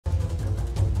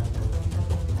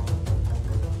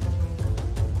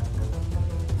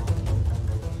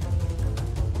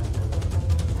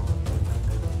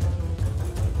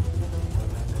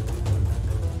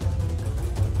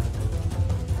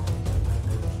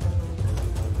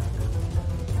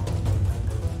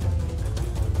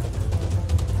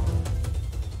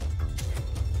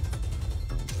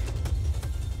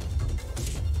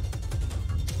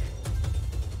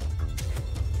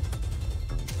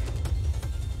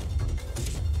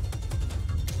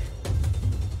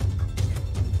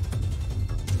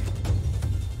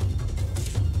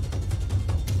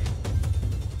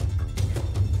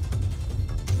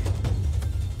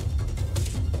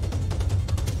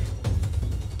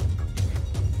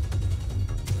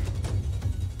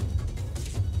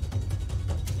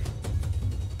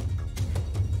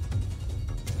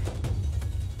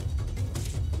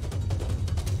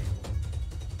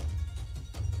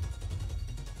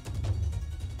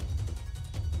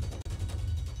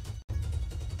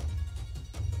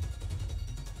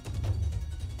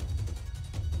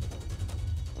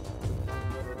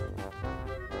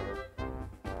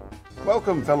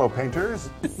Welcome, fellow painters.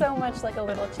 So much like a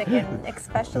little chicken,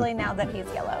 especially now that he's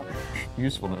yellow.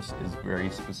 Usefulness is very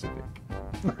specific.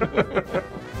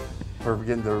 For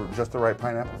getting just the right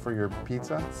pineapple for your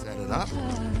pizza. Set it up.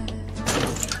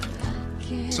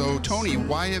 So, Tony,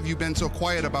 why have you been so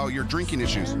quiet about your drinking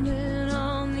issues?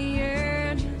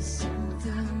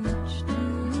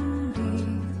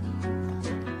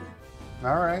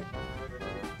 All right.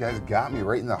 You guys got me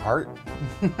right in the heart.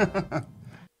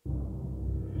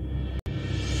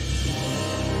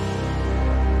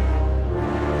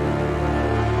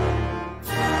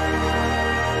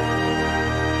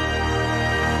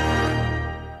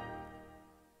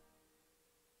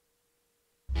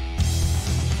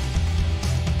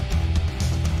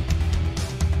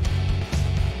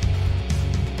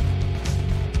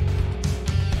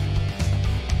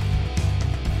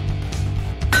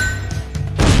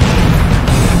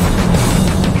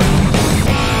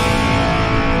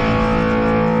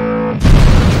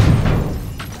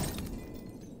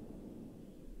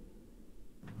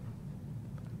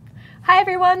 Hi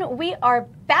everyone, we are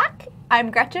back.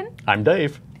 I'm Gretchen. I'm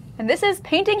Dave. And this is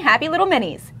Painting Happy Little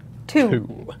Minis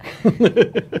 2.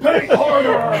 Paint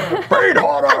harder! Paint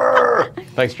harder!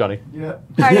 Thanks, Johnny. Yeah.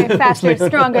 Harder, faster,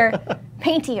 stronger,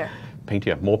 paintier.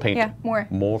 Paintier, more paint. Yeah, more.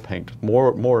 More paint.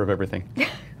 More of everything,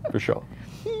 for sure.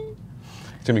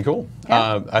 It's gonna be cool.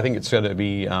 Yeah. I think it's gonna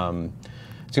be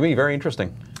very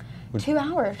interesting. 2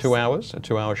 hours. 2 hours, a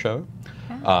 2-hour show.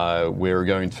 Yeah. We're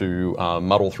going to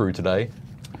muddle through today.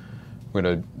 We're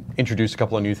going to introduce a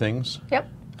couple of new things. Yep.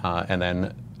 And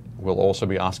then we'll also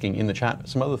be asking in the chat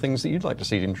some other things that you'd like to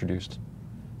see introduced.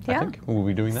 Yeah. I think we'll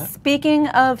be doing that. Speaking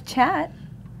of chat,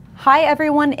 hi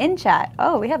everyone in chat.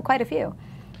 Oh, we have quite a few.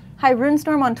 Hi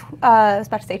Runestorm on, I was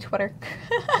about to say Twitter.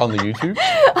 On the YouTube?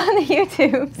 On the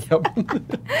YouTube.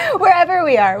 Yep. Wherever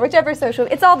we are, whichever social,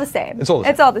 it's all the same. It's all the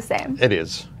same. It's all the same. It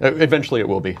is. Eventually it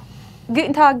will be.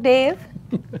 Guten Tag, Dave.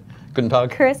 Guten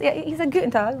Tag. Chris, yeah, he said Guten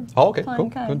Tag. Oh, okay, Fine, cool.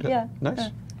 kind, Good. yeah. Nice. Yeah.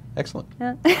 Excellent.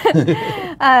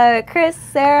 Yeah. Chris,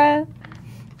 Sarah,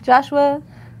 Joshua,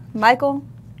 Michael,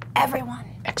 everyone.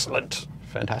 Excellent.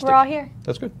 Fantastic. We're all here.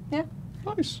 That's good. Yeah.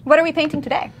 Nice. What are we painting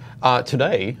today?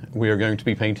 Today we are going to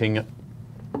be painting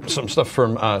some stuff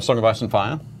from Song of Ice and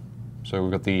Fire. So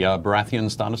we've got the Baratheon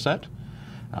starter set,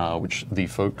 which the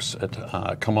folks at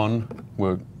CMON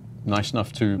were nice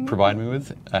enough to provide me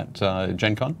with at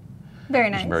Gen Con. Very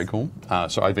nice. Very cool.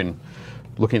 So I've been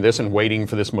looking at this and waiting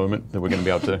for this moment that we're going to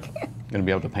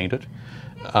be able to paint it.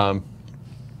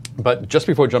 But just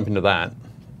before I jump into that,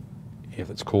 if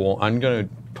it's cool, I'm going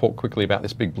to talk quickly about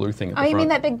this big blue thing at the front. You mean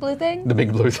that big blue thing? The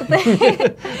big blue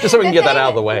thing. Just so we can get that out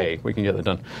of the way. We can get that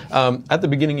done. At the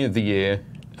beginning of the year,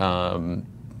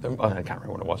 I can't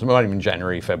remember when it was. It might have been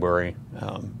January, February,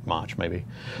 March maybe.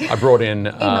 I brought in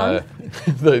the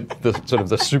sort of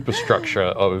the superstructure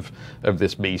of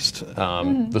this beast,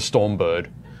 the Stormbird,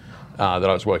 that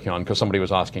I was working on because somebody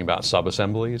was asking about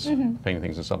sub-assemblies, painting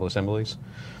things in sub-assemblies.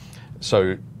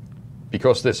 So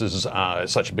because this is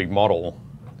such a big model,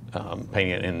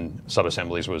 painting it in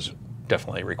sub-assemblies was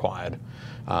definitely required.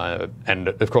 And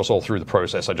of course, all through the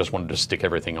process, I just wanted to stick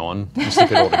everything on, and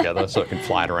stick it all together so it could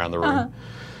fly it around the room.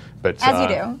 But, As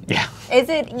you do. Yeah. Is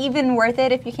it even worth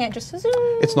it if you can't just zoom?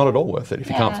 It's not at all worth it if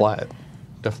you can't fly it.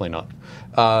 Definitely not.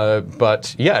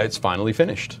 But yeah, it's finally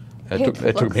finished.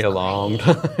 It took me a long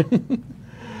time.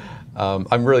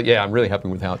 I'm really happy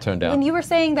with how it turned out. And you were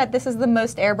saying that this is the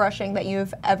most airbrushing that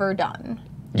you've ever done.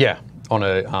 Yeah, on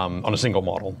a single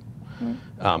model.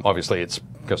 Obviously, it's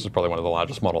because it's probably one of the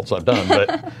largest models I've done.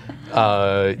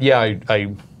 But yeah,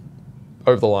 I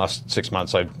over the last 6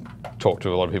 months, I've talked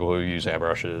to a lot of people who use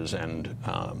airbrushes and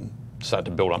started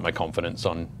to build up my confidence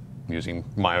on using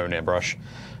my own airbrush.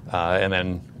 And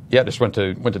then yeah, just went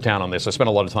to town on this. I spent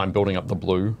a lot of time building up the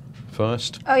blue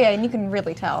first. Oh yeah, and you can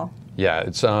really tell. Yeah,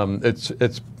 it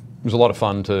was a lot of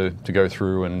fun to go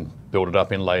through and build it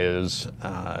up in layers,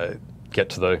 get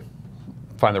to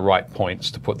find the right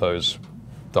points to put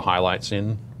the highlights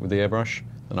in with the airbrush,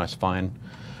 the nice fine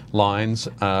lines,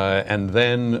 and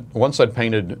then once I'd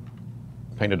painted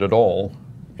it all,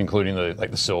 including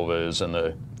the silvers and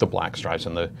the black stripes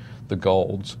and the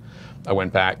golds, I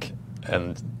went back,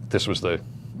 and this was the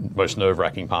most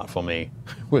nerve-wracking part for me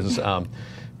was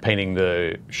painting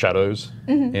the shadows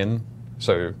in.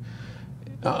 So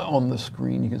on the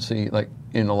screen you can see like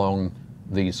in along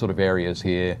these sort of areas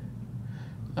here,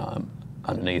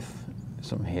 underneath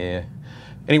some hair,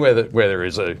 anywhere where there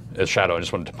is a shadow, I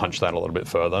just wanted to punch that a little bit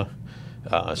further.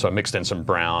 So I mixed in some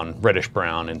brown, reddish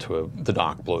brown into the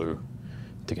dark blue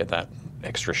to get that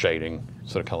extra shading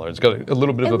sort of color. It's got a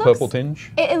little bit of a purple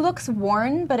tinge. It looks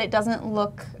worn, but it doesn't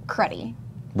look cruddy.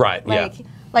 Right, Like, yeah.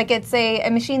 Like it's a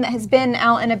machine that has been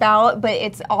out and about, but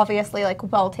it's obviously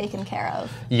like well taken care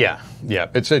of. Yeah, yeah.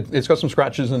 It's got some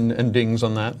scratches and dings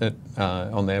on that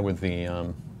on there with the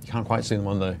you can't quite see them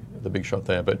on the big shot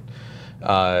there, but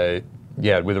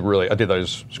yeah, with a really I did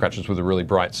those scratches with a really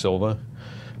bright silver.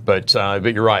 But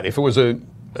you're right. If it was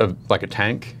like a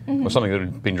tank or something that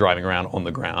had been driving around on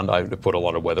the ground, I would have put a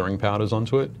lot of weathering powders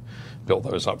onto it, built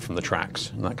those up from the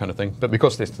tracks and that kind of thing. But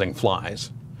because this thing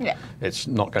flies, yeah, it's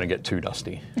not going to get too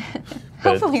dusty.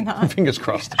 Hopefully not. Fingers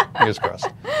crossed. Fingers crossed.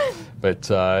 But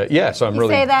yeah, so I'm you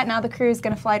really. say that now the crew is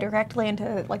going to fly directly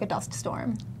into like a dust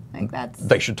storm. Like that's.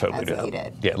 They should totally do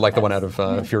that. Yeah, like the one out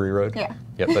of Fury Road. Yeah.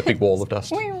 Yeah, that big wall of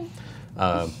dust.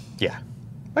 Yeah.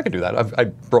 I could do that. I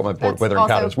brought my weathering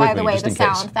powders with me just in case. By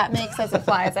the way, the sound that makes as it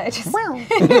flies, I just.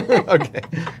 Okay.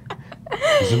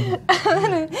 I'm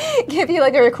gonna give you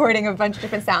like a recording of a bunch of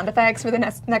different sound effects for the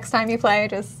next time you play.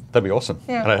 Just that'd be awesome.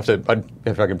 Yeah. And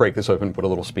if I could break this open, put a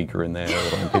little speaker in there, a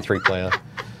little MP3 player,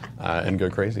 and go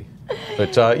crazy.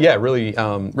 But yeah, really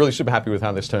super happy with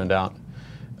how this turned out.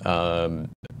 The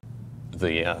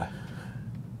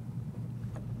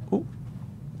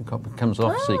copper comes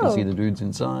off so you can see the dudes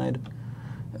inside.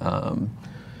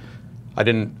 I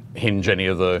didn't hinge any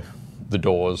of the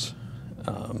doors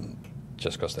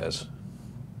just because there's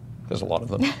a lot of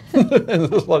them. There's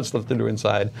a lot of stuff to do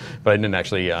inside, but I didn't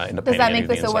actually end up painting any of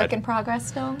the inside. Does that make this a work in progress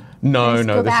still? No.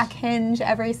 No. Go back, hinge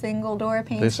every single door,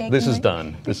 painstaking. This is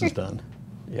done. This is done.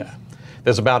 Yeah.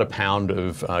 There's about a pound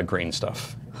of green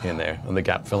stuff in there on the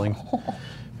gap filling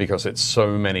because it's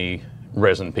so many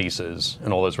resin pieces,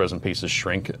 and all those resin pieces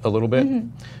shrink a little bit,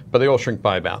 but they all shrink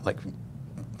by about like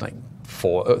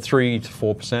 3 to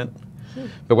 4%.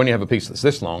 But when you have a piece that's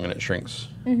this long and it shrinks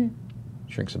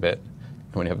a bit,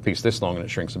 and when you have a piece this long and it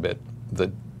shrinks a bit,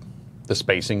 the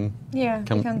spacing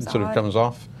comes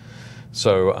off.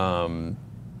 So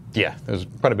yeah, there's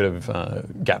quite a bit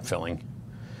of gap filling.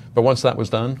 But once that was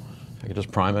done, I could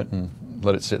just prime it and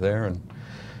let it sit there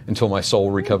until my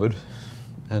soul recovered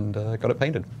and got it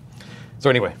painted. So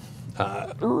anyway,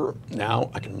 now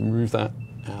I can move that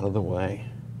out of the way.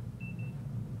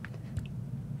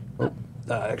 Oh,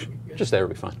 actually, just there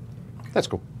will be fine. That's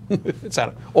cool. It's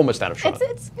almost out of shot.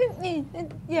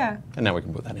 Yeah. And now we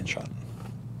can put that in shot.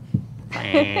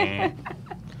 And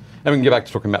we can get back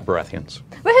to talking about Baratheons.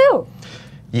 Woohoo!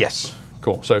 Yes.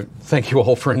 Cool. So thank you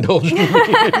all for indulging me in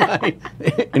my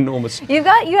enormous. You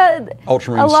had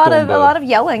Ultramarine a lot of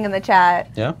yelling in the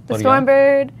chat. Yeah. The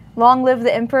Stormbird, long live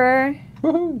the Emperor.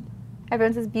 Woohoo!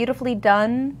 Everyone says beautifully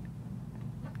done.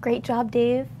 Great job,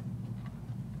 Dave.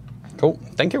 Cool.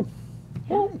 Thank you.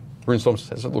 Yeah. Runestorm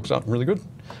says it looks up really good.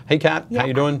 Hey, Kat. Yeah. How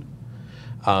you doing?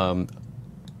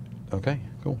 Okay.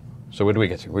 Cool. So where do we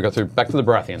get to? We got back to the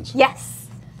Baratheons. Yes.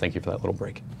 Thank you for that little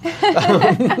break.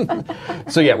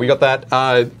 So yeah, we got that.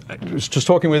 I was just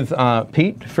talking with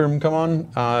Pete from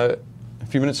CMON a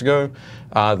few minutes ago.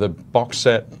 The box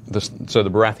set, so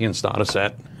the Baratheon starter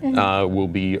set, will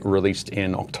be released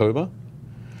in October,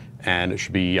 and it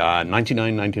should be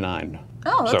 $99.99.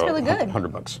 Oh, that's really good.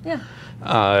 $100.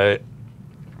 Yeah.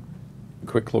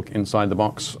 Quick look inside the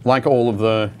box. Like all of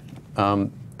the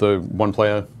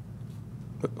one-player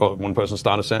or one-person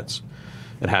starter sets,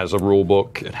 it has a rule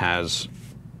book, it has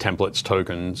templates,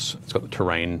 tokens, it's got the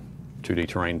terrain, 2D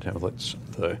terrain templates,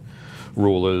 the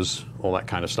rulers, all that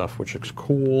kind of stuff, which looks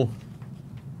cool.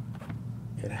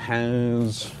 It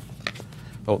has,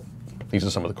 these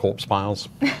are some of the corpse piles.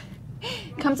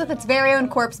 Comes with its very own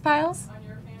corpse piles?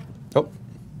 Oh,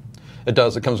 it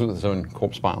does, it comes with its own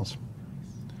corpse piles.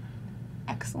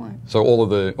 Excellent. So all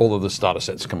of the starter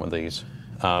sets come with these.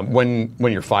 When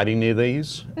you're fighting near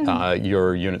these,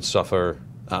 your units suffer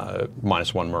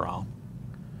 -1 morale,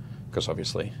 because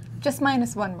obviously just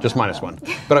 -1 morale. Just -1.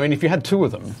 But I mean, if you had 2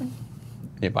 of them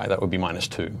nearby, that would be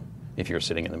 -2 if you're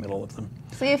sitting in the middle of them.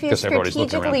 So if you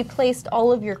strategically placed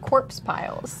all of your corpse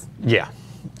piles. Yeah.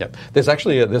 Yep. There's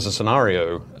actually there's a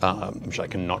scenario which I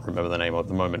cannot remember the name of at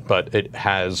the moment, but it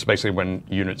has basically when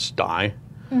units die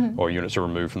or units are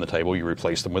removed from the table, you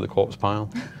replace them with a corpse pile,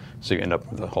 so you end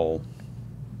up with a whole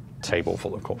table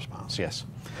full of corpse piles. Yes.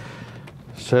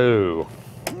 So,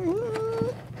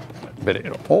 but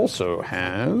it also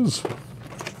has.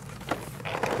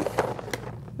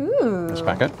 Ooh. This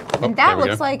packet. And that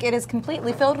looks like it is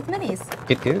completely filled with minis.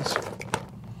 It is.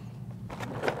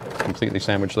 It's completely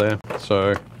sandwiched there.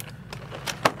 So,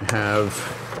 I have.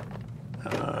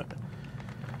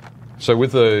 So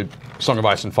with the Song of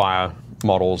Ice and Fire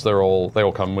models, they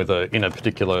all come with in a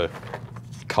particular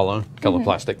color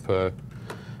plastic per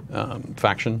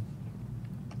faction.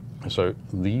 So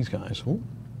these guys,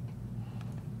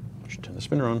 should turn the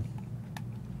spinner on.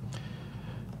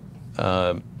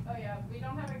 Oh yeah, we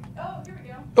don't have a. Oh, here we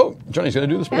go. Oh, Johnny's going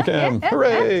to do the spare cam. yeah,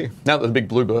 Hooray! Now that the big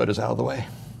blue bird is out of the way.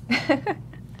 We got it,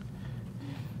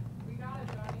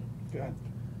 Johnny. Good.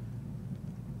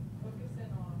 Focus in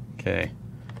on. Okay.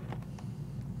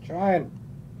 Trying.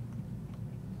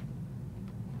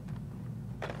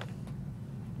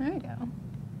 There we go.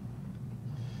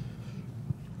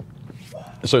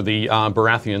 So the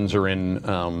Baratheons are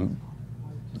in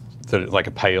like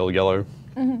a pale yellow,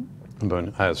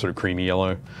 but sort of creamy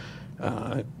yellow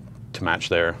to match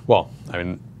their. Well, I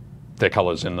mean, their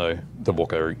colours in the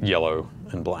book are yellow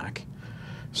and black.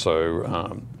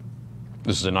 So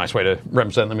this is a nice way to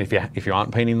represent them if you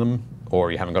aren't painting them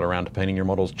or you haven't got around to painting your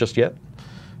models just yet.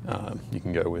 You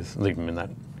can go with leave them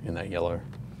in that yellow.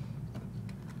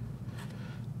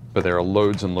 But there are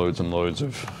loads and loads and loads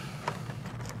of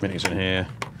minis in here.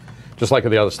 Just like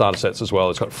the other starter sets as well,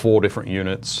 it's got 4 different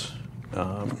units.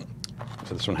 So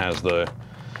this one has the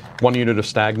 1 unit of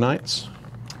Stag Knights.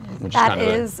 Which That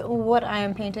is is what I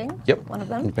am painting. Yep. One of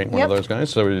them. You paint one of those guys.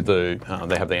 So they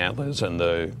have the antlers and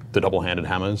the double-handed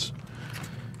hammers.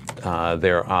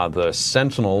 There are the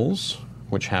Sentinels,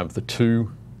 which have the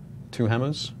two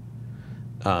hammers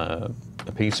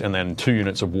a piece, and then 2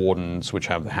 units of Wardens, which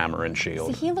have the hammer and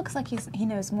shield. See, he looks like he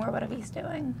knows more about what he's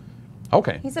doing.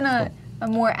 Okay. He's in a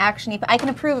more action-y. I can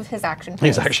approve of his action pose.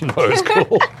 His action pose,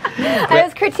 cool. I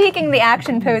was critiquing the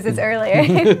action poses earlier.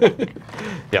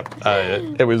 Yep.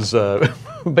 It was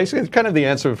basically kind of the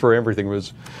answer for everything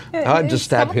was just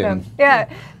stab him. Yeah.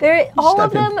 All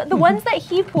of Stab him. them, the ones that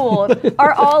he pulled,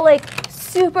 are all like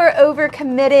super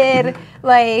overcommitted,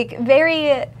 like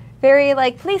very, very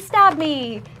like, please stab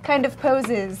me kind of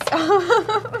poses.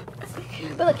 But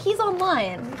look, he's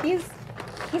online. He's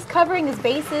covering his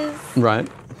bases. Right.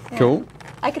 Yeah. Cool.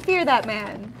 I could fear that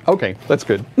man. Okay, that's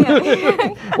good.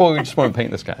 Yeah. Well, we just want to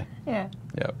paint this guy. Yeah.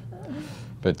 Yep.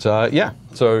 But yeah,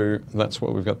 so that's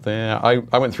what we've got there. I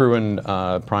went through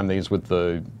and primed these with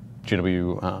the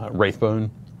GW Wraithbone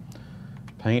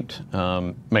paint,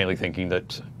 mainly thinking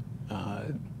that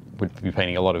we'd be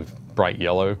painting a lot of bright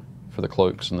yellow for the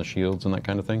cloaks and the shields and that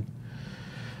kind of thing.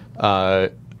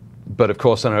 But of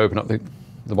course, then I open up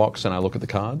the box and I look at the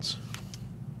cards,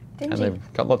 and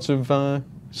they've got lots of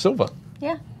silver.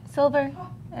 Yeah, silver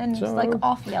and So- like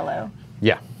off yellow.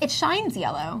 Yeah, It shines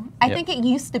yellow. I Yep. think it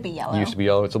used to be yellow. it used to be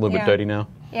yellow. It's a little bit Yeah. dirty now.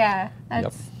 Yeah,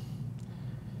 that's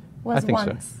was I think so.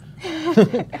 once.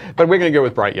 But we're going to go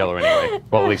with bright yellow anyway.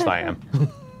 Well, at least I am.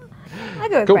 I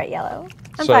go with Cool. bright yellow.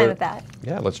 I'm So- fine with that.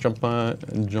 Yeah, let's jump on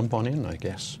in, I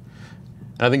guess.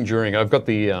 And I think I've got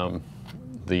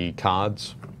the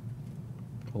cards,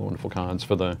 all the wonderful cards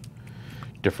for the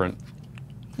different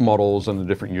models and the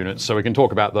different units, so we can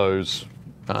talk about those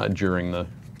during the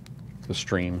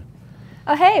stream.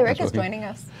 Oh, hey, Rick is working. joining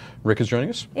us. Rick is joining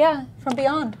us Yeah, from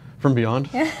beyond. from beyond.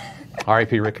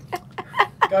 R.I.P. Rick.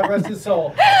 God rest his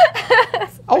soul.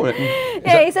 Oh,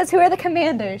 Yeah, he says, who are the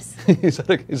commanders? is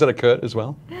that a Kurt as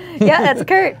well? Yeah, that's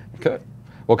Kurt. Kurt.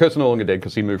 Well, Kurt's no longer dead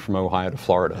because he moved from Ohio to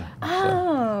Florida. So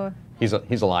Oh.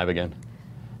 he's alive again.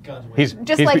 God's way. He's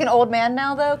Just he's like be- an old man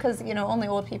now, though, because, only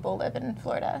old people live in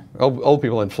Florida. old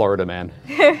people in Florida, man.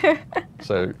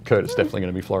 So Kurt is definitely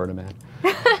going to be Florida man.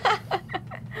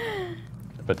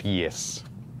 But yes.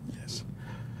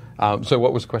 So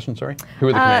what was the question? Sorry. Who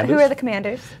are the commanders? Who are the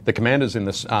commanders? The commanders in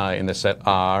this set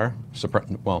are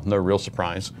no real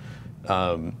surprise.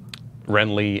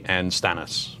 Renly and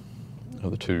Stannis are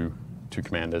the two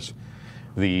commanders.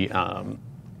 Where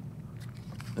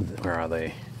are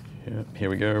they? Here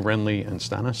we go. Renly and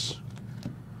Stannis.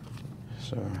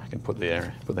 So I can put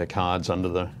their cards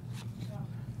under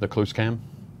the close cam.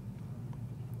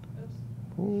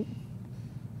 Ooh.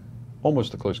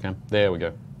 Almost the close cam. There we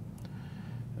go.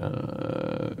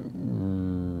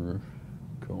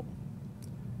 Cool.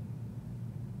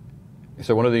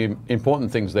 So one of the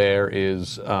important things there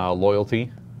is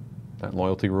loyalty, that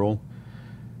loyalty rule.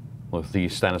 With the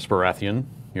Stannis Baratheon,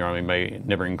 your army may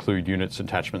never include units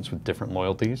attachments with different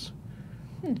loyalties.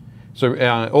 So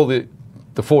all the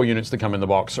 4 units that come in the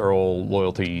box are all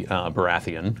loyalty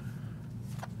Baratheon,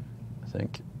 I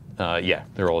think. Yeah,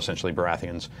 they're all essentially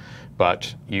Baratheons.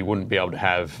 But you wouldn't be able to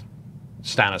have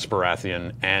Stannis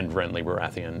Baratheon and Renly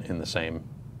Baratheon in the same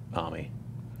army.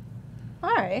 All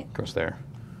right. Of course, they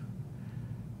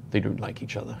don't like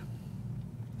each other.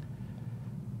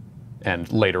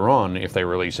 And later on, if they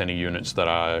release any units that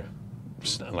are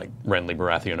like Renly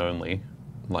Baratheon only,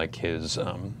 like his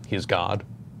guard,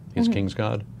 his King's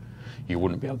Guard, you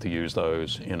wouldn't be able to use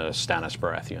those in a Stannis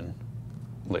Baratheon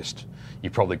list. You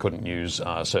probably couldn't use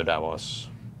Sir Davos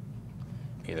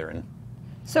either in.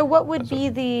 So what would be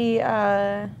the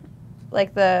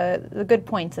like the good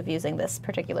points of using this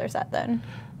particular set then?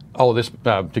 Oh, this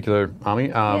particular army?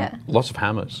 Yeah. Lots of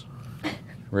hammers,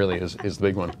 really, is the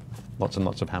big one. Lots and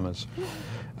lots of hammers.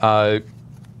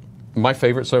 My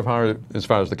favorite so far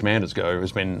as the commanders go,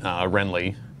 has been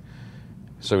Renly.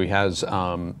 So he has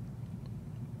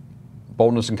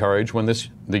boldness and courage. When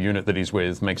the unit that he's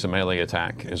with makes a melee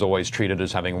attack, is always treated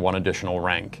as having 1 additional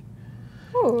rank.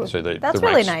 Ooh, So that's the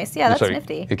really ranks- nice. Yeah, that's so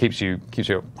nifty. It keeps you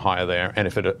higher there, and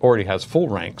if it already has full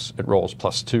ranks, it rolls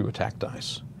 +2 attack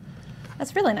dice.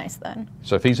 That's really nice then.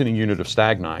 So if he's in a unit of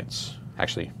Stag Knights,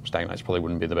 actually Stag Knights probably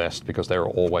wouldn't be the best because they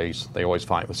always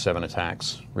fight with 7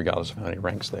 attacks, regardless of how many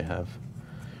ranks they have.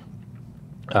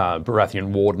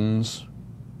 Baratheon Wardens.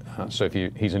 So if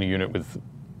he's in a unit with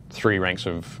 3 ranks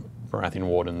of Baratheon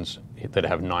Wardens that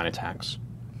have 9 attacks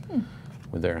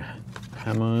with their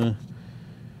hammer.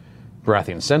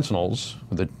 Baratheon Sentinels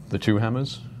with the 2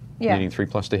 hammers, Yeah. needing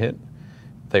 3+ to hit.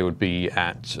 They would be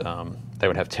at they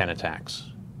would have 10 attacks.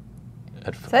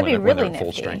 that'd be when really they're at full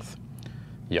nifty. strength.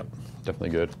 Yep, definitely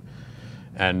good.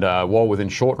 And while within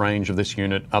short range of this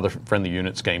unit, other friendly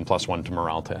units gain +1 to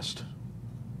morale tests.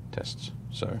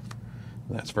 So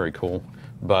that's very cool.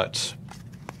 But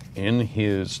in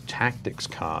his tactics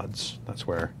cards, that's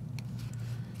where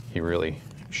he really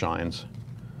shines.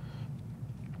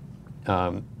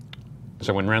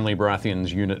 So when Renly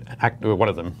Baratheon's unit, one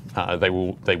of them, they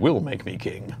will make me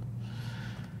king.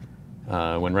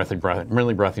 When Renly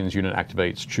Baratheon's unit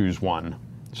activates, choose 1.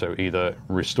 So either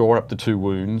restore up to 2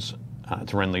 wounds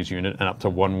to Renly's unit and up to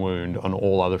 1 wound on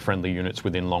all other friendly units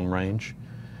within long range,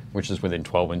 which is within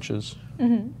 12 inches.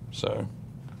 So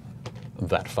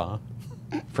that far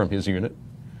from his unit.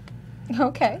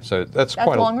 Okay. So that's That's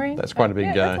quite long range? That's quite a big.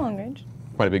 Yeah, that's long range.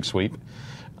 Quite a big sweep.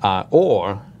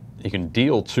 Or you can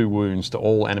deal 2 wounds to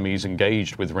all enemies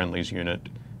engaged with Renly's unit,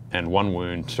 and 1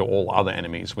 wound to all other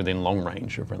enemies within long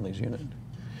range of Renly's unit.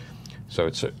 So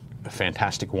it's a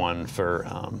fantastic one for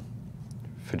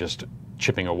just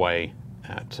chipping away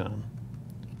at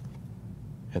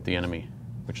the enemy,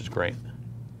 which is great.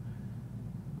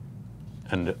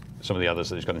 And some of the others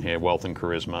that he's got in here: wealth and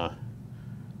charisma.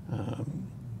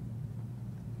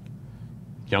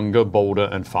 Younger, bolder,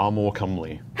 and far more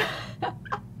comely.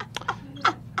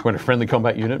 When a friendly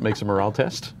combat unit makes a morale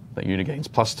test, that unit gains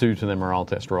 +2 to their morale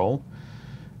test roll.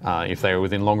 If they are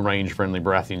within long range of Renly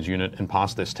Baratheon's unit and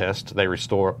pass this test, they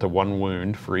restore up to 1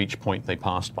 wound for each point they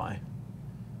passed by.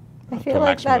 I To feel a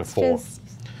like maximum of that's 4. just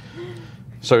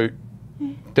So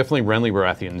definitely Renly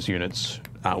Baratheon's units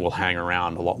will hang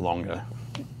around a lot longer,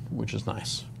 which is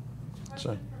nice.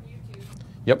 So,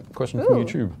 yep, question from Ooh.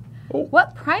 YouTube. Oh.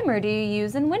 What primer do you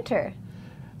use in winter?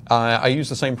 I use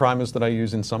the same primers that I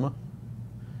use in summer.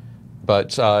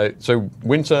 But so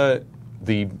winter,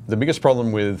 the biggest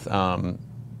problem with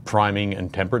priming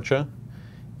and temperature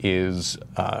is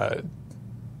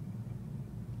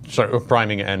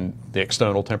priming and the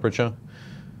external temperature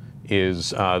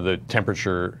is the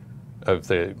temperature of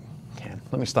the can.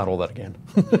 Let me start all that again.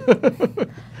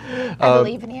 I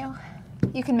believe in you.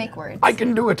 You can make words. I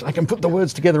can do it. I can put the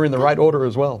words together in the right order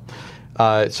as well.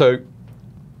 So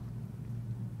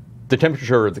the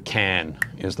temperature of the can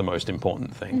is the most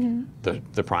important thing. The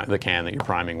can that you're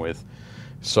priming with.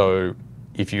 So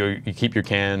if you keep your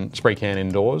spray can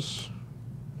indoors,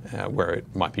 where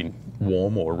it might be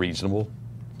warm or reasonable,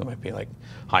 it might be like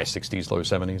high 60s, low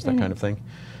 70s, that kind of thing.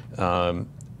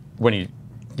 When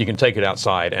you can take it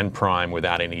outside and prime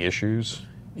without any issues,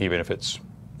 even if it's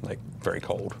like very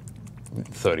cold,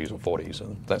 30s or 40s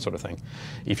and that sort of thing.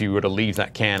 If you were to leave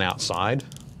that can outside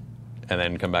and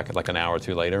then come back like an hour or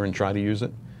 2 later and try to use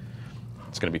it,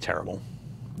 it's going to be terrible.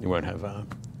 You won't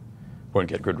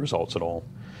get good results at all.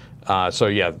 So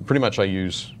yeah, pretty much I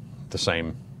use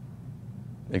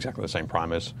exactly the same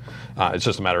primers. It's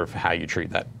just a matter of how you treat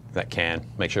that can.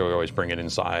 Make sure you always bring it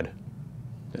inside.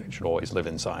 It should always live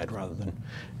inside rather than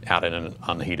out in an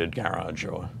unheated garage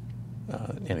or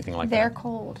anything like They're that.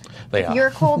 cold. They if are.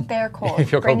 you're cold, they're cold.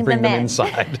 If you're cold, bring them in.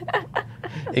 inside.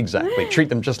 Exactly. Treat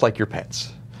them just like your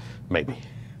pets. Maybe.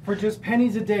 For just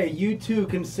pennies a day, you too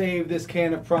can save this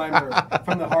can of primer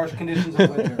from the harsh conditions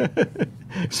of winter.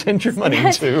 Send your money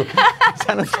to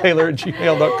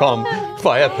santasailor@gmail.com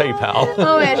via PayPal.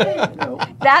 Oh man,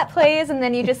 that plays, and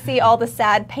then you just see all the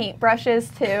sad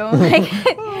paintbrushes too. Like,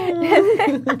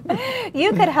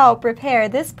 you could help repair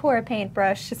this poor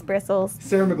paintbrush's bristles.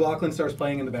 Sarah McLachlan starts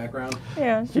playing in the background.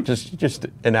 Yeah. You're just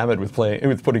enamored with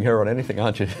putting her on anything,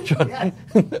 aren't you, John?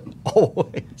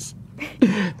 Always.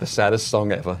 The saddest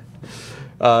song ever.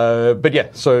 But yeah,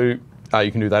 so you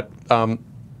can do that.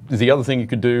 The other thing you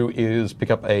could do is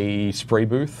pick up a spray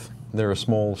booth. There are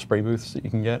small spray booths that you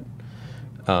can get.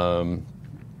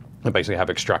 They basically have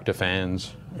extractor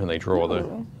fans, and they draw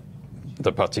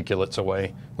the particulates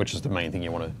away, which is the main thing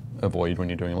you want to avoid when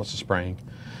you're doing lots of spraying.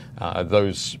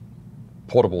 Those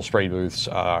portable spray booths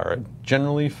are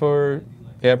generally for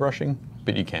airbrushing,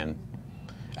 but you can,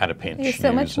 at a pinch, You're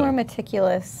so much more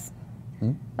meticulous.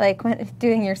 Like when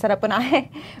doing your setup, when I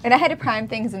had to prime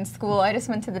things in school, I just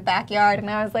went to the backyard and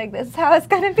I was like, "This is how it's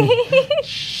gonna be."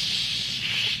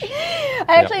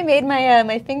 I actually made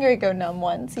my finger go numb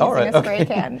once using a spray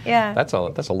can. Yeah, that's a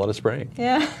lot of spraying.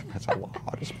 Yeah, that's a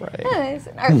lot of spray. Yeah, it's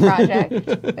an art project.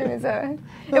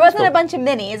 It wasn't a bunch of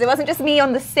minis. It wasn't just me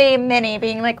on the same mini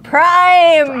being like,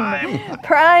 "Prime,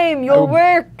 your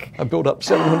work." I built up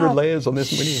 700 layers on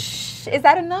this mini. Is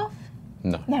that enough?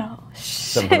 No.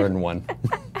 701.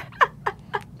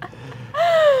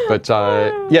 But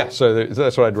yeah, so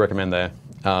that's what I'd recommend there.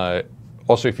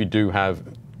 Also, if you do have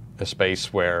a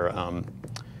space where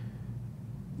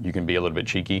you can be a little bit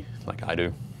cheeky, like I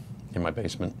do in my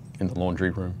basement in the laundry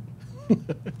room,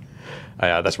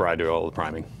 that's where I do all the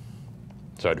priming.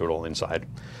 So I do it all inside.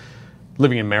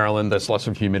 Living in Maryland, there's lots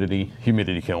of humidity.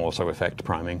 Humidity can also affect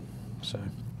priming, so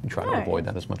you try to avoid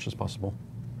that as much as possible.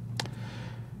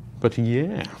 But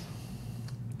yeah,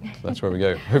 that's where we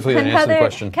go. Hopefully that answers the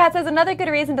question. Kat says another good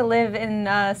reason to live in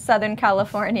Southern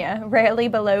California, rarely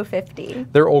below 50.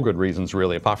 They're all good reasons,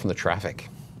 really, apart from the traffic.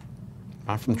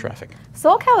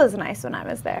 SoCal was nice when I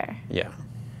was there. Yeah.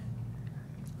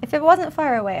 If it wasn't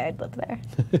far away, I'd live there.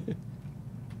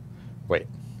 Wait,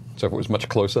 so if it was much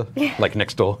closer, like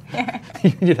next door,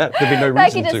 there'd be no reason to. I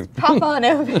could just pop on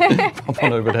over. Pop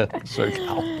on over to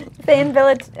SoCal. They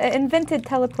invented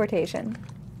teleportation.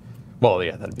 Well,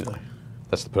 yeah,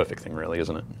 that's the perfect thing, really,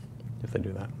 isn't it? If they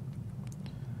do that,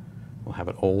 we'll have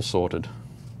it all sorted.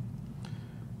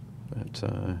 But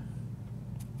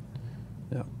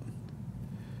yeah.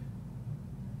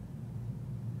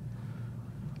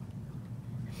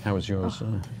 How was yours?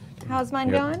 How's mine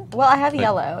going? Well, I have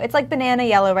yellow. It's like banana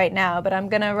yellow right now, but I'm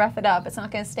gonna rough it up. It's not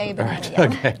gonna stay banana yellow.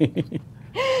 Okay.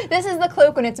 This is the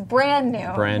cloak when it's brand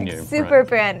new. Brand new. Super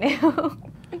brand new.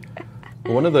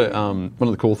 Well, one of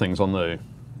the cool things on the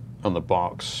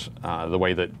box, the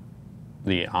way that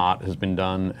the art has been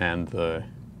done, and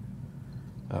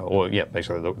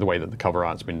basically the way that the cover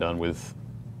art's been done with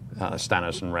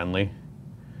Stannis and Renly.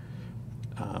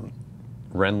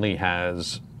 Renly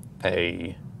has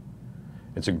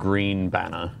it's a green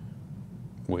banner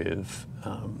with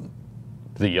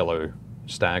the yellow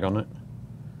stag on it.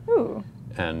 Ooh.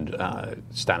 And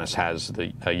Stannis has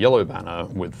a yellow banner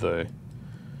with the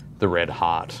red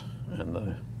heart and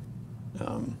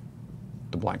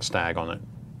the black stag on it.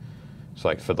 It's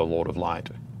like for the Lord of Light.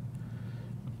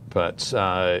 But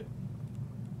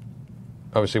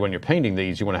obviously when you're painting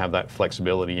these, you want to have that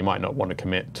flexibility. You might not want to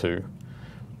commit to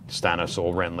Stannis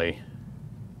or Renly.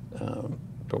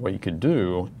 But what you could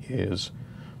do is,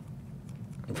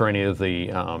 for any of the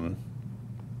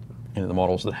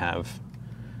models that have,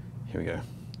 here we go,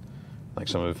 like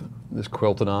some of this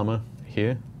quilted armor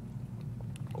here,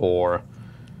 or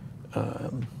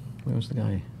where was the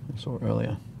guy I saw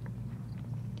earlier?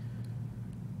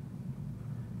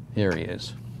 Here he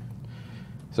is.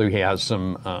 So he has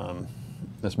some,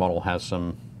 this model has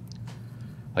some,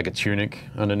 like a tunic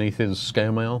underneath his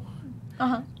scale mail.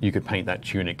 You could paint that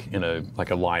tunic in a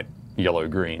light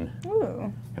yellow-green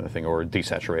kind of thing, or a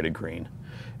desaturated green,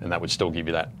 and that would still give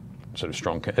you that sort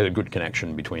of a good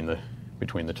connection between the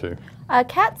two.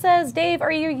 Kat says, Dave,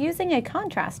 are you using a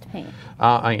contrast paint?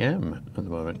 I am at the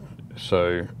moment.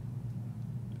 So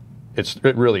it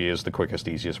really is the quickest,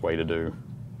 easiest way to do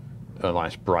a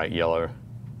nice bright yellow.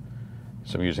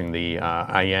 So I'm using the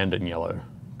Iandin yellow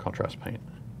contrast paint.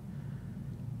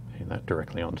 Paint that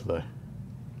directly onto the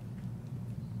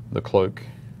cloak.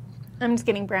 I'm just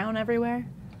getting brown everywhere.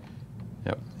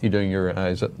 Yep. You're doing your,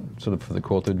 is that sort of for the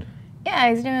quilted? Yeah,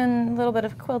 he's doing a little bit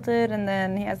of quilted, and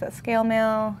then he has that scale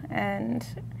mail, and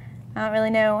I don't really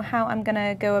know how I'm going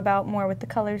to go about more with the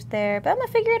colors there, but I'm going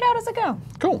to figure it out as I go.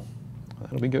 Cool.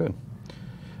 That'll be good.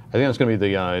 I think that's going to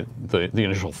be the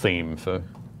initial theme for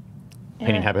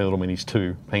painting Happy LIl Minis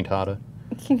 2, Paint Harder.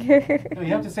 No, you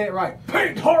have to say it right.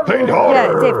 Paint harder! Paint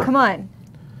harder! Yeah, Dave, come on.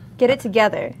 Get it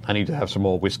together. I need to have some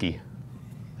more whiskey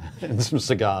and some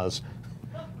cigars.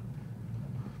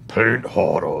 Paint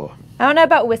harder. I don't know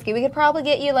about whiskey. We could probably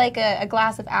get you like a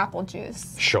glass of apple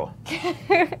juice. Sure.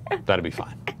 That'd be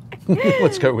fine.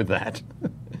 Let's go with that.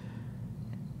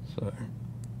 So,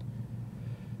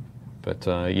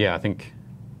 but yeah, I think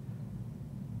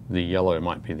the yellow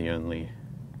might be the only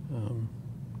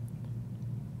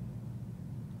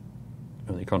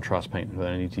contrast paint that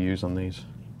I need to use on these.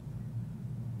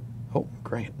 Oh,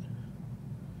 great.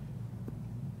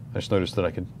 I just noticed that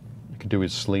I could do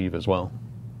his sleeve as well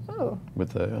Ooh.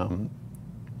 with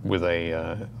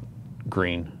a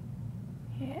green.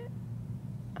 Yeah.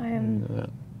 I'm That.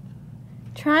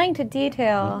 trying to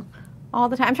detail all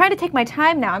the time. I'm trying to take my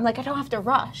time now. I'm like, I don't have to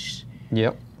rush.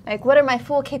 Yep. Like, what are my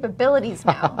full capabilities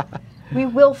now? We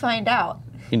will find out.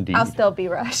 Indeed. I'll still be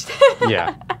rushed.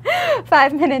 Yeah.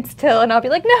 5 minutes till, and I'll be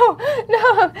like, no,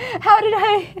 how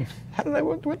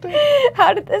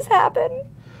did this happen?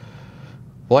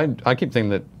 Well, I keep thinking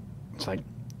that it's like,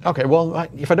 okay, well,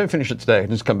 if I don't finish it today, I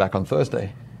can just come back on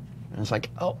Thursday. And it's like,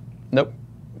 oh, nope,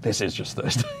 this is just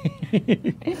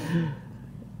Thursday.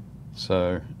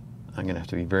 So I'm going to have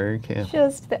to be very careful.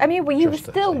 You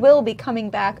still Thursday. will be coming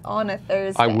back on a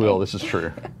Thursday. I will, this is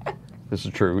true. This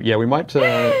is true. Yeah, we might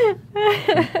have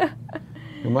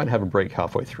a break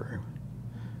halfway through.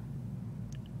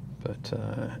 But,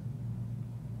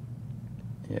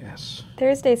 yes.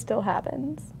 Thursday still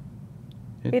happens.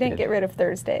 We didn't get rid of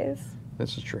Thursdays.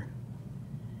 This is true.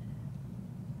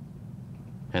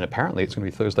 And apparently it's going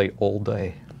to be Thursday all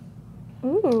day.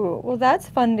 Ooh, well that's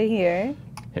fun to hear.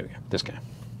 Here we go. This guy.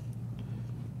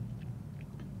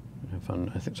 Have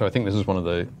fun. I think this is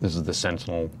this is the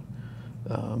Sentinel.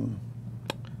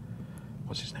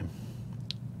 What's his name?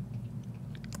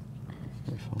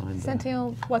 Let me find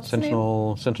Sentinel, what's his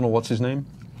name? Sentinel. What's his name?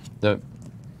 Not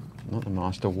the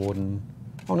Master Warden.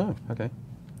 Oh no. Okay.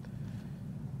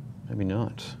 Maybe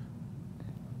not.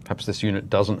 Perhaps this unit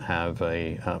doesn't have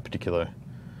a particular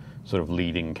sort of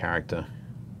leading character.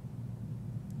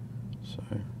 So.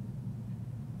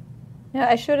 Yeah,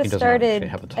 I should have He doesn't started. actually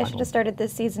have a I should title. have started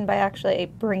this season by actually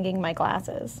bringing my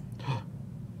glasses.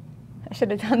 I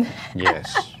should have done that.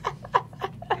 Yes.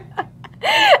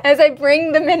 As I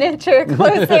bring the miniature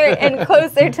closer and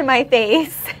closer to my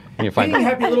face. And you find Painting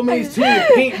Happy LIl Minis 2,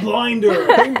 paint blinder.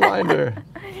 Paint blinder.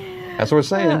 That's what we're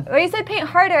saying. Well, you said paint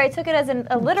harder. I took it as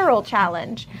a literal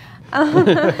challenge.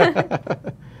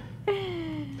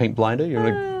 Paint blinder? You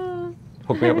want to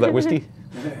hook me up with that whiskey?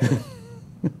 Here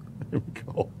we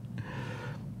go.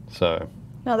 So,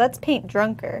 No, that's paint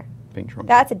drunker. paint drunk.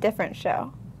 That's a different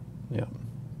show. Yeah.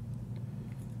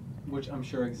 Which I'm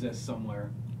sure exists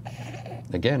somewhere.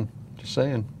 Again, just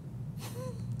saying.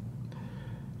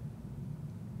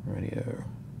 Radio.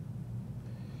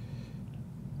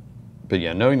 But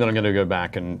yeah, knowing that I'm going to go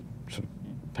back and sort of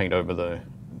paint over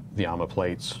the armor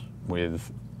plates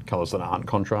with colors that aren't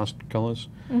contrast colors,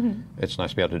 it's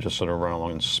nice to be able to just sort of run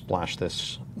along and splash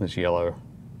this yellow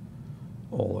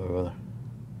all over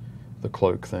the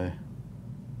cloak there.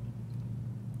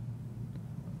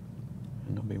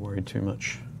 And not be worried too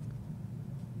much.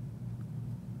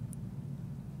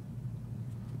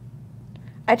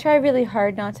 I try really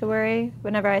hard not to worry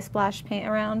whenever I splash paint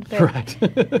around. But Right.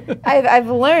 I've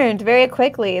learned very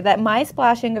quickly that my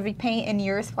splashing of paint and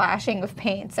your splashing of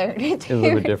paints are It's a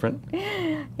little bit different.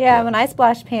 Yeah, when I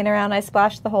splash paint around, I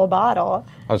splash the whole bottle.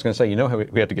 I was going to say, you know how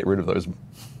we had to get rid of those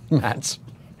mats?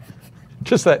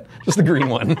 Just the green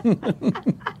one.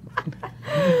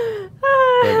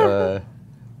 But,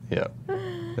 yeah,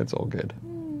 it's all good.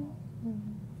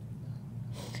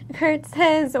 Kurt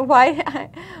says, why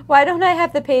don't I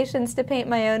have the patience to paint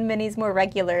my own minis more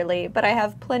regularly, but I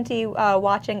have plenty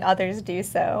watching others do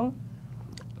so?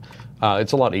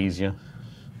 It's a lot easier.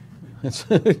 It's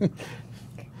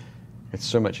it's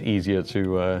so much easier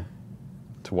to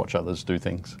watch others do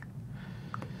things.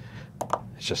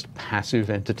 It's just passive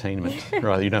entertainment,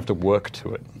 right? You don't have to work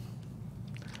to it.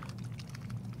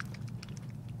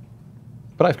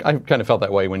 But I kind of felt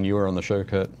that way when you were on the show,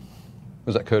 Kurt.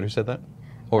 Was that Kurt who said that?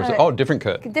 Or is it, different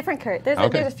Kurt? Different Kurt. There's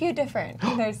Okay. a few different.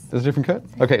 There's a different Kurt?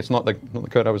 Okay, it's not the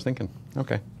Kurt I was thinking.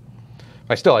 Okay.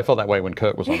 I felt that way when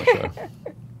Kurt was on the show.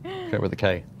 Kurt with a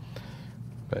K.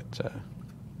 But,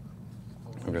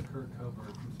 I'm good. Kurt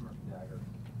Covert from Smirk and Dagger.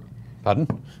 Pardon?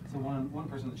 So one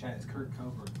person in the chat is Kurt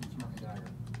Covert from Smirk and Dagger.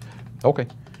 Okay.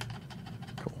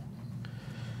 Cool.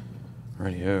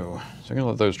 Radio. So I'm going to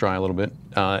let those dry a little bit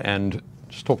and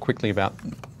just talk quickly about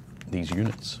these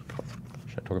units.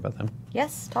 Should I talk about them?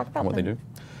 Yes, talk about And what they them. do?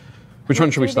 Which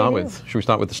one should we do they start do? with? Should we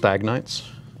start with the Stag Knights?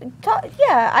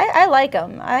 Yeah, I like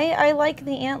them. I like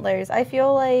the antlers. I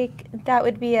feel like that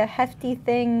would be a hefty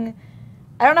thing.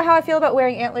 I don't know how I feel about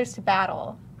wearing antlers to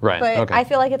battle. Right, But okay. I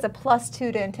feel like it's a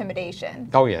 +2 to intimidation.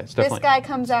 Oh, yeah, it's definitely. This guy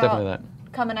comes definitely out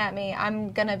that. coming at me,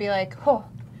 I'm going to be like, oh,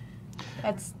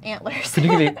 that's antlers.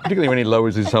 Particularly when he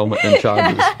lowers his helmet and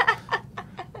charges.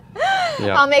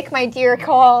 Yeah. I'll make my deer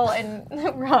call and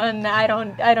run. I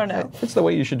don't know. That's the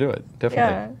way you should do it,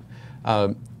 definitely.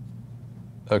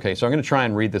 Okay, so I'm going to try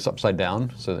and read this upside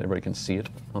down so that everybody can see it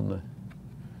on the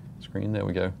screen. There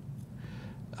we go.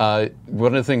 One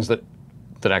of the things that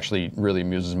that actually really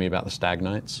amuses me about the Stag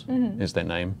Knights is their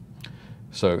name.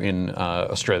 So in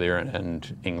Australia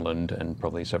and England and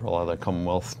probably several other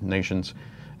Commonwealth nations,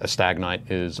 a Stag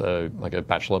Night is like a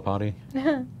bachelor party.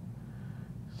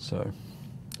 So,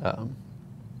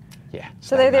 yeah.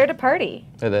 So they're there to party.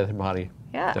 They're there to party.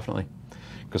 Yeah. Definitely.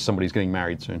 Because somebody's getting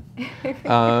married soon.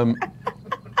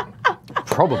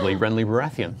 Probably Renly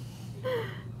Baratheon.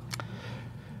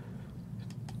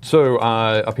 So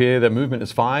up here, their movement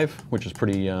is 5, which is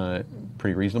pretty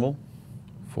reasonable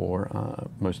for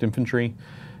most infantry.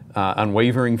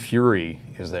 Unwavering Fury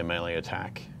is their melee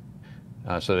attack.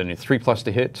 So they need 3+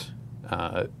 to hit.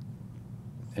 And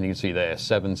you can see there,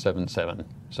 7, 7, 7.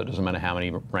 So it doesn't matter how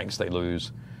many ranks they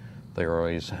lose, they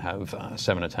always have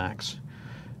 7 attacks.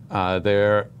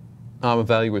 Their armor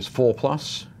value is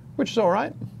 4+, which is all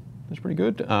right. It's pretty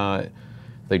good.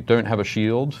 They don't have a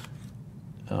shield,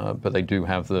 but they do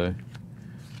have the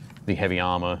heavy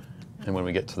armor. And when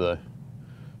we get to the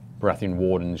Baratheon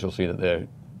Wardens, you'll see that their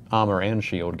armor and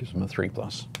shield gives them a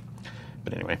 3+.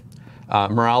 But anyway,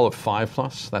 morale of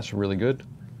 5+. That's really good.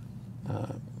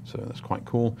 So that's quite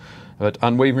cool. But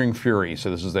Unwavering Fury, so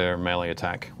this is their melee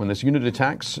attack. When this unit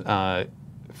attacks,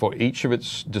 for each of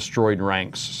its destroyed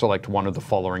ranks, select one of the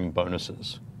following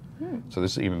bonuses. So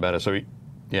this is even better. So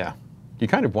yeah, you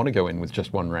kind of want to go in with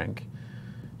just one rank.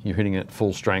 You're hitting it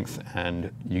full strength,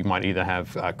 and you might either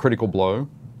have Critical Blow,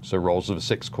 so rolls of a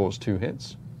 6 cause 2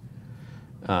 hits.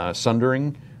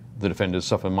 Sundering, the defenders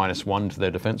suffer -1 to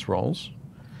their defense rolls.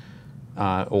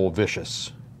 Or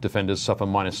Vicious, defenders suffer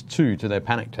 -2 to their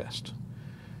panic test,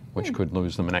 which could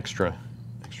lose them an extra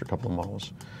couple of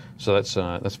models. So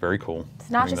that's very cool.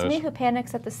 It's not just me who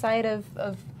panics at the sight of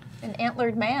an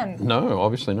antlered man. No,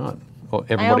 obviously not. Well,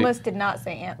 I almost did not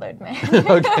say antlered man.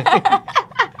 Okay.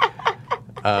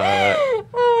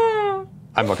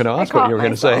 I'm not going to ask what you were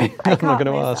going to say. I'm not going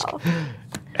to ask.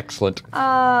 Excellent.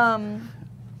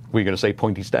 Were you going to say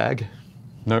pointy stag?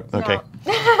 No? Okay.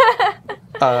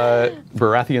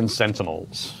 Baratheon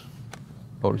Sentinels.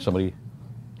 Oh, somebody...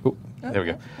 Oh, there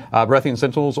we go. Baratheon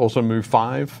Sentinels also move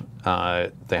 5.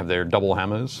 They have their double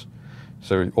hammers.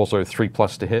 So also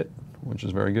 3+ to hit, which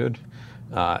is very good.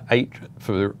 8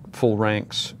 for the full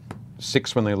ranks,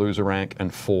 6 when they lose a rank,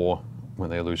 and 4 when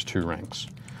they lose 2 ranks.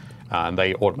 And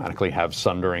they automatically have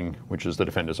Sundering, which is the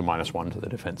defenders are -1 to the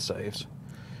defense saves,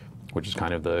 which is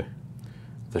kind of the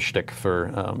shtick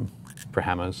for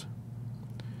hammers.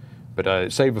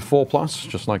 But save of 4+,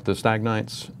 just like the Stag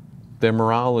Knights. Their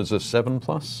morale is a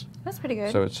 7+. That's pretty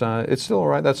good. So it's still all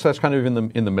right. That's kind of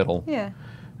in the middle. Yeah.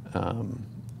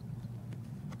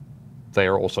 They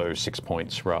are also 6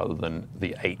 points rather than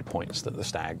the 8 points that the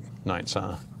Stag Knights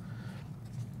are.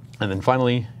 And then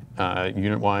finally,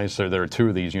 unit-wise, so there are 2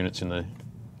 of these units in the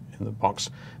box.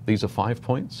 These are 5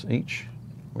 points each,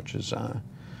 which is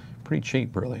pretty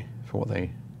cheap, really, for what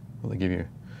they give you.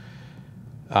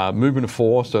 Movement of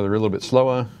 4, so they're a little bit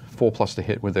slower. 4+ to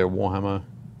hit with their Warhammer.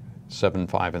 7,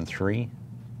 5, and 3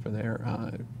 for their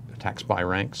attacks by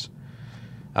ranks.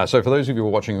 So for those of you who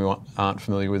are watching who aren't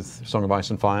familiar with Song of Ice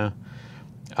and Fire,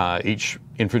 each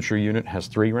infantry unit has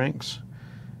 3 ranks.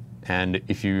 And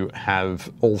if you have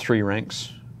all 3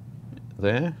 ranks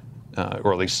there,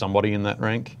 or at least somebody in that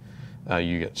rank,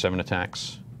 you get 7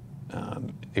 attacks.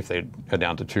 If they are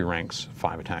down to 2 ranks,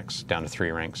 5 attacks. Down to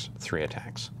 3 ranks, 3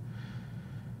 attacks.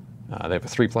 They have a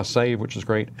 3+ save, which is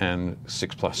great, and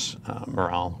 6+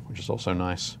 morale, which is also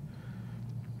nice.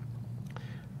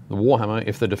 The Warhammer,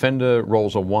 if the defender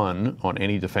rolls a 1 on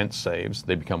any defense saves,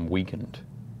 they become weakened,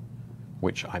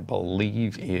 which I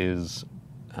believe is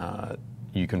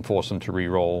you can force them to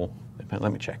re-roll.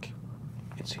 Let me check.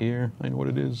 It's here. I know what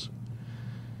it is.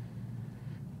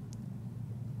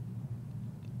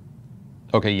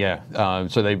 Okay, yeah.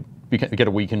 So they get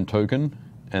a weakened token,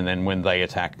 and then when they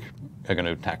are going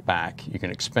to attack back, you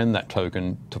can expend that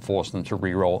token to force them to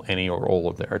re-roll any or all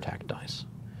of their attack dice.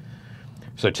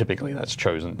 So typically that's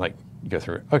chosen, like, you go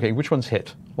through, okay, which ones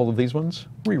hit? All of these ones?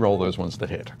 Re-roll those ones that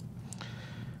hit.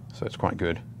 So it's quite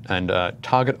good. And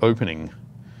target opening.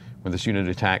 When this unit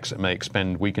attacks, it may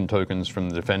expend weakened tokens from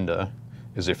the defender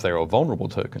as if they are vulnerable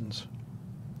tokens.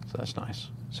 So that's nice.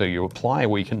 So you apply a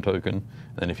weakened token,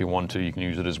 and if you want to, you can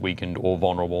use it as weakened or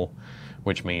vulnerable,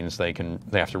 which means they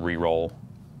have to re-roll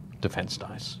defense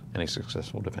dice, any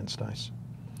successful defense dice.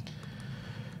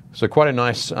 So quite a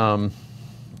nice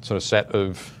sort of set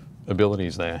of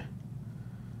abilities there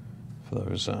for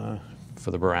those for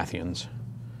the Baratheons.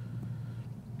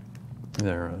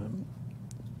 They're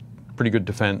pretty good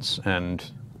defense and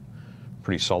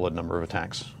pretty solid number of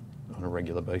attacks on a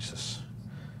regular basis.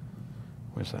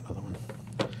 Where's that other one?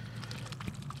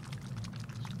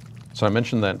 So I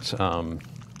mentioned that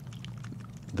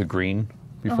the green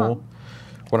before.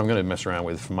 What I'm going to mess around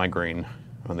with for my green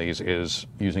on these is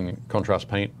using contrast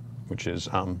paint, which is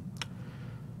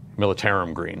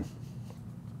Militarum green.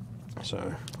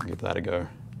 So I'll give that a go.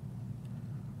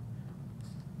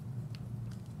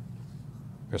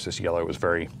 Because this yellow was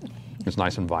it's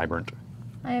nice and vibrant.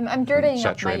 I'm dirtying up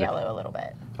my Saturated. yellow a little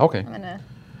bit. Okay. I'm gonna.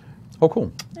 Oh,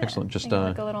 cool. Yeah, Excellent. Just make it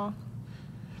like a little.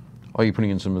 are you putting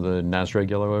in some of the Nazreg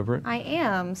yellow over it? I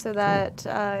am, so that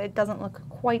it doesn't look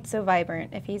quite so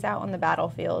vibrant if he's out on the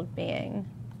battlefield being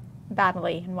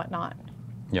battly and whatnot.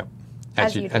 Yep.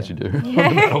 As As you you do. do on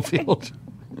the battlefield.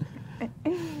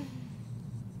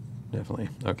 Definitely.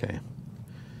 Okay.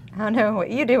 I don't know what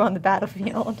you do on the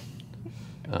battlefield,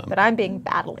 but I'm being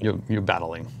battly. You're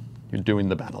battling. You're doing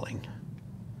the battling.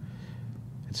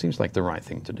 It seems like the right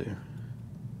thing to do.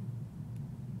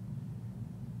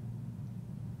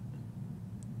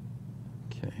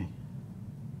 Okay.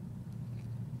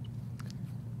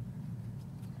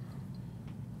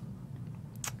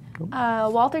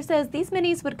 Walter says, these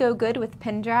minis would go good with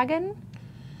Pendragon.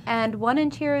 And One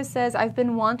Inch Hero says, I've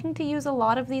been wanting to use a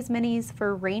lot of these minis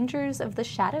for Rangers of the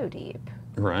Shadow Deep.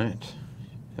 Right.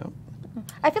 Yep.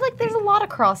 I feel like there's a lot of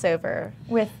crossover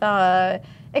with,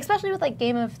 especially with like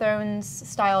Game of Thrones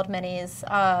styled minis.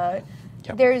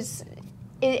 Yep.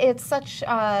 It's such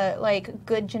like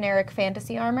good generic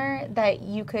fantasy armor that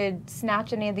you could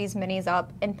snatch any of these minis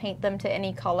up and paint them to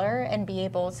any color and be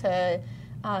able to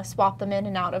swap them in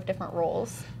and out of different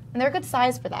roles. And they're a good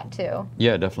size for that too.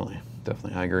 Yeah, definitely.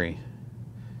 Definitely. I agree.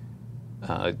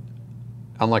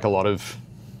 Unlike a lot of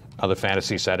other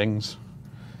fantasy settings,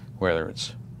 whether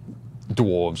it's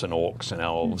dwarves and orcs and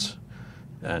elves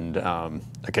and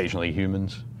occasionally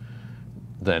humans,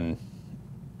 then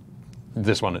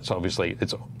this one, it's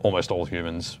almost all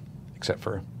humans except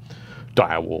for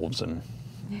dire wolves and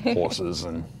horses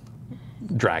and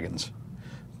dragons.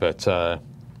 But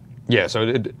yeah, so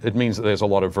it means that there's a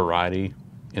lot of variety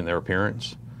in their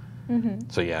appearance.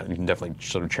 So yeah, you can definitely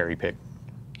sort of cherry pick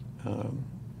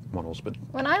models. But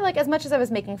when as much as I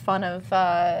was making fun of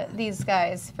these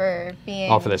guys for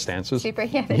being for their stances, their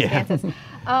stances,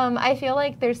 I feel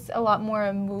like there's a lot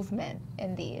more movement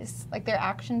in these. Like their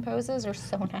action poses are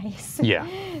so nice. Yeah,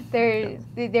 they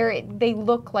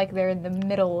look like they're in the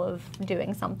middle of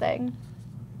doing something.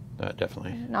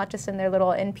 Definitely. Not just in their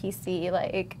little NPC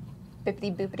like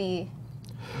bippity boopity.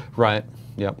 Right.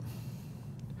 Yep.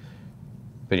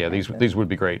 But yeah, these would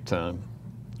be great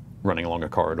running along a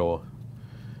corridor,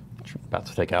 about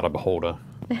to take out a beholder,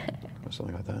 or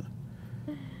something like that.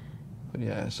 But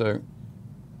yeah, so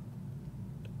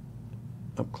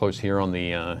up close here on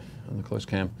the close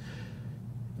cam,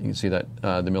 you can see that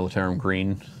the Militarum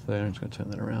green there. I'm just going to turn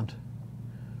that around.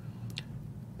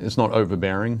 It's not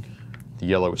overbearing. The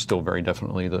yellow is still very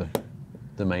definitely the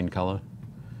main color.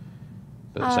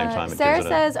 But at the same time, Sarah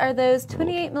says, are those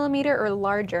 28 millimeter or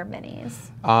larger minis?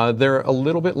 They're a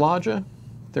little bit larger.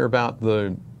 They're about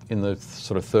in the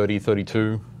sort of 30,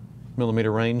 32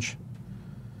 millimeter range,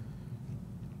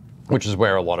 which is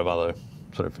where a lot of other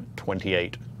sort of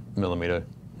 28 millimeter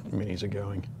minis are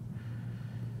going.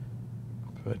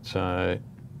 But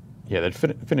yeah, they'd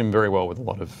fit in very well with a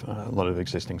lot of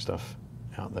existing stuff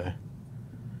out there.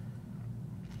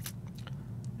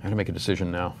 I have to make a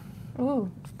decision now. Ooh.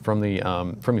 From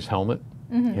his helmet,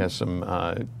 he has some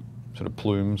sort of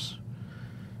plumes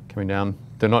coming down.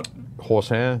 They're not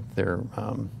horsehair; they're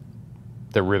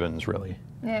ribbons, really.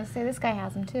 Yeah, so this guy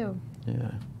has them too. Yeah.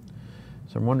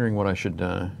 So I'm wondering what how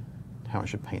I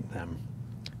should paint them.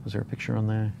 Was there a picture on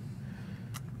there?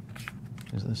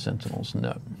 Is the Sentinels?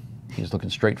 No. He's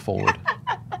looking straight forward.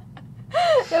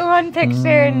 The one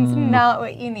picture is not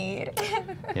what you need.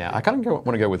 Yeah, I kind of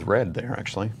want to go with red there,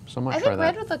 actually. So I might try that.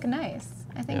 I think red would look nice.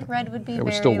 I think red would be It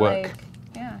would very, still work. like,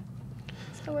 yeah,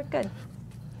 still work good.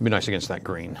 It'd be nice against that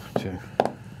green, too.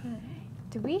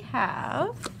 Do we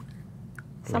have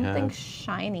something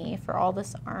shiny for all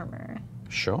this armor?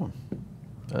 Sure.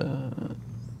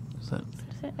 Is that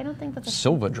I don't think that's a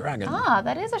Silver Dragon? Ah,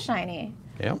 that is a shiny.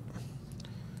 Yep.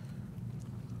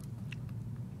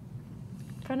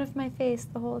 In front of my face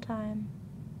the whole time.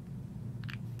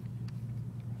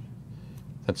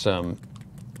 That's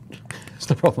it's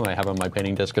the problem I have on my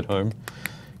painting desk at home.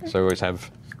 So I always have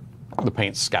the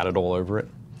paint scattered all over it.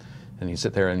 And you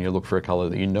sit there and you look for a color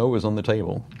that you know is on the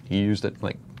table. You used it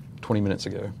like 20 minutes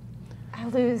ago. I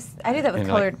do that with And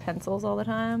colored pencils all the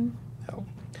time. No.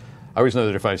 I always know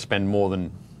that if I spend more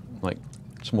than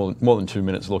 2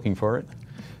 minutes looking for it,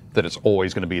 that it's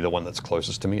always going to be the one that's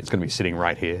closest to me. It's going to be sitting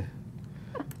right here,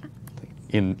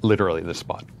 in literally this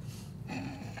spot.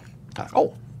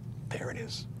 Oh, there it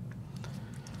is.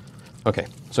 Okay,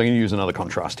 so I'm going to use another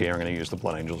contrast here. I'm going to use the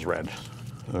Blood Angels red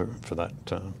for that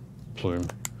plume.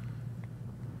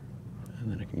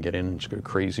 And then I can get in and just go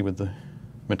crazy with the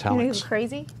metallics. You go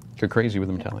crazy? Go crazy with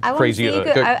the metallics. I wanna see you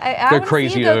go- I go wanna see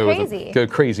crazy. you go crazy. Go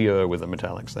crazier with the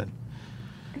metallics then.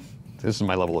 This is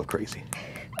my level of crazy.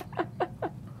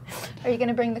 Are you going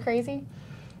to bring the crazy?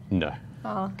 No.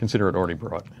 Oh. Consider it already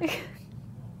brought.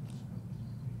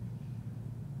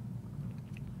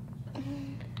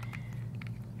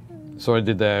 So I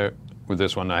did that with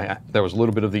this one. There was a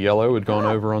little bit of the yellow had gone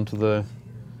over onto the.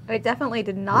 I definited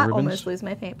did not ribbons? almost lose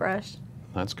my paintbrush.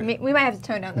 That's good. We might have to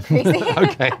tone down the crazy.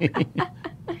 Okay.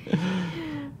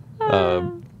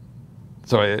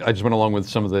 So I just went along with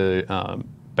some of the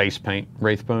base paint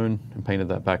Wraithbone and painted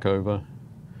that back over,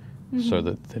 so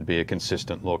that there'd be a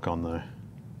consistent look on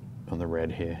the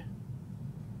red here.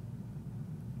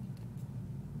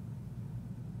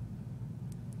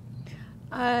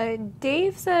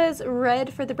 Dave says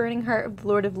red for the Burning Heart of the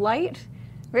Lord of Light.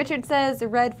 Richard says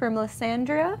red for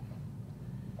Melisandria.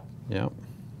 Yep.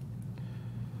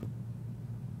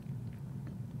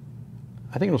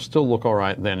 I think it'll still look all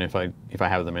right then if I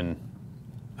have them in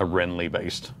a Renly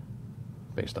based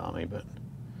army, but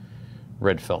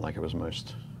red felt like it was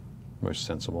most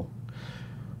sensible.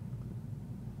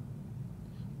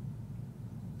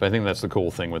 But I think that's the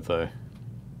cool thing with the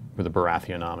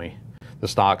Baratheon army. The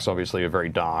Starks obviously are very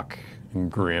dark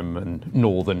and grim and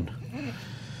northern.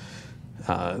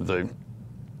 The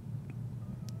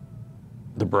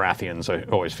Baratheons I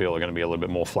always feel are going to be a little bit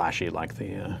more flashy, like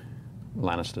the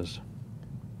Lannisters.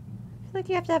 I feel like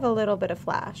you have to have a little bit of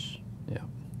flash. Yeah.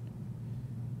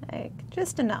 Like,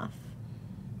 just enough.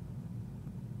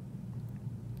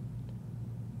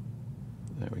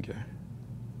 There we go.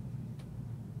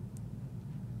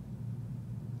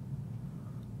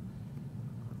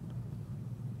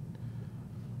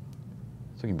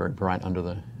 It's looking very bright under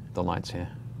the lights here.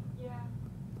 Yeah.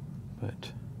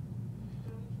 But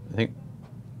I think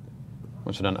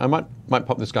once we're done, I might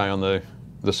pop this guy on the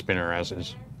spinner as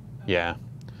is. Yeah,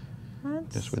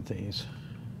 just with these.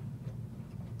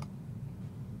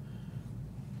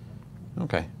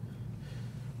 Okay.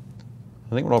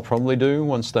 I think what I'll probably do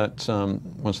once the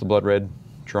blood red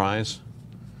dries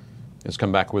is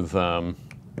come back with some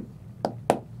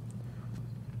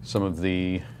of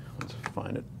the, let's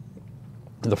find it,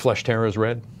 the Flesh Terrors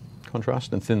red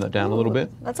contrast and thin that down a little bit.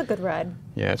 That's a good red.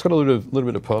 Yeah, it's got a little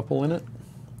bit of purple in it,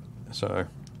 so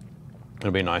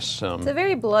it'll be nice. It's a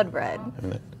very blood red.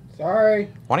 Sorry,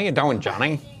 What are you doing,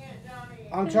 Johnny?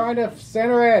 I'm trying to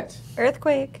center it.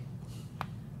 Earthquake.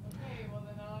 Okay, well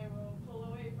then I will pull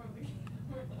away from the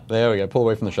camera. There we go. Pull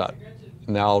away from the shot.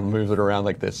 Now I'll move it around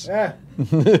like this. Yeah.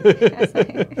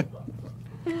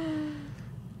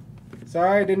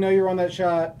 Sorry, I didn't know you were on that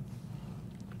shot.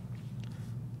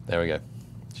 There we go.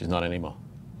 She's not anymore.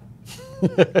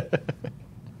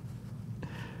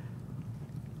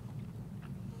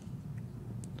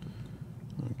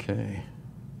 Okay.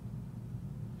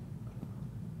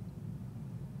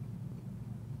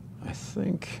 I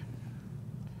think.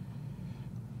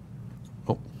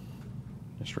 Oh,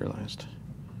 just realized.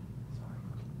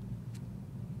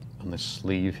 On this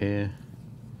sleeve here,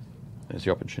 there's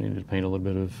the opportunity to paint a little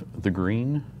bit of the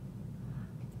green.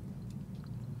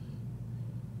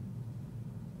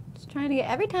 Trying to get,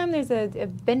 every time there's a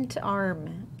bent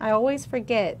arm, I always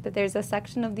forget that there's a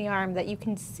section of the arm that you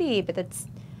can see, but that's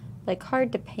like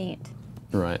hard to paint.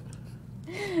 Right.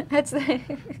 That's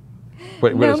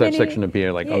Wait, where does that section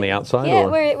appear? Like on the outside? Yeah, or?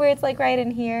 where it's like right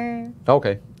in here.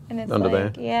 Okay. And it's Under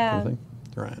like, there. yeah. Something?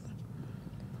 Right.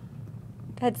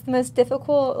 That's the most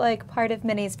difficult part of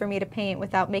minis for me to paint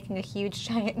without making a huge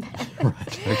giant mess.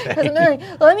 Right. Okay. 'Cause I'm like,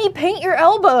 let me paint your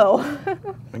elbow.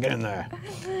 Get in there.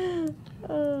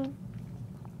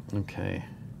 Okay.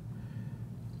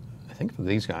 I think for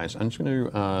these guys, I'm just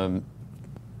going to.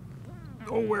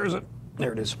 Oh, where is it?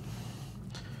 There it is.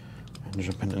 I'm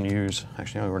jump in and use.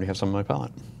 Actually, I already have some in my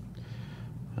palette.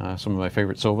 Some of my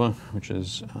favorite silver, which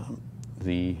is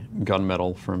the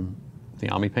gunmetal from the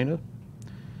Army Painter.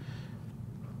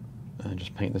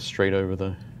 Just paint this straight over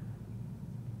the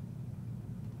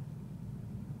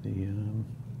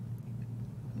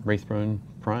Wraithbone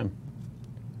Prime.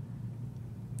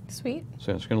 Sweet.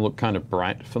 So it's going to look kind of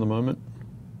bright for the moment,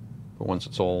 but once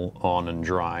it's all on and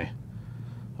dry,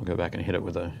 I'll go back and hit it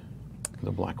with a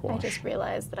black wash. I just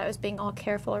realized that I was being all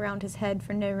careful around his head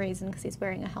for no reason because he's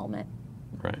wearing a helmet.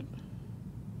 Right.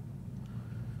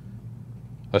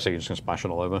 I see you're just going to splash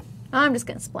it all over. I'm just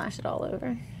going to splash it all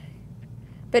over.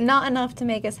 But not enough to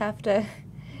make us have to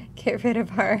get rid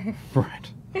of our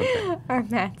Right. Okay. our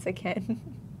mats again.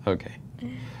 Okay.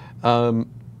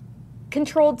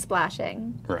 controlled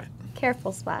splashing. Right.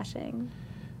 Careful splashing.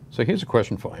 So here's a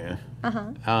question for you.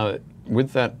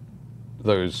 With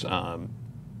those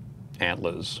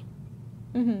antlers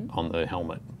on the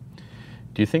helmet,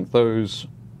 do you think those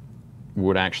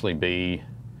would actually be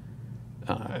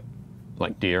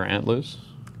like deer antlers?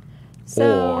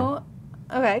 So,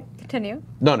 okay, continue.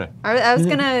 No. I was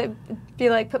gonna be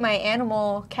like, put my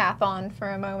animal cap on for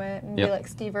a moment and be like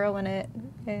Steve Irwin it.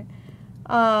 Okay.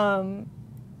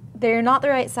 They're not the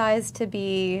right size to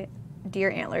be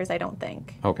deer antlers, I don't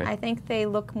think. Okay. I think they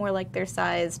look more like they're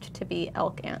sized to be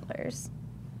elk antlers.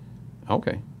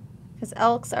 Okay. Because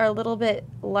elks are a little bit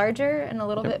larger and a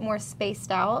little bit more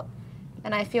spaced out,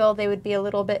 and I feel they would be a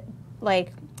little bit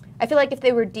like, I feel like if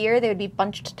they were deer, they would be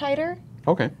bunched tighter.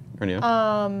 Okay.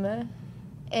 Yeah.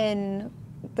 In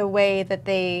the way that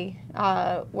they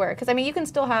work. Because, I mean, you can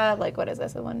still have, like, what is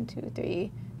this? A 1, 2,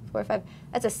 3, 4, 5.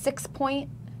 That's a 6-point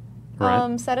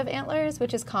set of antlers,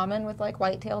 which is common with, like,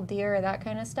 white-tailed deer or that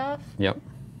kind of stuff. Yep.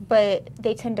 But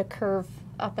they tend to curve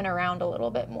up and around a little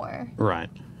bit more. Right.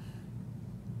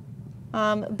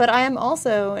 But I am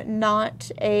also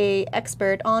not a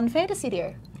expert on fantasy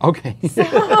deer. Okay. So,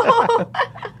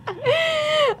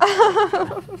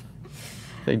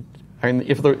 I mean,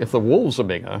 if the wolves are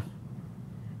bigger.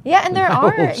 yeah, and there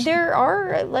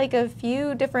are like a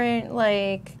few different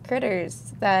like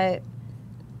critters that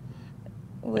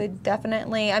would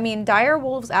definitely. I mean, dire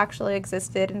wolves actually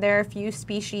existed, and there are a few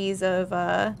species of.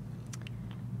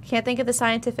 Can't think of the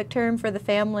scientific term for the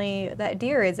family that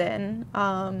deer is in.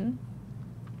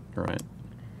 Right.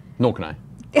 Nor can I.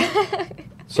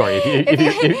 Sorry,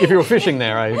 if you were fishing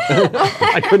there,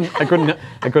 I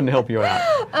couldn't help you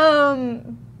out.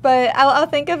 But I'll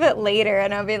think of it later,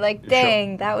 and I'll be like,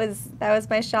 "Dang, that was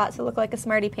my shot to look like a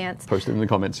smarty pants." Post it in the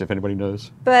comments if anybody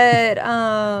knows. But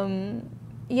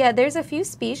yeah, there's a few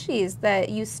species that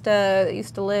used to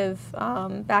live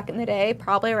back in the day,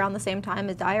 probably around the same time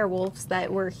as dire wolves,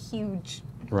 that were huge.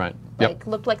 Right. Like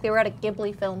looked like they were out of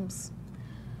Ghibli films.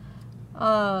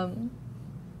 But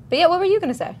yeah, what were you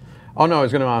gonna say? Oh no, I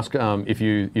was going to ask if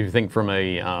you think from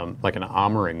a like an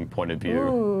armoring point of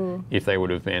view, if they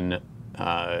would have been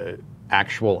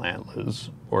actual antlers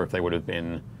or if they would have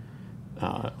been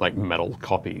like metal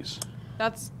copies.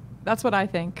 That's what I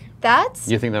think. That's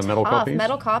you think they're metal copies?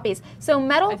 Metal copies. So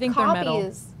metal I think they're metal.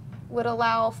 copies would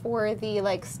allow for the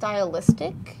like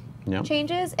stylistic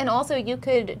changes, and also you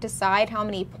could decide how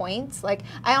many points. Like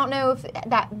I don't know if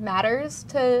that matters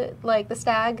to like the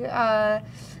stag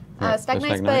knights,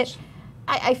 but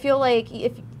I feel like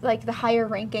if like the higher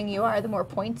ranking you are, the more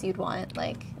points you'd want.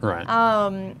 Like right.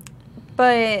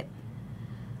 But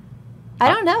I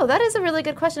don't know. That is a really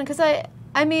good question because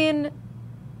I mean,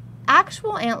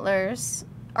 actual antlers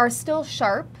are still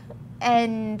sharp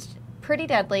and pretty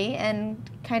deadly and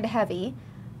kind of heavy,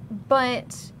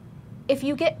 but if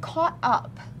you get caught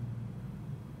up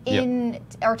in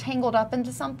or tangled up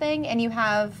into something and you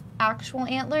have actual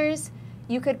antlers,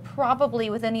 you could probably,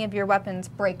 with any of your weapons,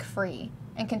 break free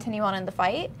and continue on in the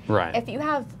fight. Right. If you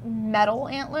have metal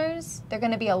antlers, they're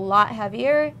going to be a lot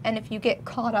heavier, and if you get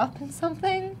caught up in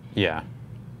something, you're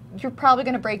probably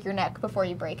going to break your neck before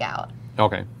you break out.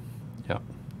 Okay. Yeah.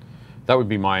 That would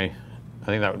be I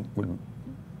think that would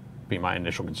be my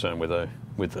initial concern with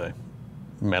the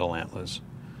metal antlers.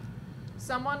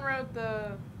 Someone wrote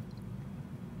the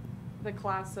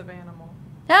class of animal.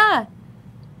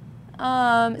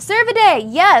 Cervidae,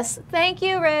 yes. Thank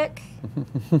you, Rick.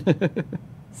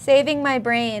 Saving my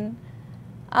brain.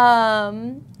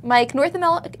 Mike, North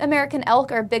American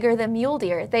elk are bigger than mule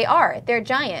deer. They are. They're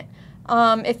giant.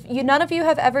 If none of you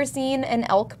have ever seen an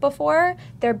elk before,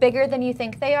 they're bigger than you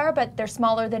think they are, but they're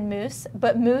smaller than moose.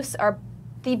 But moose are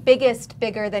the biggest,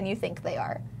 bigger than you think they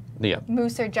are. Yeah.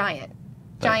 Moose are giant.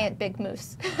 Giant, big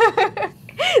moose.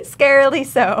 Scarily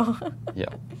so.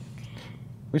 Yeah.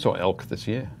 We saw elk this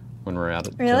year when we were out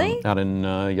at out in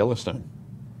Yellowstone.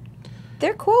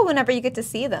 They're cool whenever you get to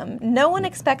see them. No one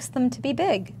expects them to be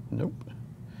big. Nope.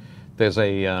 There's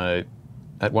at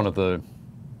one of the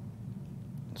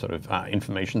sort of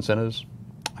information centers,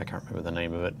 I can't remember the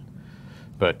name of it,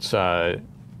 but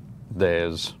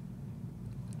there's,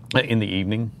 in the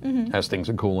evening, as things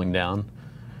are cooling down,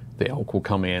 the elk will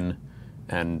come in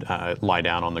and lie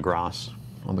down on the grass,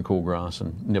 on the cool grass,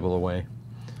 and nibble away.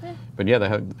 Yeah. But yeah, they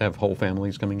have whole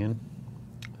families coming in.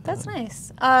 That's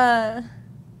nice.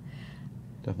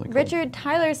 Definitely cool. Richard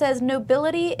Tyler says,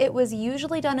 nobility, it was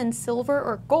usually done in silver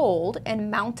or gold and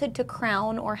mounted to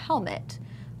crown or helmet.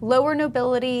 Lower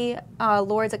nobility,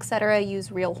 lords, etc.,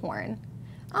 use real horn.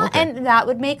 And that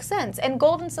would make sense. And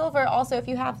gold and silver, also, if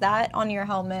you have that on your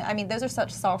helmet, I mean, those are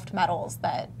such soft metals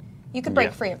that You could break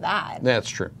Yeah. free of that. That's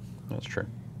true. That's true.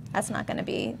 That's not going to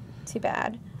be too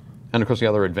bad. And of course, the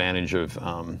other advantage of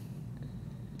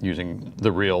using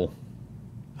the real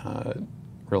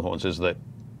horns is that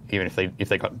even if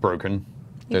they got broken,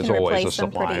 You there's can always a replace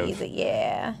them supply pretty of easy.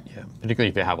 Yeah. yeah. Particularly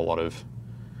if you have a lot of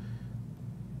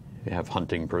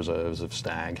hunting preserves of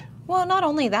stag Well, not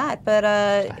only that, but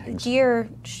Stags. deer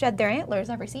shed their antlers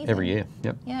every season. every year.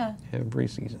 Yep. Yeah. Every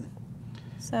season.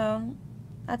 So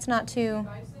that's not too.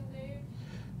 Bison, Dave?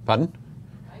 Pardon?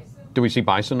 Bison? Do we see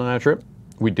bison on our trip?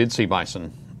 We did see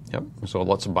bison. Yep, we saw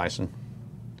lots of bison.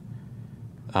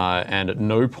 And at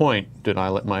no point did I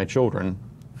let my children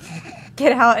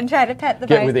Get out and try to pet the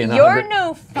Get bison. within You're 100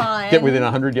 no fun. get within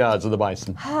 100 yards of the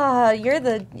bison. Ah,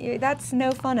 that's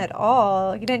no fun at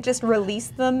all. You didn't just release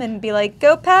them and be like,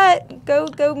 go pet,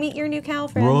 go meet your new cow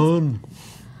friends. Run!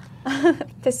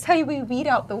 This is how we weed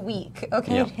out the weak,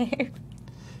 okay, Yep. Dave?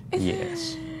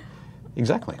 Yes.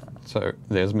 Exactly. So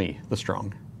there's me, the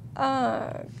strong,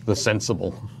 Uh, the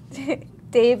sensible.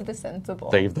 Dave the sensible.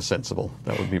 Dave the Sensible.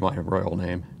 That would be my royal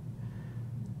name.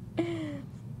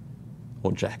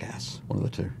 Or Jackass, one of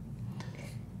the two.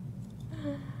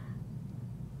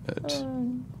 But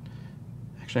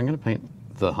actually, I'm going to paint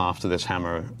the haft of this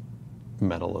hammer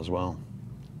metal as well.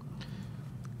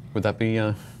 Would that be?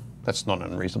 That's not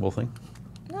an unreasonable thing.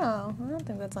 No, I don't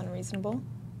think that's unreasonable.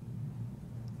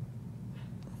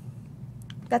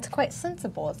 That's quite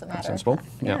sensible, as a matter. Sensible. Of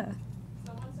fact. Yeah.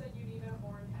 Someone said you need a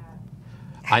horned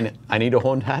hat. I need a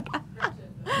horned hat.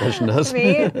 Gretchen does.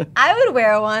 Me, I would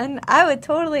wear one. I would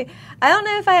totally. I don't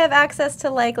know if I have access to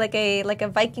like a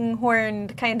Viking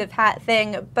horned kind of hat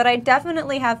thing, but I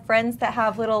definitely have friends that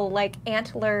have little like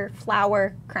antler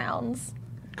flower crowns.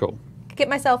 Cool. Could get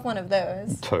myself one of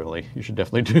those. Totally. You should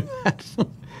definitely do that.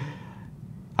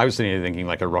 I was sitting here thinking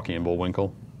like a Rocky and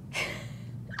Bullwinkle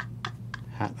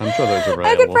hat. I'm sure those are available.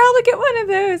 I could probably get one of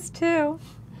those too.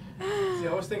 See,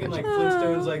 I was thinking like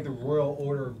Flintstones, like the Royal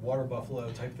Order of Water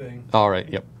Buffalo type thing. All right.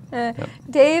 Yep.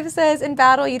 Dave says in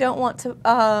battle you don't want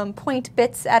to point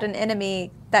bits at an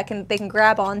enemy that they can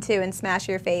grab onto and smash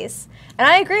your face. And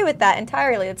I agree with that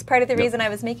entirely. It's part of the reason I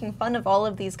was making fun of all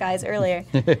of these guys earlier.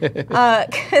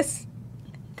 Because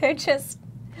they're just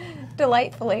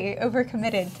delightfully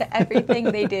overcommitted to everything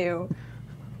they do.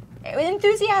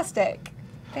 Enthusiastic.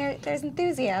 There's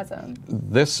enthusiasm.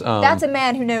 This. That's a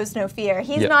man who knows no fear.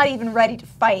 He's not even ready to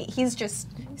fight. He's just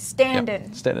standing.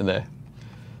 Yep, standing there.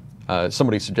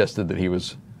 Somebody suggested that he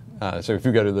was. So if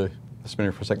you go to the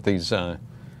spinner for a sec, these. You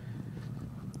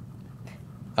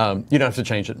don't have to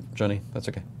change it, Johnny. That's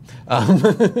okay.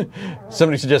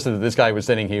 Somebody suggested that this guy was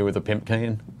standing here with a pimp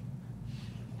cane,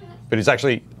 but he's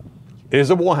actually. It is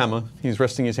a warhammer. He's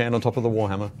resting his hand on top of the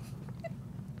warhammer.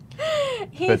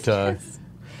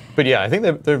 But yeah, I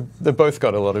think they've both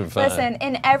got a lot of. Listen,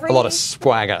 a lot of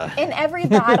swagger. In every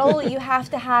battle, you have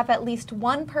to have at least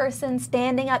one person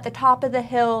standing at the top of the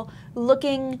hill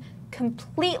looking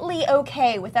completely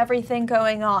okay with everything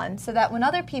going on, so that when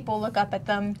other people look up at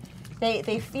them,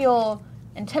 they feel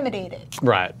intimidated.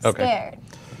 Right, okay. Scared.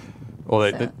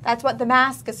 Well, So that's what the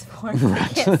mask is for.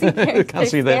 They can't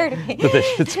see that they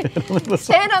should stand on the side.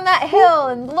 Stand on that hill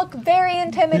and look very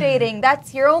intimidating.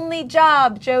 That's your only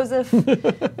job, Joseph.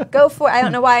 Go for it. I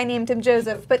don't know why I named him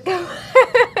Joseph, but go.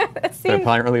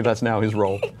 Apparently that's now his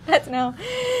role. That's now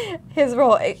his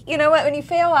role. You know what? When you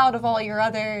fail out of all your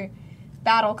other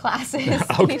battle classes,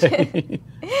 Okay.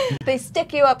 they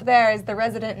stick you up there as the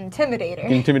resident intimidator.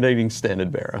 Intimidating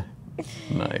standard bearer.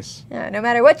 Nice. Yeah, no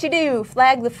matter what you do,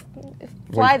 fly the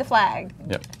flag.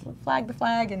 Yep. Flag the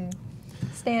flag and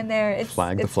stand there. It's,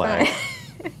 Flag the it's flag.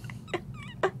 fine.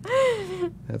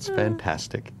 That's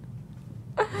fantastic.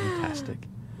 Fantastic.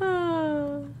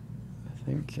 I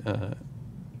think.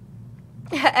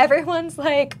 Everyone's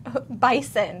like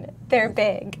bison. They're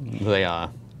big. They are.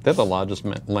 They're the largest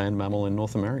land mammal in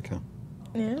North America.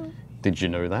 Yeah. Did you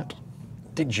know that?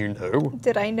 Did you know?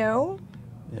 Did I know?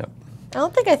 Yep. I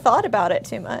don't think I thought about it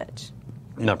too much.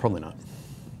 No, probably not.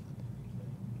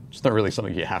 It's not really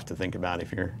something you have to think about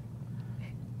if you're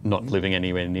not living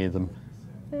anywhere near them.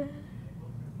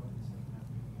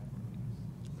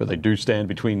 But they do stand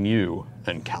between you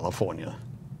and California.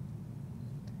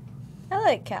 I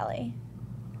like Cali.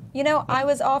 You know, I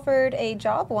was offered a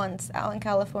job once out in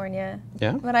California.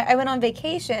 Yeah? When I went on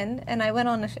vacation and I went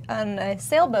on a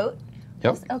sailboat,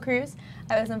 Yep. a cruise.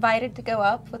 I was invited to go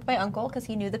up with my uncle because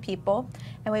he knew the people.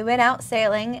 And we went out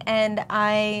sailing, and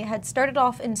I had started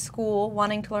off in school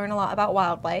wanting to learn a lot about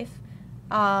wildlife.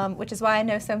 which is why I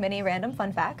know so many random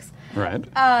fun facts. Right.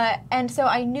 And so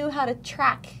I knew how to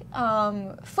track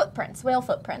footprints, whale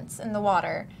footprints in the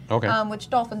water, Okay. which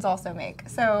dolphins also make.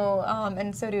 So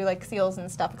and so do like seals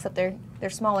and stuff, except they're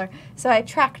smaller. So I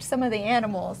tracked some of the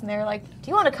animals, and they were like, "Do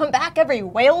you want to come back every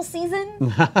whale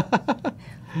season?"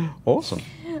 Awesome.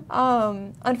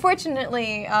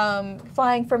 Unfortunately,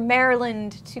 flying from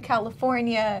Maryland to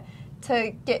California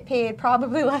to get paid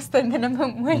probably less than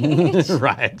minimum wage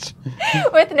Right.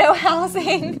 with no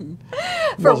housing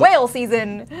for whale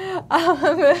season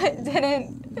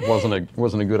Wasn't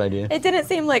a good idea. it didn't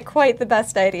seem like quite the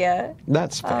best idea.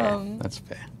 That's fair. That's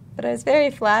fair. But I was very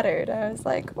flattered. I was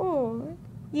like, oh,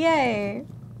 yay.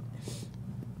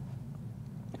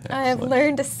 I have Excellent.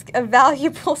 learned a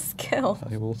valuable skill.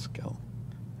 Valuable skill.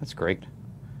 That's great.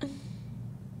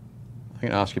 I'm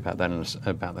going to ask you about that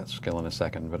about that skill in a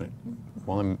second, but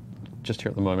while I'm just here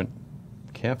at the moment,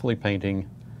 carefully painting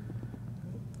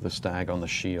the stag on the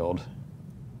shield.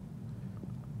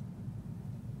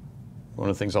 One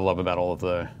of the things I love about all of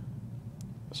the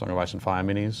Song of Ice and Fire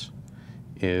minis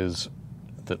is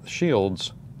that the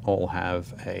shields all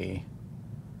have a,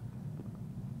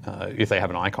 if they have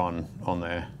an icon on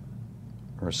there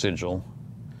or a sigil,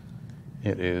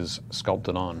 it is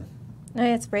sculpted on. No,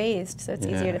 it's raised, so it's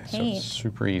easier to So paint. it's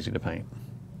super easy to paint.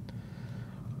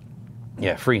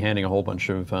 Yeah, freehanding a whole bunch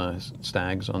of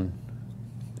stags on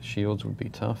shields would be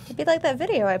tough. It'd be like that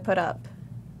video I put up,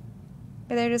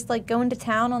 where they're just like going to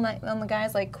town on the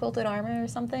guy's like quilted armor or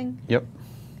something. Yep.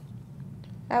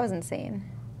 That was insane.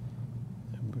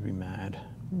 It would be mad.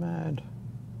 Mad.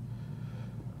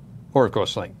 Or, of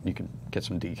course, like, you could get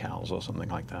some decals or something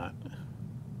like that.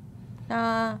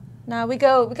 No, we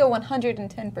go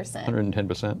 110%.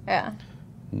 110%. Yeah.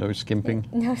 No skimping.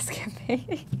 No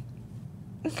skipping.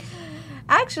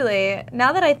 Actually,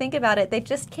 now that I think about it, they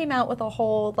just came out with a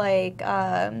whole like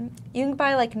you can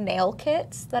buy like nail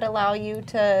kits that allow you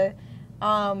to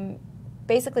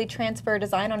basically transfer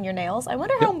design on your nails. I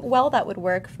wonder how well that would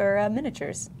work for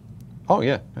miniatures. Oh,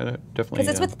 yeah. Definitely. Because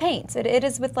it's with paints. It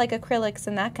is with like acrylics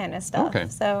and that kind of stuff. Okay.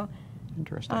 So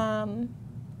Interesting.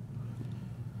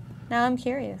 now I'm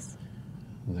curious.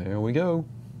 There we go.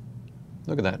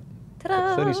 Look at that.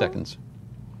 Ta-da! 30 seconds.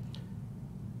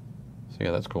 So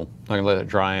yeah, that's cool. I'm going to let it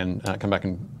dry and come back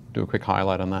and do a quick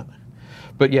highlight on that.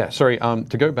 But yeah, sorry,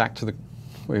 to go back to the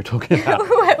what you were talking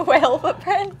about. Whale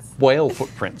footprints. Whale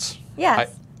footprints.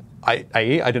 Yes. I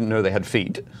didn't know they had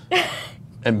feet.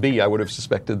 And B, I would have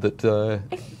suspected that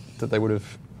that they would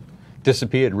have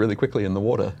disappeared really quickly in the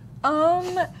water.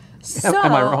 So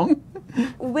Am I wrong?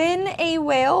 When a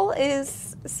whale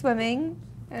is swimming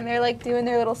and they're like doing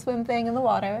their little swim thing in the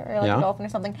water, or like Yeah. a dolphin or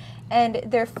something, and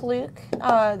their fluke,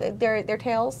 their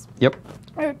tails Yep.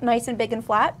 are nice and big and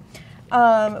flat.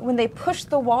 When they push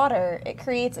the water, it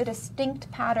creates a distinct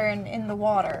pattern in the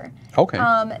water. Okay.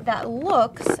 That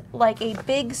looks like a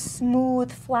big,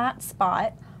 smooth, flat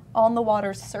spot on the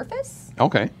water's surface,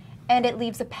 Okay. and it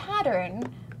leaves a pattern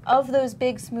of those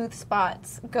big, smooth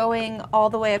spots going all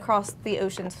the way across the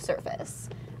ocean's surface,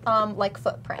 like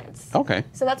footprints. Okay.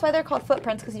 So that's why they're called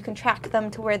footprints, because you can track them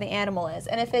to where the animal is.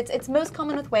 And if it's most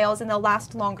common with whales, and they'll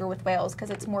last longer with whales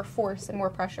because it's more force and more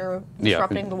pressure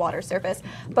disrupting the water surface.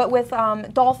 But with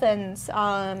dolphins,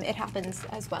 it happens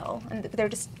as well, and they're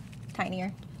just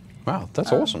tinier. Wow,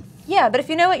 that's awesome. Yeah, but if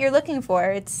you know what you're looking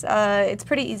for, it's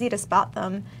pretty easy to spot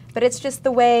them. But it's just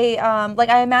the way, like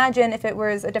I imagine if it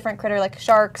was a different critter like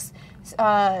sharks,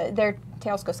 their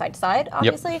tails go side to side,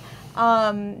 obviously.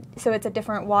 So it's a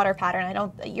different water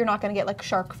pattern. You're not going to get like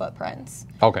shark footprints.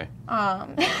 Okay.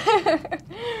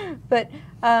 But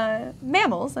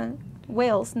mammals and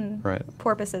whales and Right.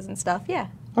 porpoises and stuff, yeah.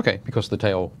 Okay, because the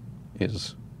tail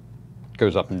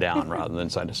goes up and down rather than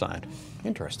side to side.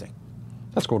 Interesting.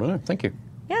 That's cool to know. Thank you.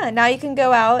 Yeah, now you can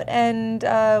go out and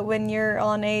when you're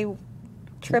on a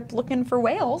trip looking for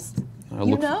whales,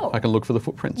 I can look for the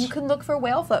footprints. you can look for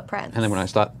whale footprints. And then when I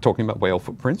start talking about whale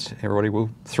footprints, everybody will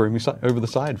throw me over the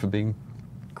side for being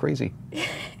crazy.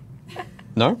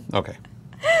 No? Okay.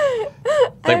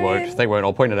 They won't. They won't.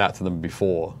 I'll point it out to them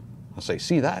before. I'll say,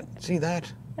 see that? See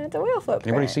that? It's a whale footprint.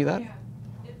 Anybody see that? Yeah,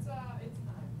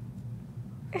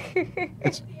 it's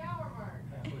It's, the hour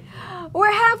mark.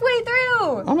 We're halfway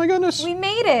through. oh my goodness. We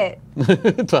made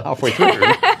it. To halfway through.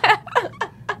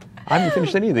 I haven't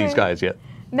finished any of these guys yet.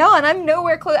 No, and I'm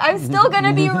nowhere close. I'm still going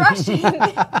to be rushing.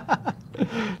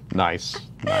 Nice.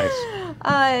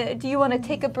 Nice. Do you want to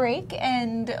take a break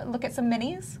and look at some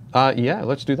minis? Yeah,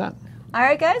 let's do that. All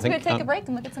right, guys, we're think, going to take a break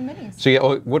and look at some minis. So yeah,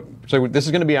 so this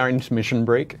is going to be our intermission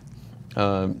break.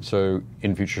 So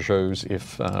in future shows,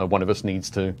 if one of us needs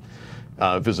to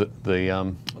visit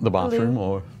the bathroom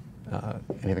or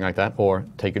anything like that, or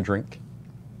take a drink.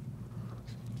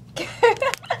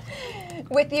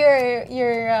 With your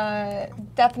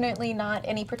definitely not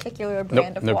any particular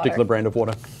brand of no water. particular brand of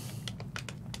water.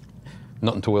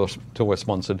 Not until we're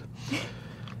sponsored.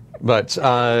 But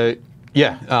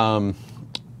yeah,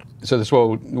 so this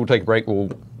will we'll take a break. We'll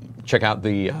check out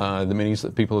the minis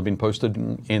that people have been posted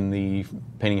in the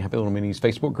Painting Happy LIl Minis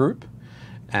Facebook group,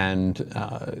 and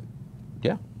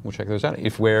yeah, we'll check those out.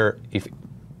 If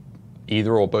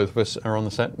either or both of us are on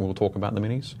the set, we'll talk about the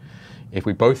minis. If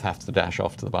we both have to dash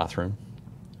off to the bathroom,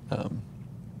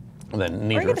 then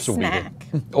neither of us will be there.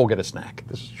 Or get a snack.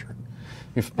 This is true.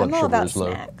 If blood I'm all sugar about is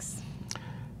low. snacks.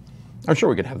 I'm sure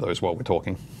we could have those while we're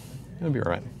talking. It'll be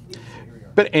all right.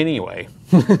 But anyway,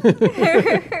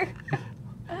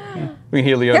 we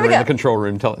hear Leona in the control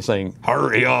room saying,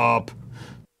 "Hurry up!"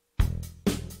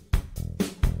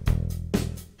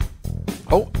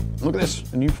 Oh, look at this,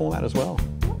 a new format as well.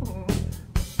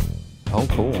 Oh,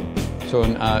 cool. So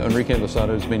Enrique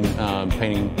Losado has been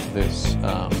painting this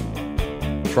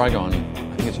trigon,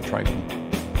 I think it's a trigon,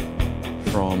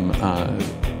 from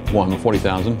Warhammer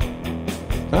 40,000.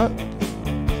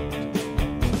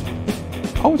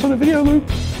 Oh, it's on a video loop.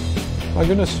 My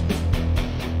goodness.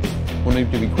 We'll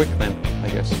need to be quick then, I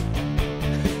guess.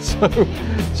 So,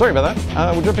 sorry about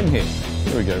that. We'll jump in here.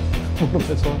 Here we go. One of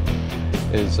this one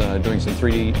is doing some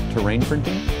 3D terrain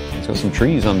printing. He's got some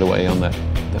trees underway on that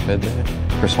bed there.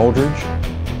 Chris Holdridge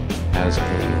has a...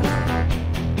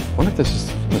 I wonder if this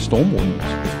is the Storm Wardens.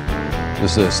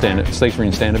 This is a Space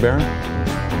Marine Standard Bearer.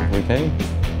 Okay.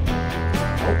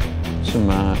 Some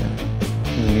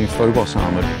new Phobos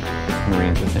armored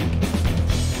Marines, I think.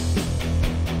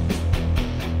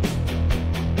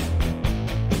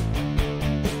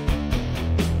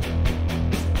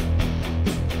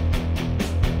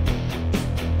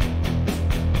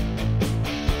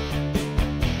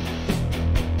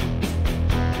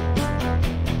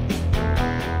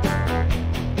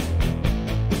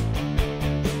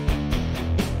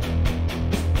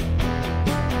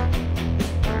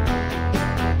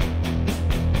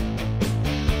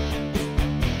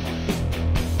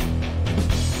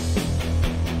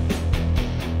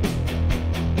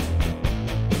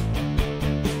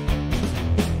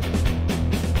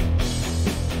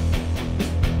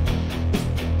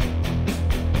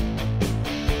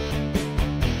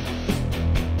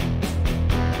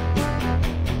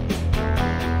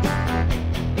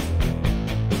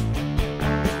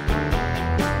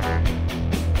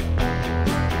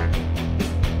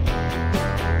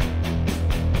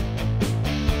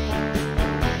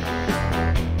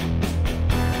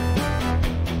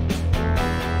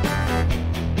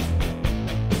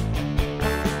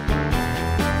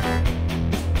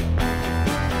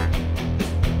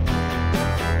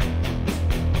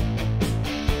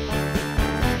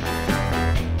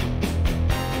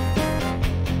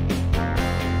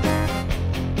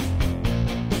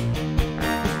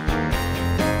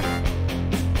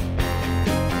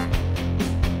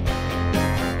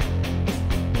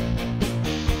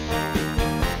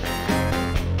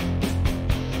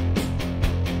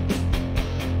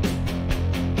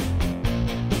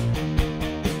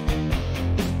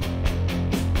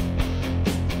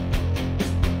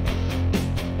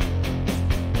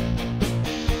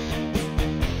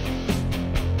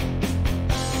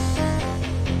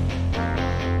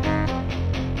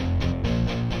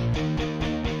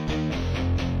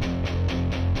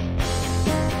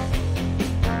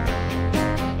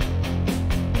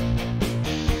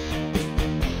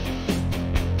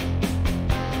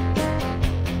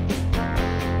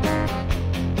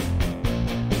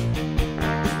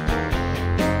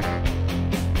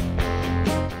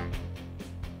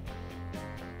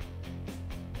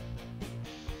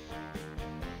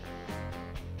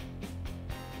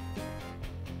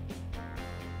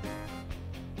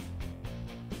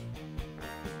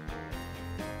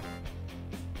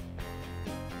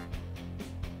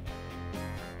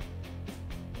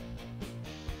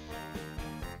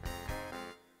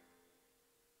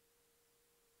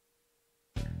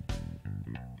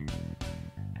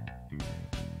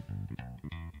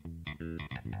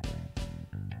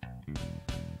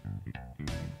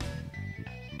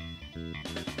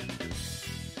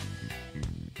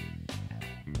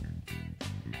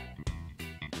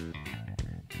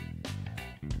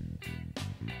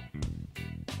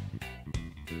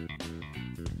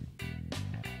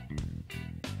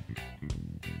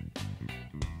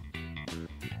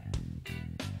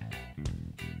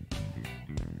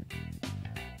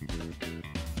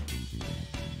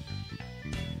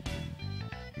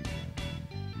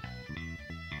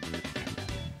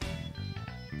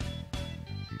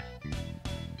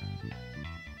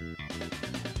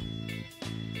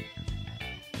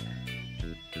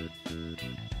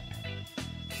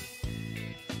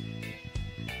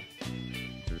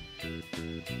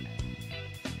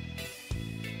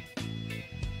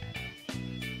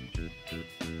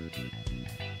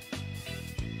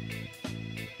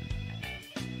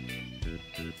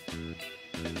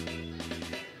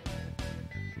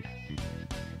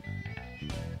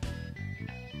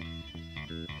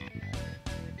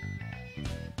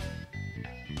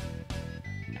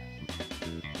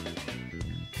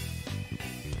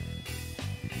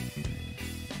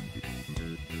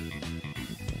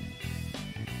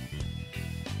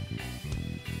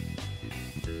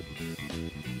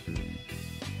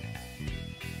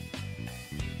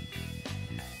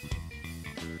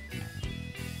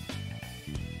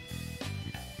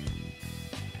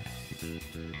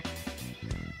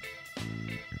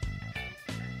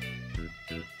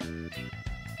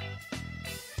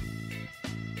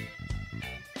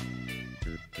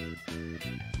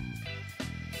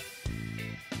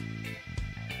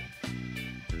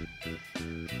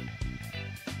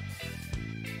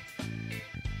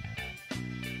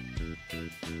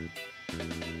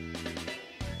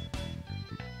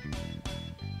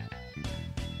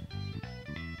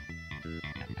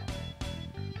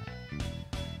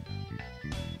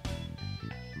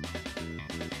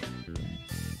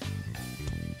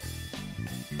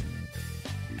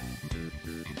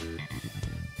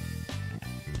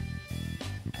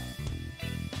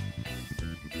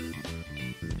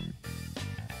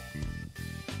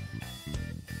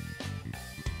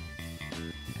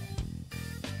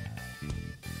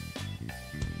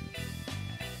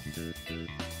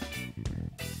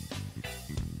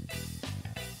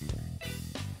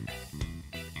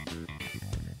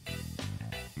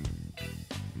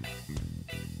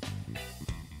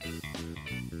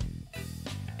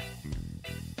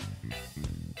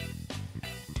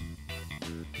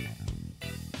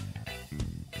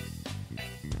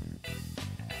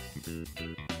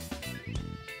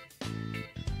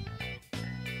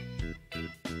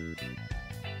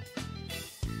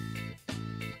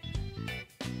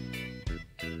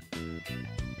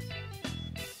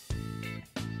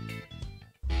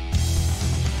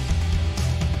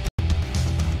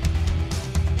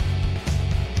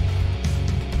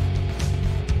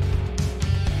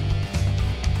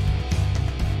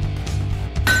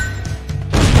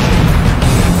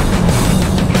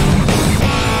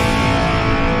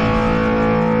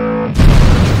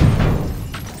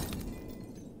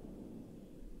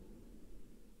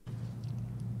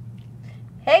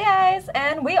 Hey guys,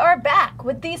 and we are back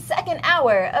with the second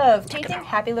hour of painting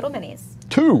Happy Little Minis.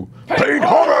 2. Paint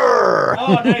harder!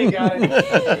 Oh, now you got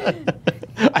it.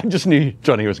 I just knew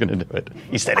Johnny was going to do it.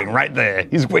 He's standing right there.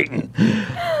 He's waiting.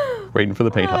 Waiting for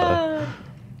the paint harder.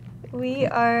 We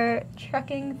are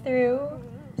trekking through.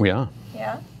 We are.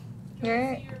 Yeah.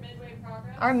 We're Your midway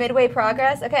progress. our midway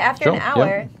progress. Okay, after Sure. an hour,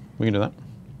 Yeah, we can do that.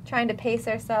 trying to pace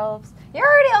ourselves. You're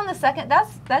already on the second.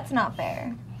 That's not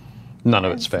fair. None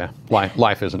of it's fair.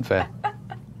 Life isn't fair.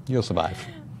 You'll survive.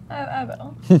 I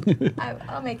will.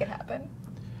 I'll make it happen.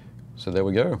 So there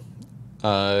we go.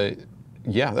 So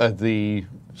the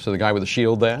guy with the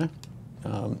shield there.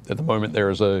 At the moment, there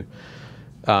is a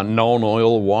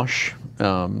non-oil wash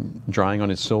drying on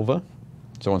his silver.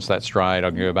 So once that's dried, I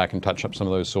can go back and touch up some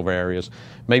of those silver areas.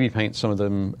 Maybe paint some of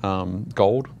them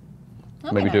gold.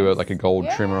 Okay, Maybe do nice. like a gold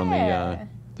trimmer on Yeah.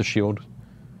 the shield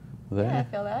there. Yeah, I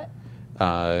feel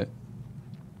that.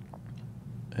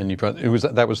 And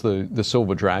that was the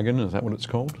silver dragon. Is that what it's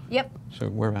called? Yep. So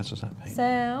whereabouts is that paint?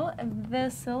 So the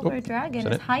silver Oh, dragon is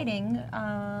that is it? hiding.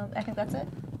 I think that's it.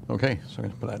 Okay, so I'm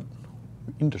going to put that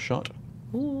into shot.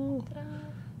 Ooh.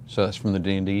 So that's from the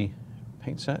D&D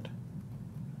paint set.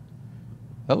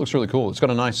 That looks really cool. It's got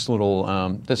a nice little,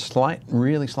 there's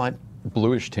really slight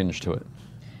bluish tinge to it.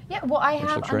 Yeah. Well, I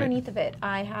have looks great. underneath of it.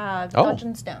 I have Oh.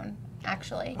 dungeon stone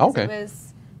actually. 'cause Okay. It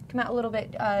was come out a little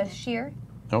bit sheer.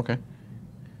 Okay.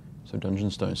 So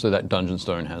dungeon stone. So that dungeon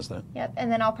stone has that. Yep.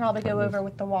 And then I'll probably go over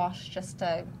with the wash just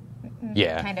to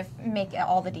Yeah. kind of make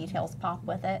all the details pop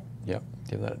with it. Yep.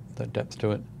 Give that depth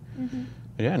to it. Mm-hmm.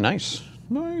 Yeah. Nice.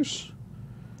 Nice.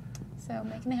 So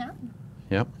making it happen.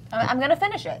 Yep. I'm gonna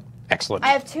finish it. Excellent. I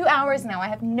have 2 hours now. I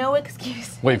have no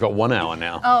excuse. Well, you've got 1 hour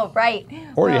now. Oh, right.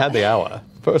 Already Well, had the hour.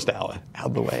 First hour out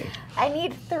of the way. I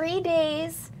need 3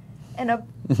 days and a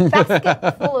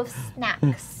basket full of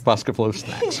snacks. Basket full of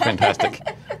snacks. Fantastic.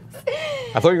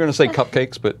 I thought you were going to say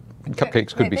cupcakes, but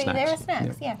cupcakes could be They snacks. are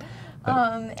snacks, yeah.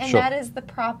 And Sure. that is the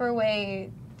proper way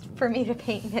for me to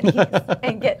paint minis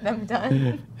and get them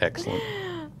done. Excellent.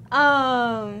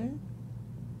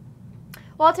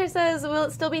 Walter says, will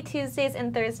it still be Tuesdays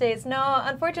and Thursdays? No,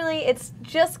 unfortunately, it's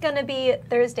just going to be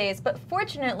Thursdays. But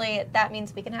fortunately, that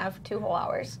means we can have 2 whole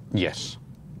hours. Yes.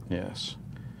 Yes.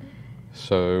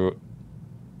 So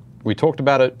we talked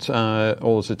about it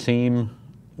all as a team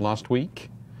last week.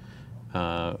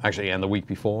 Actually, and the week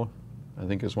before, I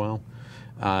think, as well.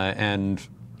 And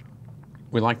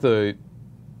we like the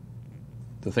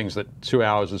things that 2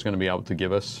 hours is going to be able to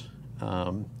give us.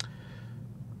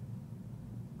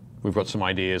 We've got some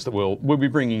ideas that we'll be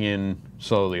bringing in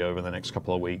slowly over the next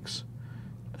couple of weeks.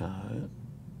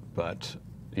 But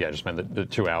yeah, just meant that the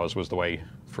 2 hours was the way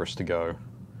for us to go.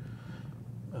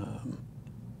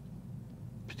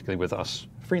 Particularly with us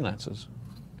freelancers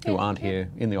who aren't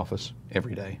here in the office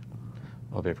every day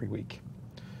of every week.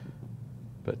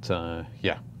 But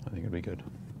yeah, I think it'll be good.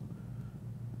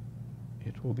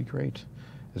 It will be great.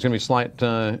 There's going to be a slight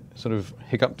sort of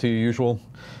hiccup to usual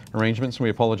arrangements, and we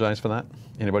apologize for that.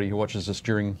 Anybody who watches us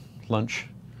during lunch,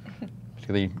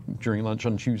 particularly during lunch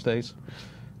on Tuesdays.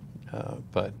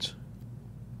 But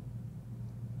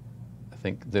I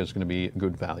think there's going to be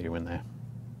good value in there.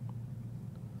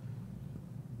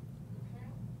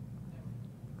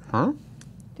 Huh?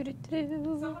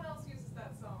 Someone else uses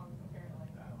that song, apparently.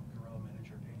 Gorilla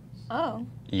miniature paints. Oh.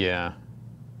 Yeah.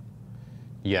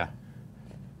 Yeah.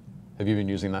 Have you been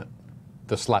using that?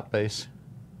 The slap bass?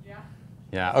 Yeah.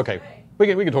 Yeah, okay. Right. We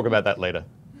can talk about that later.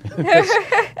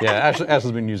 Yeah, Ash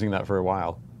has been using that for a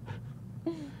while.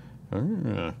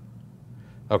 Okay.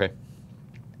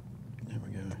 There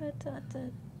we go.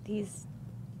 These.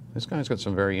 This guy's got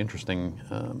some very interesting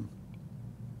sort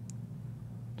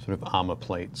of armor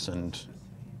plates and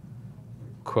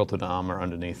quilted armor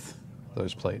underneath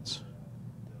those plates.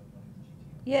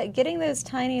 Yeah, getting those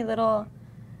tiny little.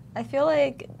 I feel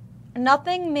like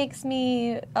nothing makes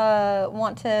me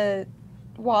want to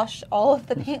wash all of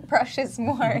the paintbrushes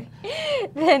more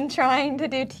than trying to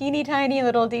do teeny tiny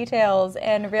little details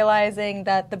and realizing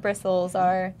that the bristles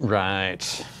are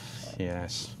Right.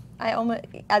 Yes. I almost,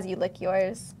 as you lick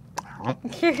yours. I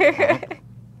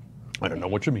don't know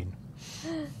what you mean.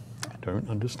 I don't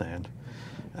understand.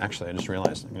 Actually, I just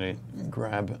realized I'm going to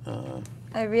grab...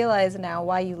 I realize now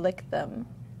why you lick them.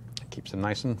 It keeps them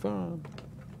nice and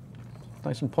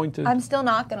pointed. I'm still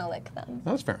not gonna lick them.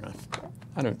 That's fair enough.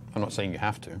 I'm not saying you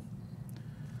have to.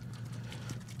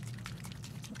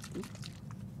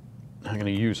 I'm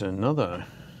going to use another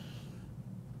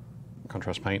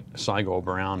contrast paint, Cygor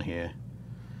Brown here,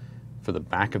 for the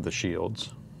back of the shields.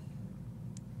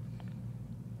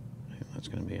 I think that's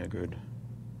going to be a good...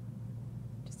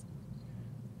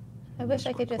 I wish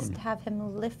I could just have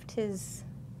him lift his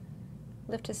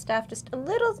staff just a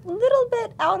little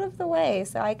bit out of the way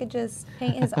so I could just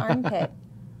paint his armpit.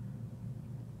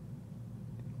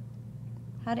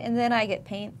 And then I get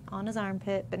paint on his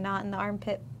armpit, but not in the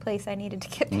armpit place I needed to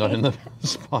get paint. Not in the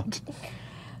spot.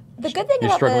 The good thing You're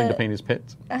about struggling to paint his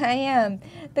pits. I am.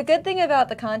 The good thing about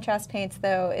the contrast paints,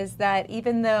 though, is that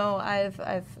even though I've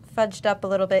fudged up a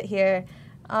little bit here,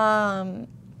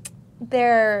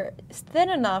 they're thin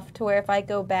enough to where if I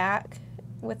go back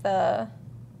with a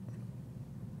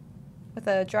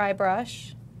dry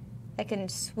brush, I can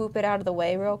swoop it out of the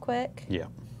way real quick. Yeah.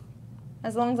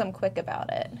 As long as I'm quick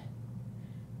about it.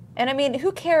 And I mean,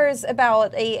 who cares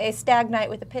about a stag knight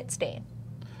with a pit stain?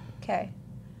 Okay.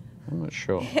 I'm not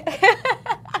sure.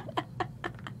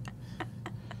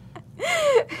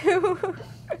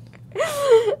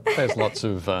 There's lots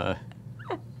of,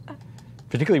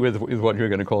 particularly with what you were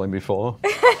going to call him before.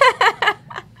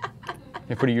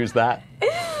 If we use that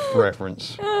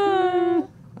reference, I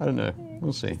don't know.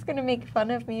 We'll see. He's gonna make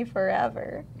fun of me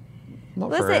forever.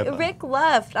 Not Listen, forever. Rick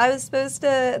left. I was supposed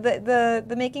to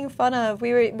the making fun of.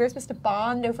 We were supposed to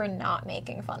bond over not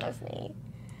making fun of me.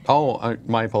 Oh,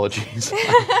 my apologies.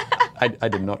 I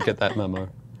did not get that memo.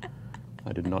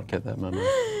 I did not get that memo.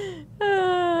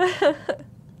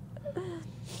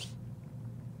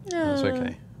 That's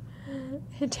okay.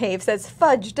 Dave says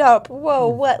fudged up. Whoa,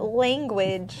 what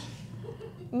language?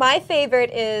 My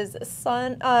favorite is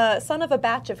son of a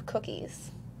batch of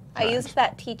cookies. I Right. used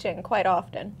that teaching quite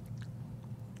often.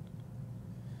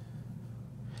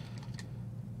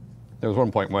 There was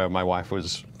one point where my wife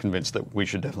was convinced that we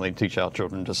should definitely teach our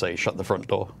children to say, shut the front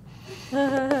door.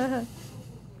 And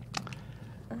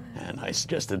I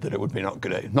suggested that it would be not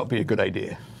be a good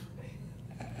idea.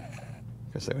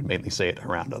 Because they would mainly say it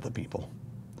around other people.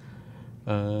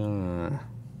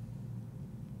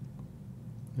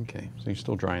 Okay, so you're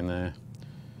still drying there.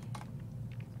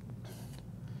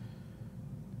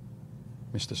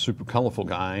 Mr. Super Colorful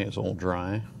Guy is all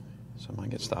dry, so I might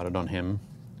get started on him.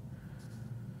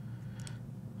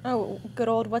 Oh, good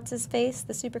old what's his face,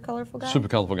 the super colorful guy. Super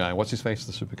Colorful Guy. What's his face?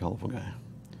 The Super Colorful Guy.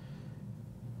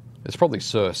 It's probably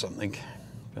Sir something,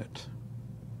 but...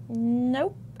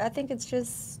 Nope, I think it's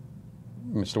just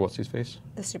Mr. What's his face?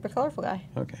 the super colorful guy.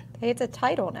 Okay. Hey, it's a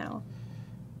title now.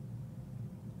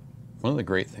 One of the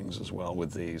great things as well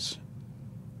with these,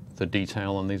 the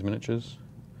detail on these miniatures,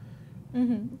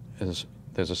 is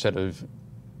there's a set of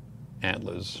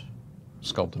antlers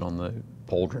sculpted on the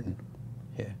pauldron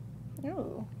here,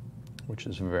 Ooh. which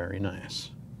is very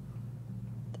nice.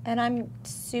 And I'm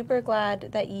super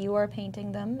glad that you are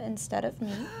painting them instead of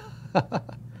me.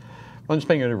 I'm just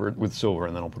painting it over with silver,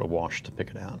 and then I'll put a wash to pick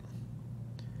it out.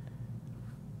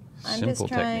 I'm Simple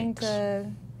just trying techniques.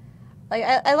 to, like,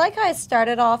 I like how I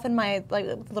started off in my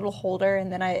little holder,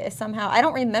 and then I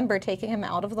don't remember taking him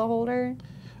out of the holder.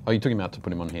 Oh, you took him out to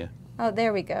put him on here. Oh,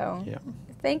 there we go. Yeah.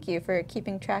 Thank you for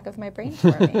keeping track of my brain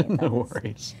for me. No That was-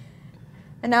 worries.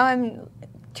 And now I'm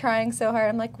trying so hard.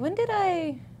 I'm like, when did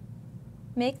I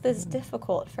make this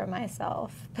difficult for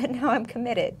myself? But now I'm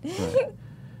committed. Right.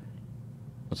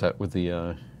 What's that with the?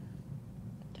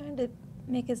 Trying to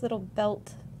make his little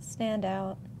belt stand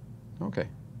out. Okay.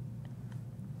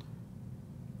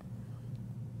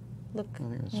 Look I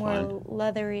think that's more fine.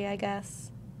 leathery, I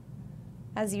guess.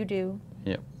 As you do.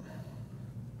 Yep.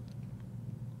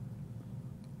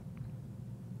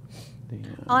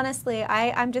 Honestly,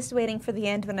 I'm just waiting for the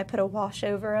end when I put a wash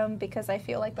over him because I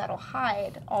feel like that'll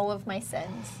hide all of my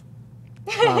sins.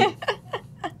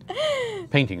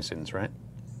 Painting sins, right?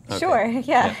 Okay. Sure,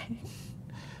 yeah.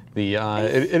 The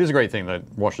it is a great thing that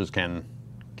washes can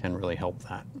really help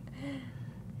that.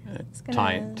 It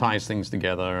gonna- ties things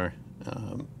together.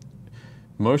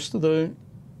 Most of the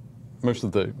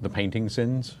painting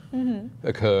sins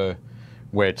occur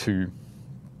where two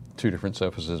different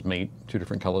surfaces meet, two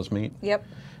different colors meet. Yep.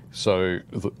 So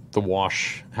the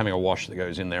wash, having a wash that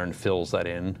goes in there and fills that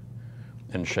in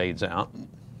and shades out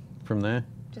from there.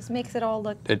 Just makes it all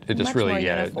look It just much really more it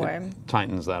uniform.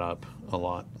 tightens that up a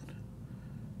lot.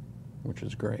 which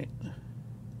is great.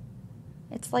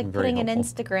 It's like Very putting an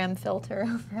helpful. Instagram filter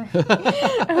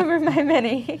over, over my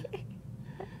mini.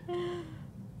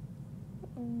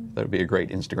 That would be a great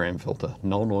Instagram filter.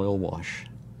 Non-oil wash.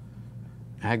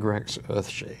 Agrex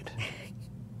Earthshade.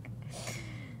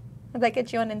 Would that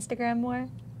get you on Instagram more?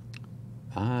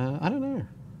 I don't know.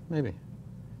 Maybe.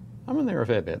 I'm in there a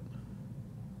fair bit.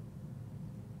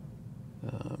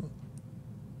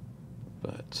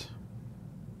 But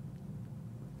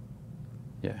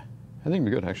yeah, I think it'd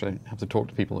be good actually. Have to talk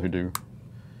to people who do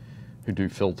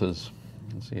filters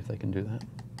and see if they can do that.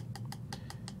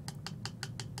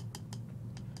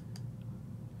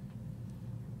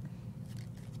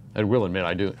 I will admit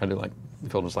I do like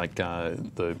filters like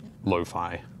the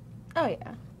lo-fi Oh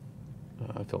yeah.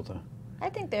 filter. I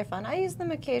think they're fun. I use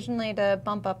them occasionally to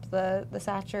bump up the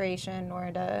saturation or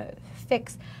to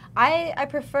fix. I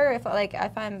prefer if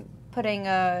I'm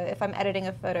if I'm editing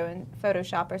a photo in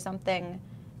Photoshop or something.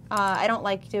 I don't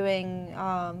like doing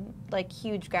like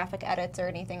huge graphic edits or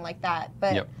anything like that.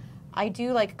 But Yep. I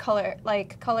do like color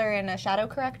and shadow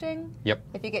correcting. Yep.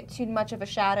 If you get too much of a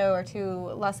shadow or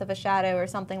too less of a shadow or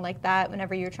something like that,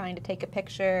 whenever you're trying to take a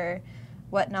picture,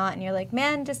 whatnot, and you're like,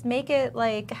 man, just make it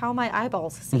like how my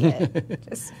eyeballs see it.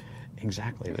 Just,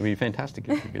 Exactly. That'd be fantastic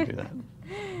if you could do that.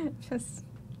 just.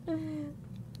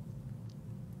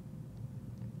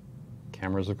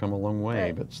 Cameras have come a long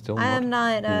way, but still not. I am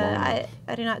not. long enough.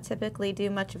 I do not typically do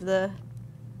much of the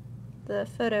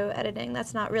photo editing.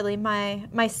 That's not really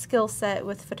my skill set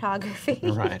with photography.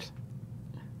 Right.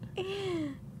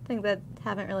 I think that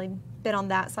haven't really been on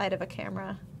that side of a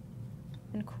camera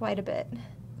in quite a bit.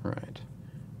 Right.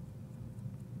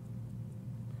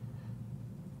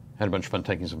 Had a bunch of fun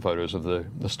taking some photos of the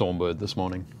Stormbird this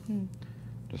morning,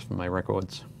 just for my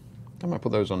records. I might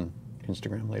put those on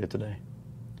Instagram later today.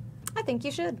 I think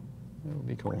you should. That would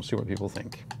be cool. See what people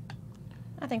think.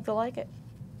 I think they'll like it.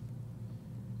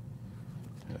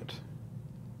 Good.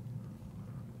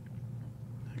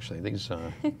 Actually, these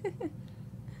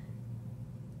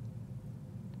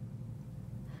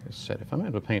said if I'm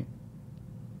able to paint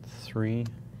 3,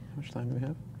 how much time do we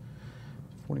have?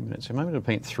 40 minutes. If I'm able to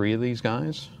paint 3 of these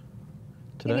guys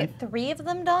You today, get 3 of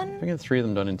them I done? can get 3 of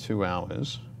them done in 2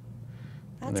 hours.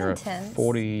 That's And there intense. are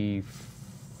 40,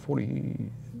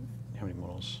 how many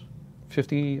models?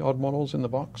 50 odd models in the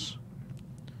box.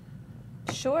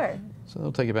 Sure. So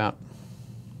that'll take that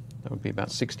would be about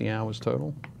 60 hours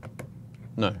total.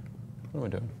 No, what am I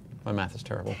doing? My math is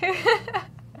terrible.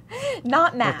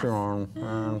 Not math. After on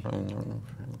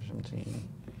 17,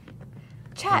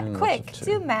 Chat, lots quick, of 2.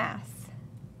 do math.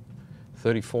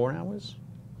 34 hours?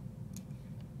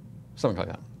 Something like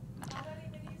that. How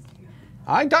many minis do you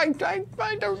have?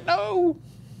 I don't know.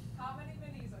 How many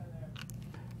minis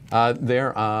are there?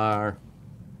 There are,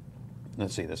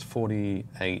 let's see, there's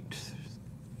 48,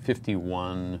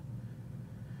 51.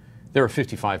 There are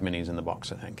 55 minis in the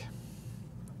box, I think.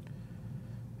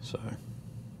 So,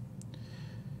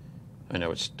 I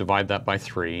know it's divide that by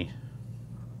 3,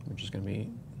 which is going to be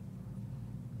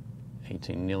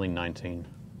 18, nearly 19.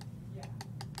 Yeah.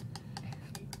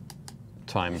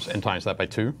 Times that by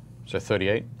 2, so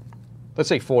 38. Let's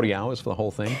say 40 hours for the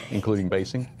whole thing, including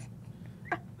basing.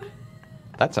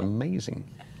 That's amazing.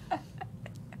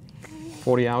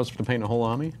 40 hours to paint a whole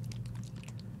army.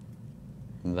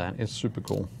 That is super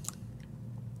cool.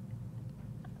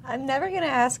 I'm never going to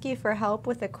ask you for help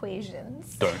with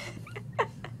equations. Don't.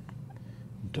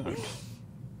 Don't.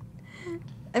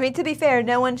 I mean, to be fair,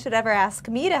 no one should ever ask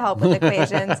me to help with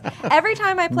equations. Every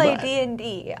time I play Right.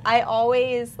 D&D, I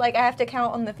always, I have to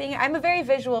count on the finger. I'm a very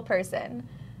visual person.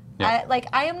 Yeah.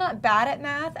 I am not bad at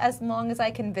math as long as I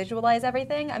can visualize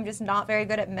everything. I'm just not very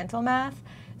good at mental math.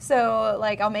 So,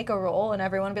 I'll make a roll and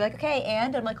everyone will be like, okay,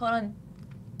 and I'm like, hold on.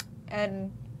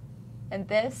 And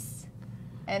this.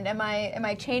 And am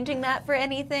I changing that for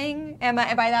anything? By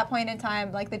that point in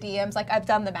time, the DM's like, I've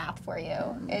done the math for you.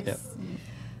 It's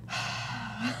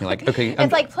You're like, okay.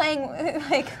 it's like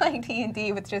playing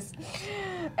D&D with just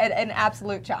an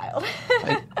absolute child.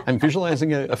 I'm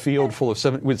visualizing a field full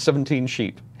of with 17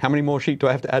 sheep. How many more sheep do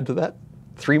I have to add to that?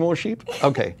 3 more sheep?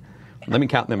 Okay. Let me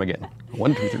count them again.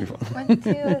 1, 2, 3, 4. 1,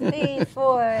 2, 3,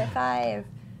 4, 5,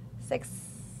 6.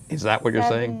 Is that what you're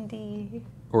saying? 70.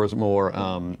 Or is it more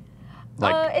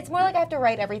It's more like I have to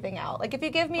write everything out. If you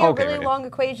give me a Okay, really right. long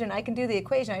equation, I can do the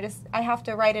equation. I have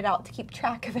to write it out to keep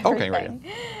track of everything. Okay, right.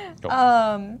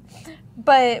 Cool.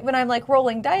 But when I'm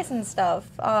rolling dice and stuff,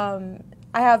 I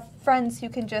have friends who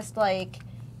can just I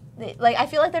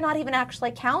feel like they're not even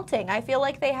actually counting. I feel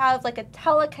like they have a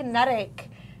telekinetic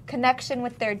connection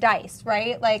with their dice,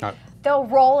 right? They'll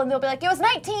roll and they'll be like, it was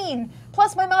 19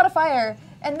 plus my modifier.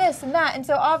 and this and that. And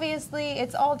so obviously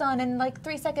it's all done in like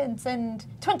 3 seconds and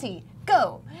 20.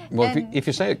 Go. Well, if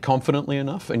you say it confidently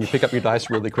enough and you pick up your dice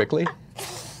really quickly,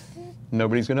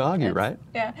 nobody's going to argue, right?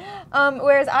 Yeah.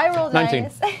 Whereas I roll 19.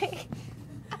 dice.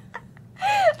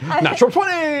 Natural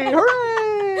 20!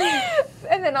 Hooray!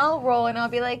 And then I'll roll and I'll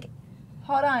be like,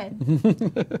 hold on.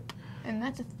 And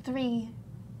that's a 3.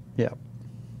 Yeah.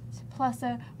 Plus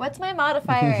a, what's my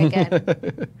modifier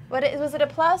again? Was it a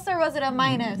plus or was it a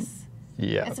minus?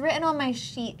 Yeah. It's written on my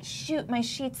sheet. Shoot, my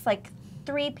sheet's like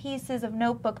 3 pieces of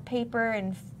notebook paper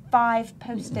and 5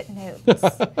 Post-it notes.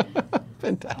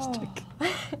 Fantastic.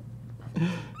 Oh.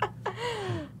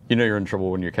 You know you're in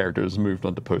trouble when your character has moved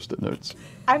on to Post-it notes.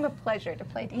 I'm a pleasure to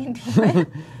play D&D with.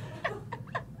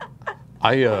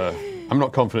 I'm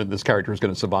not confident this character is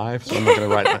going to survive, so I'm not going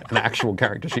to write an actual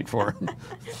character sheet for him.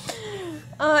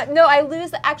 No, I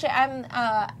lose. Actually,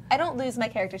 I don't lose my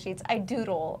character sheets. I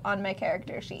doodle on my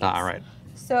character sheets. Ah, right.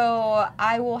 So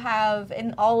I will have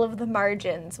in all of the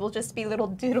margins will just be little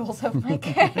doodles of my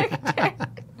character.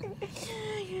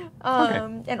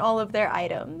 And all of their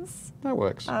items. That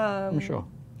works. I'm sure.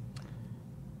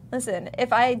 Listen,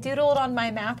 if I doodled on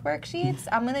my math worksheets,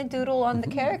 I'm going to doodle on the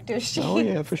character sheet. Oh,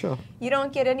 yeah, for sure. You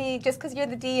don't get any, just because you're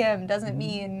the DM doesn't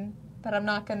mean that I'm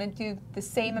not going to do the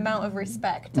same amount of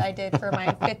respect I did for my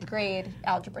 5th grade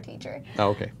algebra teacher. Oh,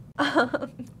 okay.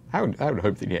 I would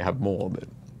hope that you have more, but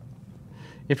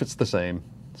if it's the same,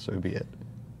 so be it.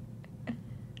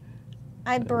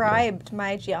 I bribed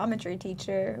my geometry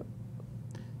teacher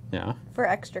Yeah. for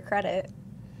extra credit.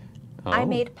 Oh. I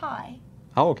made pie.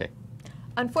 Oh, okay.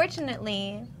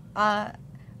 Unfortunately, well,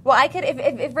 I could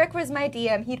if Rick was my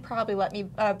DM, he'd probably let me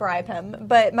bribe him.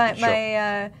 But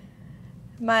my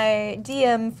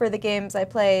DM for the games I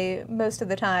play most of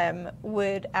the time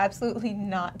would absolutely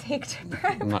not take to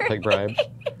bribery. Not take bribes.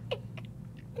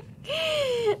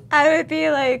 I would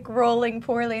be like rolling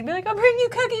poorly and be like, I'll bring you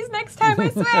cookies next time, I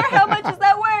swear. How much is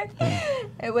that worth?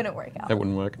 It wouldn't work out. That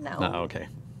wouldn't work? No. No, okay.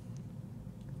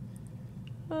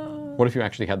 What if you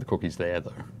actually had the cookies there,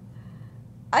 though?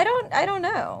 I don't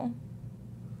know.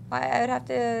 I'd have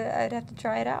to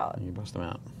try it out. You bust them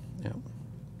out. Yeah.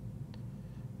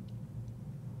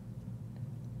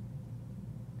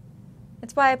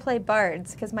 That's why I play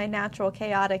bards, because my natural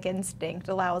chaotic instinct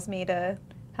allows me to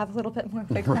have a little bit more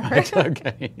wiggle room. Right,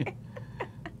 okay.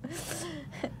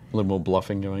 A little more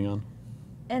bluffing going on.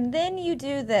 And then you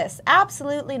do this.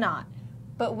 Absolutely not.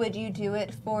 But would you do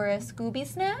it for a Scooby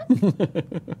snack?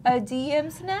 A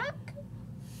DM snack?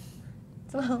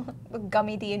 It's a little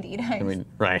gummy D&D dice. I mean,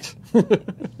 right. Let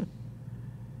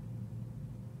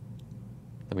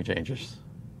me change this.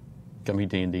 Gummy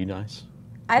D&D dice.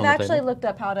 I've on the actually table? looked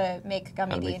up how to make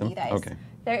gummy How to make D&D them? dice. Okay.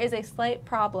 There is a slight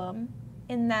problem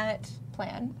in that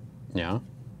plan. Yeah.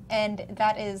 And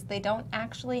that is they don't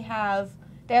actually have,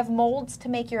 they have molds to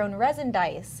make your own resin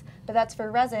dice, but that's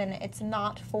for resin, it's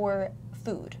not for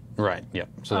food. Right, yep.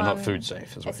 So they're not food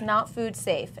safe as well. It's not food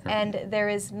safe, and there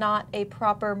is not a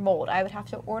proper mold. I would have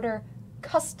to order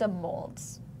custom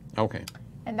molds, Okay.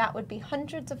 and that would be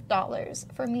hundreds of dollars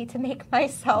for me to make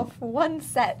myself one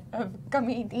set of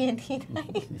gummy D&D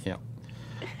dice. Yeah.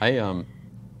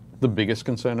 The biggest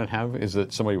concern I'd have is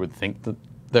that somebody would think that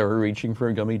they were reaching for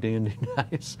a gummy D&D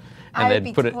dice. And I would they'd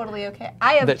be put it, totally okay.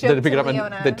 I have they'd joked pick it to up and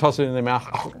Leona. they'd toss it in their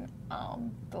mouth.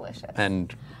 Delicious.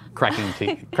 And cracking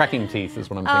teeth. Cracking teeth is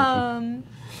what I'm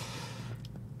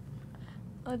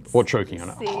thinking. Or choking on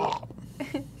it.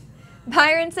 See.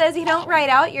 Byron says you don't write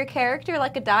out your character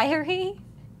like a diary.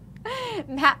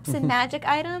 Maps and magic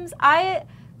items.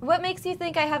 What makes you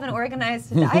think I have an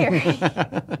organized diary?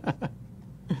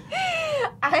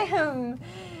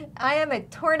 I am a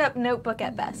torn up notebook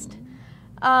at best.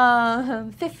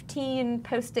 15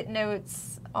 Post-it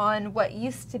notes on what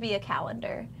used to be a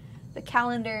calendar. The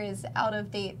calendar is out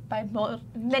of date by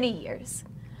many years.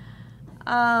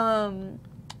 Well,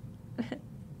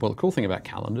 the cool thing about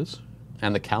calendars,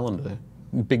 and the calendar,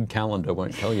 big calendar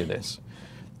won't tell you this,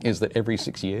 is that every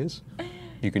 6 years,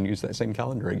 you can use that same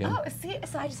calendar again. Oh, see,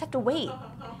 so I just have to wait.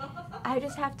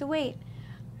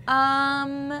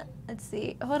 Let's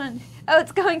see. Hold on. Oh,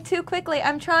 it's going too quickly.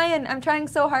 I'm trying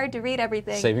so hard to read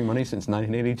everything. Saving money since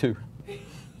 1982.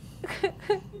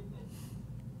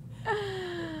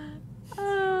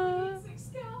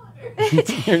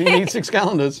 You need 6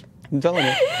 calendars. I'm telling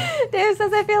you. Dave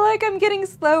says, I feel like I'm getting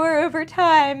slower over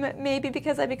time, maybe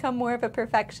because I become more of a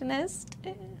perfectionist.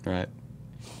 Right.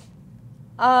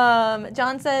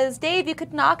 John says, Dave, you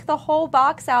could knock the whole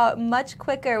box out much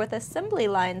quicker with assembly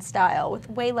line style with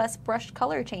way less brushed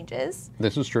color changes.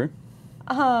 This is true.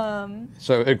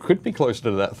 So it could be closer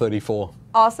to that 34.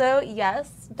 Also,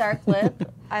 yes, dark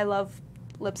lip. I love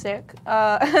lipstick.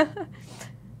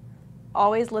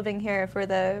 Always living here for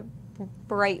the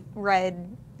bright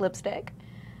red lipstick.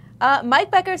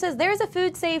 Mike Becker says, there's a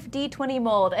food safe D20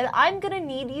 mold, and I'm going to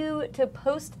need you to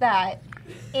post that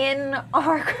in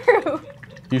our group.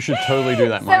 You should totally do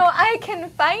that, Mike. So I can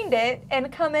find it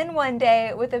and come in one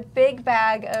day with a big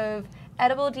bag of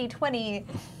edible D20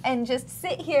 and just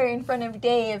sit here in front of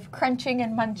Dave crunching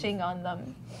and munching on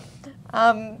them.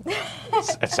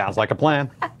 It sounds like a plan.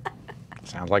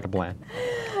 Sounds like a plan.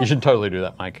 You should totally do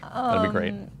that, Mike. That'd be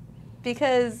great.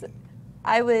 Because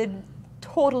I would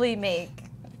totally make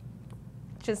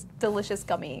just delicious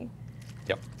gummy.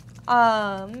 Yep.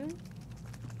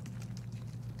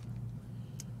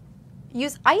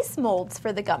 Use ice molds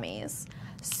for the gummies.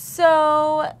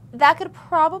 So that could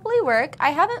probably work. I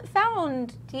haven't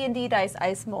found D&D dice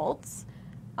ice molds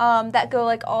that go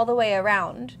like all the way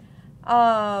around.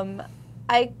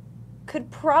 I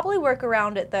could probably work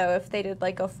around it though if they did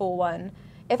like a full one.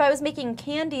 If I was making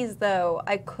candies though,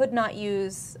 I could not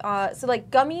use, so like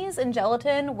gummies and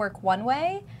gelatin work one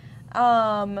way,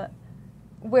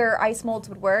 where ice molds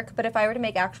would work, but if I were to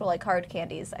make actual like hard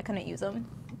candies, I couldn't use them.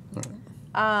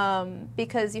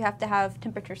 Because you have to have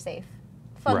temperature safe.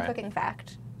 Fun cooking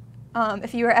fact.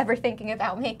 If you were ever thinking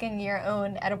about making your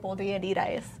own edible D&D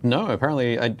dice. No,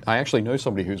 apparently I actually know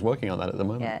somebody who's working on that at the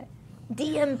moment. Yeah.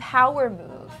 DM power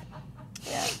move.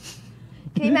 Yeah.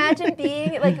 Can you imagine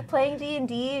being like playing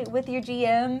D&D with your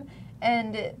GM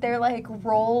and they're like you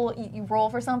roll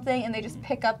for something and they just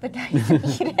pick up the dice and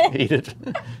eat it? Eat it.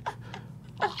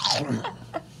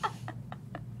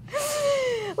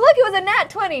 Look, it was a nat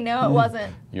 20. No, it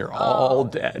wasn't. You're all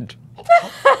dead.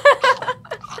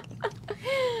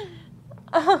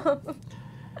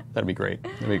 That'd be great.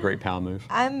 That'd be a great power move.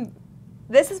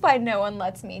 This is why no one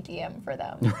lets me DM for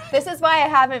them. This is why I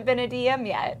haven't been a DM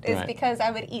yet, is because I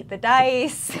would eat the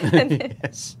dice.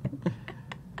 Yes.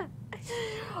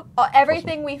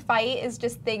 Everything we fight is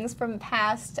just things from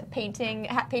past painting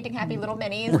Happy LIl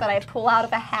Minis that I pull out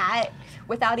of a hat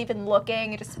without even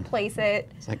looking and just place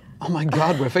it. It's like, oh my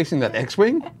God, we're facing that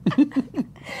X-Wing?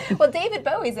 Well, David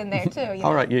Bowie's in there too.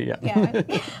 All right, yeah.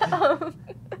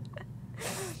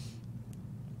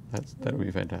 That would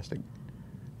be fantastic.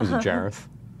 Was it Jareth?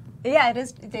 Yeah, it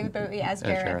is David Bowie as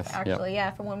Jareth, Jareth, actually. Yeah,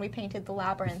 from when we painted the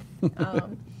labyrinth.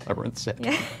 Labyrinth set.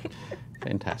 Yeah.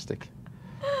 Fantastic.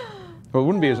 Well, it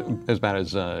wouldn't be as bad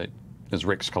as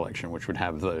Rick's collection, which would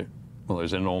have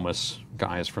those enormous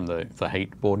guys from the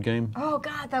Hate board game. Oh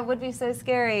God, that would be so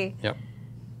scary. Yep.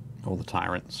 All the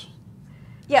tyrants.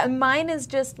 Yeah, mine is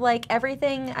just like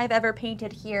everything I've ever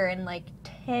painted here in like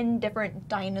 10 different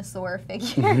dinosaur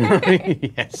figures.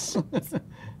 Yes.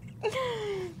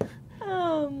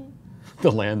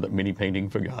 The land that mini painting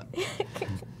forgot.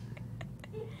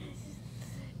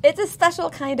 It's a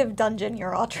special kind of dungeon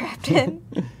you're all trapped in.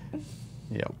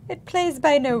 Yep. It plays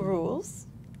by no rules.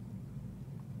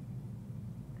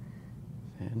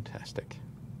 Fantastic.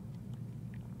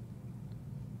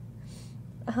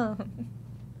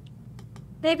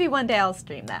 Maybe one day I'll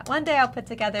stream that. One day I'll put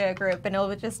together a group and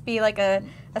it'll just be like a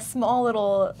small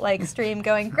little like stream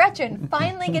going, Gretchen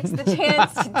finally gets the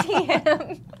chance to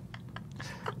DM.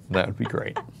 That would be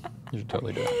great. You should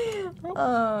totally do it.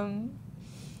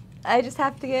 I just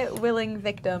have to get willing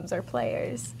victims or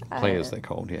players. Players, they're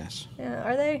called, yes. Yeah,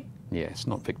 are they? Yes,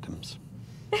 not victims.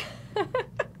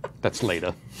 That's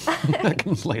later. That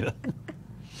comes later.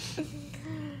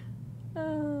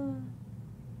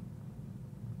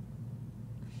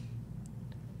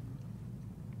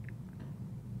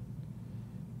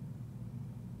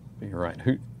 You're right.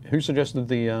 Who suggested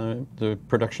the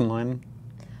production line?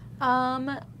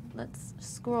 Let's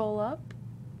scroll up.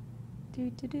 Do.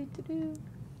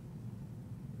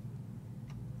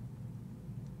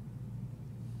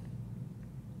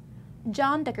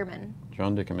 John Dickerman.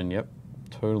 John Dickerman, yep.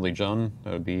 Totally, John.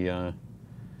 That would be, it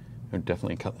would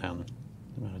definitely cut down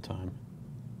the amount of time.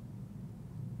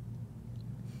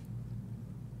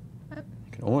 You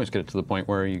can always get it to the point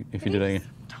where if you did a...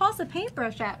 Toss a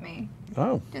paintbrush at me.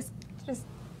 Oh. Just.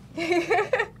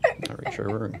 Not really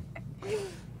sure.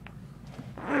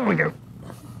 There we go.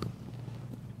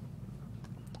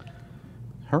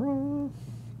 Hurrah.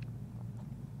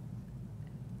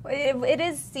 It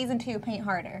is season 2, Paint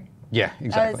Harder. Yeah,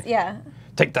 exactly. Yeah.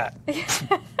 Take that.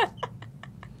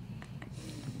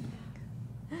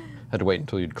 Had to wait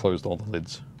until you'd closed all the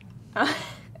lids.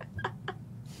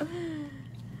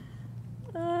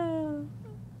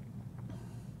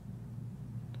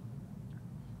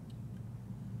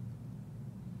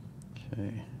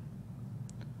 Okay.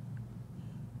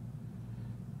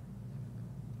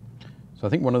 So I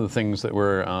think one of the things that we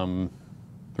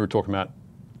were talking about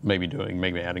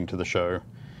maybe adding to the show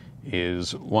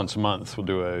is once a month we'll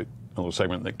do a little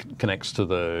segment that connects to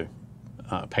the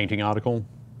painting article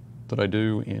that I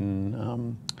do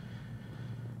in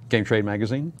Game Trade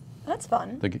magazine. That's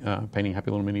fun. The painting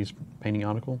Happy LIl Minis painting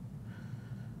article.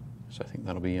 So I think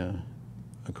that'll be a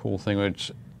cool thing.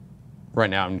 Right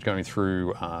now I'm going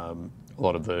through a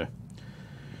lot of the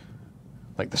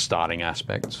starting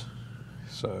aspects.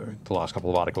 So the last couple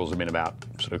of articles have been about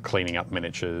sort of cleaning up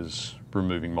miniatures,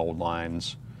 removing mold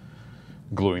lines,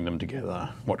 gluing them together,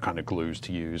 what kind of glues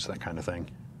to use, that kind of thing.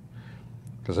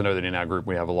 Because I know that in our group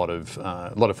we have a lot of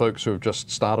folks who have just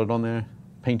started on their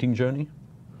painting journey,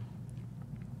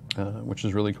 which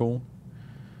is really cool.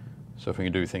 So if we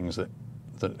can do things that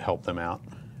help them out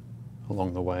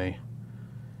along the way.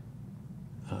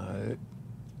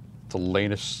 The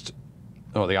latest,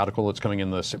 the article that's coming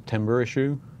in the September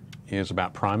issue is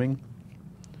about priming.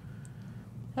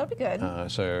 That'd be good.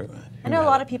 So I know a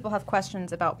lot of people have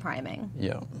questions about priming.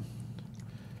 Yeah.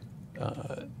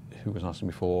 Who was asking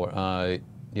before?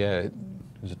 Yeah,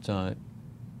 was it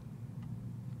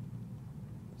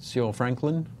C.L.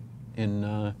 Franklin in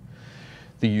the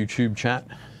YouTube chat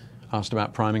asked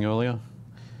about priming earlier.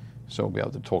 So we'll be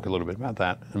able to talk a little bit about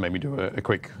that and maybe do a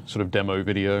quick sort of demo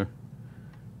video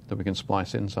that we can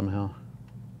splice in somehow.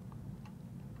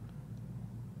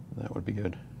 That would be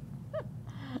good.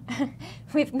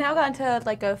 We've now gotten to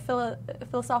like a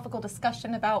philosophical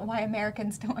discussion about why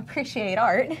Americans don't appreciate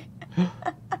art.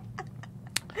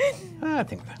 I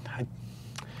think that.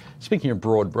 Speaking of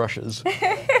broad brushes.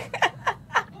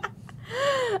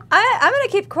 I'm going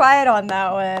to keep quiet on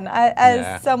that one.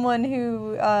 As someone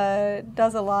who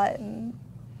does a lot in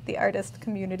the artist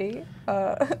community.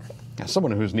 As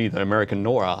someone who's neither American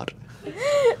nor art.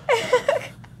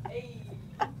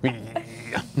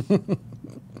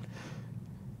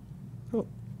 Oh,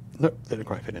 no, they didn't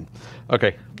quite fit in.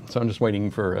 Okay, so I'm just waiting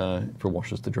for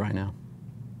washes to dry now.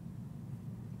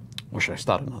 Or should I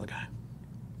start another guy?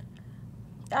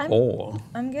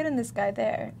 I'm getting this guy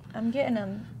there. I'm getting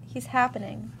him. He's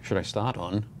happening. Should I start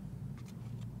on?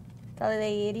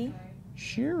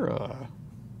 Shira.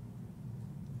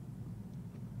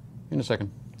 In a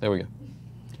second. There we go.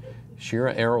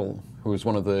 Shira Errol, who is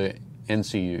one of the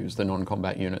NCUs, the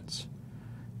non-combat units.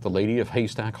 The Lady of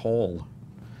Haystack Hall.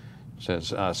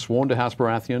 Says, sworn to House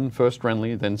Baratheon, first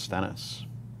Renly, then Stannis.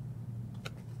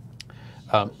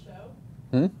 Is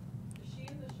she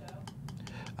in the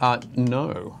show?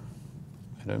 No.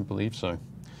 I don't believe so.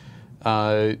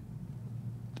 I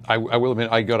will admit,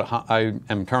 I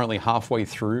am currently halfway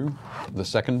through the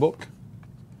second book,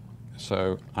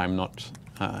 so I'm not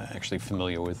actually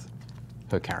familiar with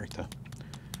her character.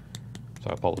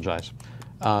 So I apologize.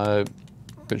 But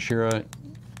Shira,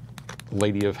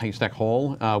 Lady of Haystack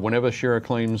Hall, whenever Shira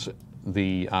claims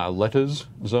the letters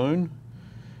zone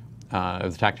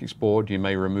of the tactics board, you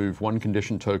may remove one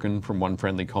condition token from one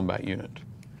friendly combat unit.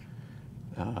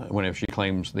 Whenever she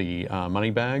claims the money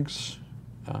bags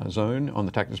zone on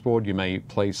the tactics board, you may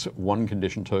place one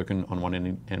condition token on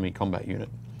one enemy combat unit.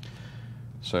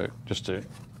 So just to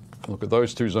look at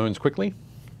those two zones quickly.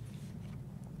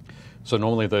 So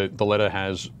normally the letter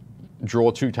has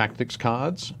draw 2 tactics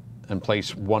cards and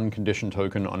place 1 condition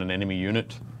token on an enemy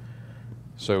unit.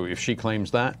 So if she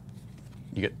claims that,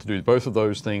 you get to do both of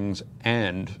those things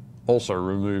and also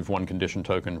remove 1 condition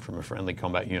token from a friendly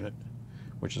combat unit,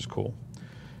 which is cool.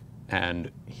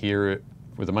 And here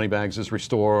with the money bags is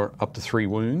restore up to 3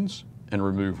 wounds and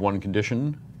remove 1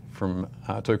 condition from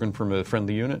token from a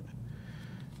friendly unit.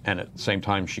 And at the same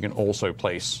time, she can also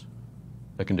place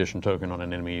a condition token on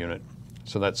an enemy unit.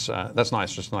 So that's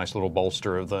nice, just a nice little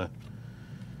bolster of the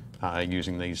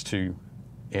using these 2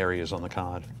 areas on the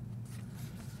card.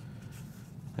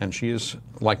 And she is,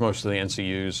 like most of the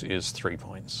NCUs, is 3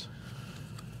 points,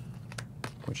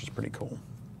 which is pretty cool.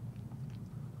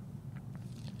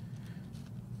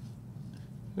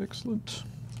 Excellent.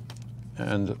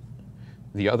 And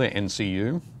the other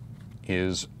NCU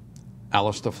is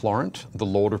Alistair Florent, the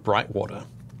Lord of Brightwater.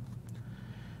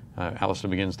 Alistair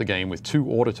begins the game with 2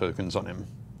 order tokens on him.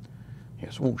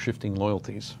 Yes, shifting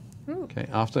loyalties. Ooh. Okay,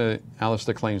 after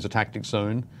Alistair claims a tactic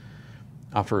zone,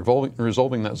 after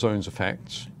resolving that zone's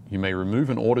effects, you may remove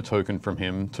an order token from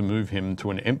him to move him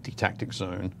to an empty tactic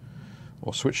zone,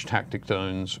 or switch tactic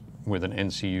zones with an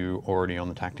NCU already on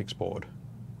the tactics board.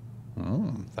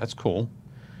 That's cool.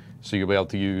 So you'll be able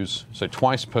to use, so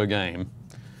twice per game,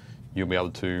 you'll be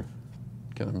able to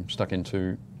get them stuck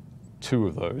into 2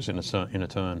 of those in a turn. Oh,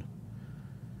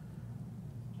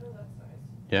 that's nice.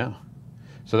 Yeah.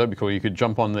 So that'd be cool. You could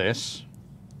jump on this,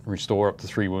 restore up to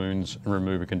 3 wounds, and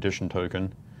remove a condition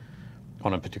token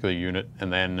on a particular unit,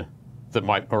 and then that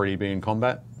might already be in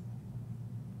combat.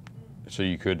 So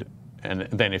you could, and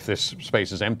then if this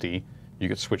space is empty, you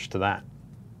could switch to that.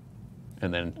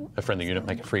 And then a friendly unit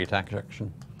make a free attack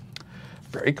action.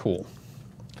 Very cool.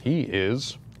 He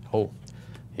is, oh,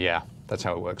 yeah, that's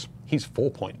how it works. He's 4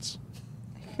 points.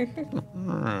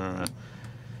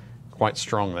 Quite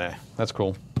strong there. That's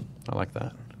cool. I like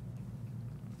that.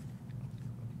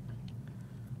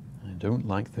 I don't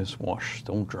like this wash.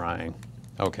 Still drying.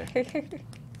 Okay.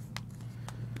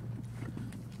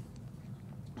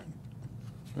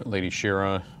 Lady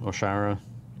Shira or Shara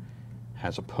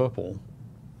has a purple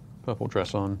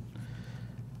dress on.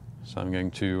 So I'm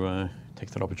going to take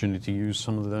that opportunity to use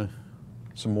some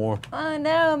more. Oh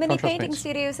no, Mini contrast Painting paints.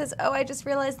 Studio says, oh, I just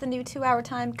realized the new 2-hour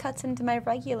time cuts into my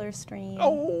regular stream.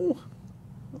 Oh,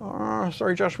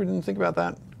 sorry, Josh, we didn't think about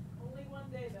that. Only one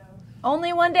day, though.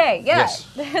 Only one day, yeah.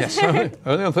 Yes.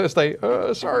 Only on Thursday.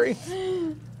 Sorry.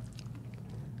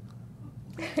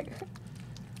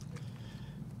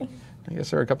 I guess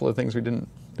there are a couple of things we didn't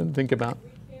think about.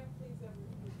 We can't please everyone.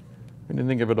 We didn't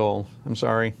think of it all. I'm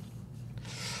sorry.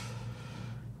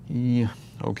 Yeah,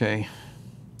 okay.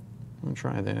 I'm gonna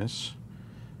try this.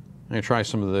 I'm gonna try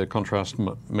some of the contrast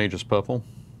Mage's purple.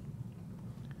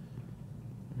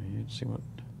 Let's see what.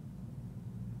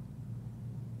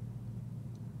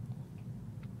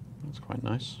 That's quite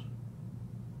nice.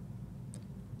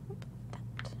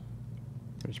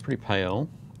 But it's pretty pale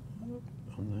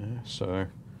on there, so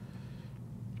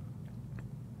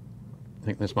I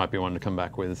think this might be one to come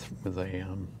back with a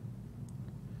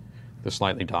the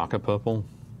slightly darker purple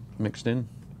mixed in.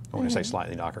 When I say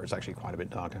slightly darker, it's actually quite a bit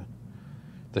darker.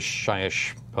 The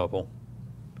shyish purple.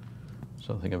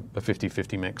 So I think a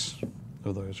 50-50 mix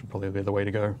of those would probably be the way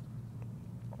to go.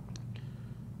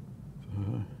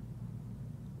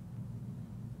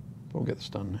 We'll get this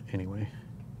done anyway.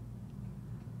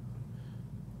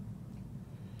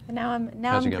 And now I'm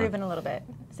How's it going? grooving a little bit.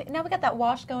 See, now we got that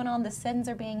wash going on. The sins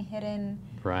are being hidden.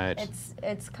 Right.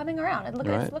 It's coming around.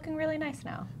 Right. It's looking really nice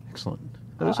now. Excellent.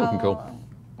 That is looking cool.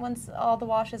 Once all the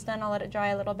wash is done, I'll let it dry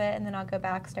a little bit, and then I'll go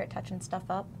back, start touching stuff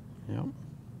up. Yeah.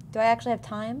 Do I actually have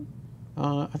time?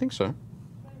 I think so.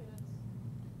 20 minutes.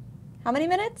 How many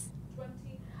minutes? 20.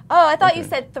 Oh, I thought you Okay.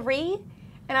 said 3,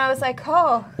 and I was like,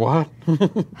 oh, What?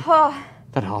 oh.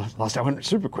 That last hour went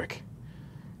super quick.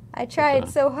 I tried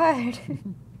so hard.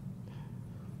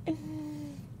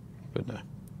 But no,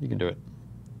 you can do it.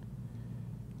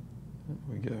 There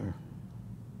we go.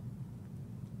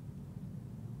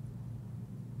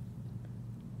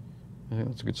 I think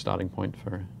that's a good starting point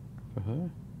for her.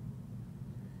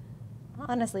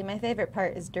 Honestly, my favorite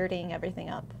part is dirtying everything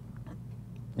up.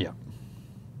 Yeah.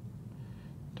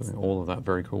 Doing all of that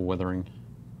very cool weathering.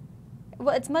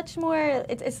 Well, it's much more,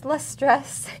 it's less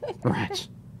stress. Right.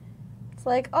 It's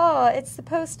like, oh, it's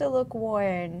supposed to look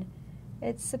worn.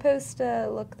 It's supposed to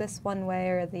look this one way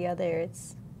or the other.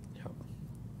 It's Yep.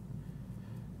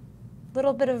 a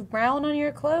little bit of brown on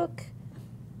your cloak.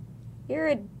 You're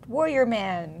a warrior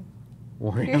man.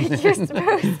 Warrior You're Man.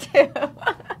 supposed to.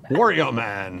 Warrior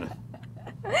Man.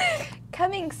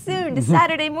 Coming soon to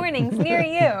Saturday mornings near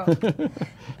you.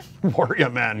 Warrior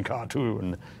Man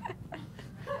cartoon.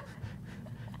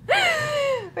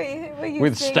 Will you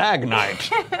With sing? Stag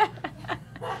Night.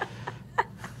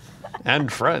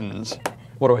 And friends.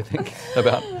 What do I think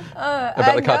about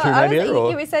the cartoon I was idea? thinking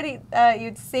Or? we said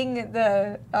you'd sing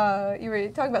the. You were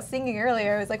talking about singing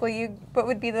earlier. I was like, well, what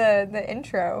would be the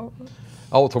intro?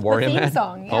 Oh, to Warrior theme Man?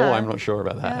 song, Oh, yeah. I'm not sure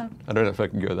about that. Yeah. I don't know if I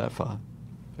can go that far.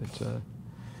 But,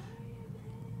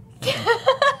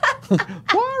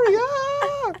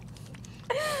 Warrior!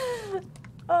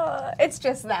 It's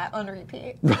just that on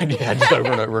repeat. Right, yeah, just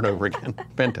over and over and over again.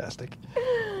 Fantastic.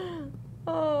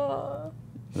 Oh,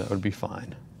 That would be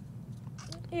fine.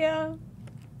 yeah.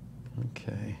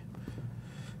 Okay.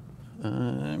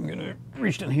 I'm going to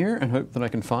reach down here and hope that I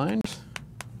can find.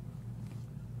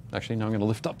 Actually, now I'm going to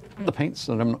lift up the paints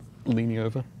so that I'm not leaning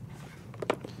over.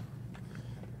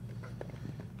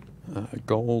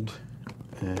 Gold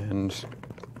and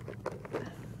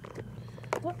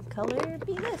What color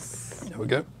be this? there we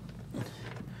go.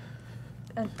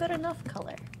 A good enough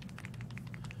color.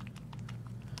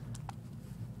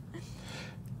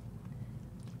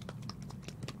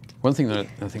 One thing that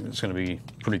I think that's going to be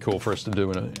pretty cool for us to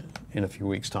do in a few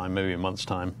weeks' time, maybe a month's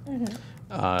time,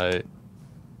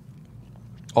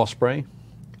 Osprey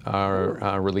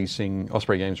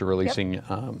Osprey Games are releasing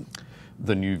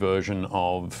the new version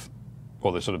of,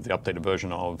 or the sort of the updated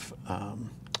version of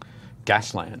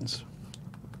Gaslands.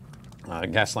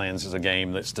 Gaslands is a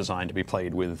game that's designed to be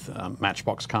played with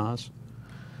Matchbox cars.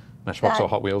 Matchbox or That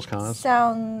Hot Wheels cars.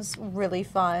 Sounds really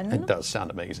fun. It does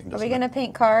sound amazing, Are doesn't we going to it?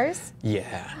 paint cars?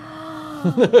 Yeah.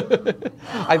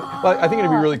 I think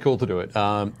it'd be really cool to do it.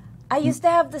 I used to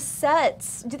have the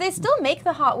sets. Do they still make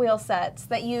the Hot Wheel sets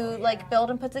that you like build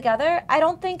and put together? I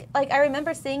don't think, like, I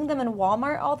remember seeing them in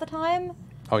Walmart all the time.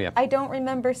 Oh yeah. I don't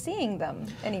remember seeing them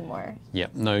anymore. Yeah.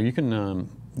 No, you can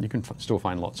still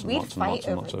find lots and We'd lots and lots fight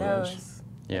and over lots of those. those.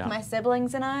 Yeah. My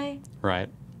siblings and I. Right.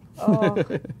 Oh,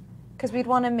 because we'd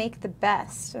want to make the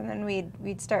best, and then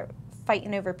we'd start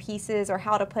fighting over pieces or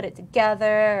how to put it together.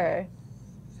 Or...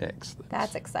 Excellent.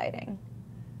 That's exciting.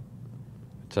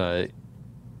 Yeah,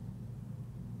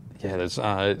 there's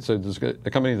a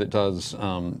company that does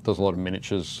a lot of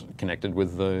miniatures connected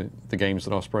with the games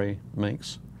that Osprey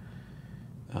makes.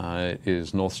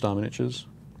 Is North Star Miniatures,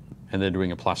 and they're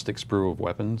doing a plastic sprue of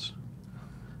weapons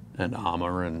and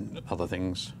armor and other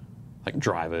things like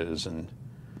drivers and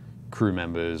crew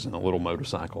members and a little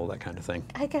motorcycle, that kind of thing.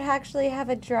 I could actually have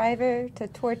a driver to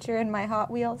torture in my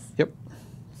Hot Wheels. Yep,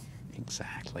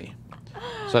 exactly.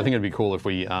 So I think it'd be cool if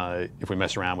we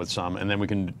mess around with some, and then we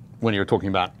can, when you're talking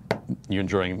about you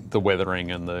enjoying the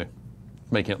weathering and the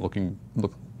making it look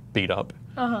beat up.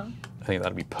 I think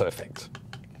that'd be perfect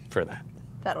for that.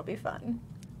 That'll be fun.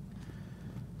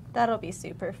 That'll be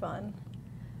super fun.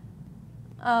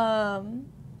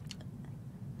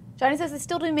 Johnny says they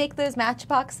still do make those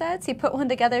Matchbox sets. He put one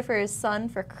together for his son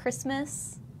for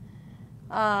Christmas.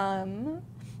 Byron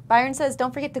says,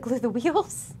 don't forget to glue the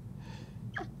wheels.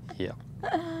 Yeah.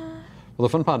 Well, the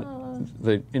fun part,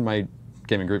 in my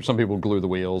gaming group, some people glue the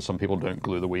wheels, some people don't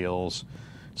glue the wheels,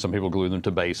 some people glue them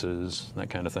to bases, that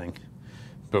kind of thing.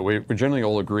 But we generally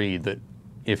all agreed that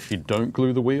if you don't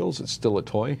glue the wheels, it's still a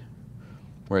toy.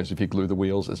 Whereas if you glue the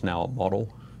wheels, it's now a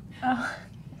model. Oh.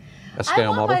 A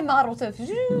scale model. I want my model to...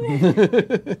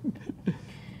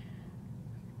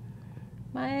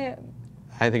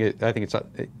 I think it's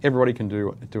everybody can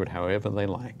do it however they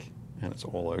like, and it's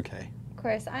all okay. Of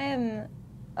course, I am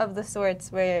of the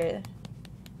sorts where,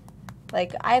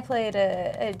 like, I played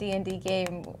a D&D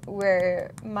game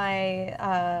where my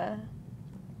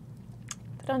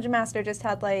the Dungeon Master just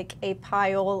had, like, a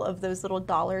pile of those little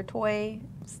dollar toys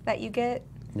that you get.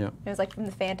 Yeah. It was, like, from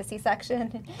the fantasy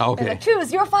section. Okay. It was like,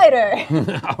 choose your fighter.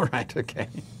 All right, okay.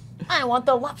 I want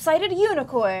the lopsided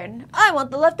unicorn. I want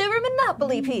the leftover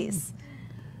Monopoly piece.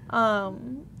 So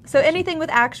anything with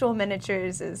actual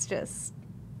miniatures is just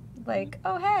like,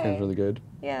 oh, hey. Sounds really good.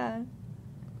 Yeah.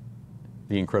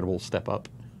 The incredible step up.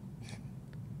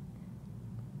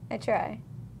 I try.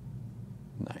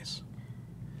 Nice.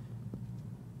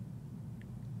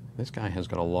 This guy has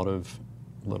got a lot of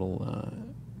little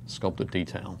sculpted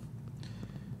detail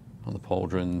on the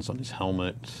pauldrons, on his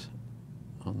helmet,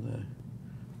 on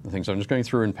the things. So I'm just going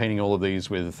through and painting all of these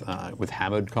with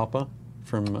hammered copper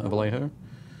from Vallejo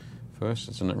first.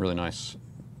 It's a really nice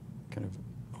kind of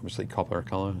obviously copper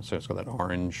color, so it's got that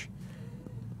orange,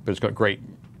 but it's got great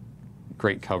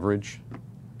coverage,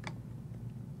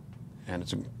 and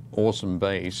it's an awesome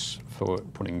base for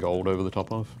putting gold over the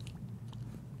top of.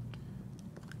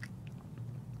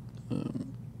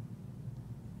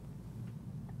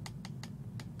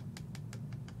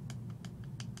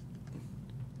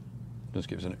 Just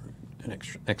gives it an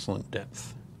excellent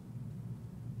depth.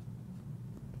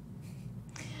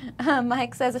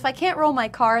 Mike says, if I can't roll my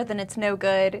car, then it's no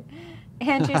good.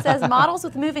 Andrew says, models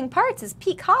with moving parts is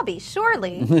peak hobby,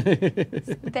 surely.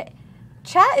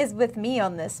 Chat is with me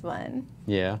on this one.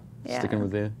 Yeah, Yeah. sticking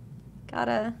with their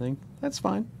Gotta. thing. That's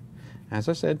fine. As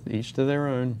I said, each to their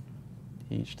own.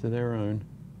 Each to their own.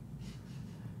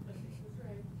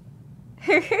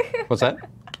 What's that?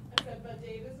 I said, but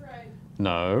Dave is right.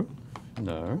 No.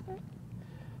 No.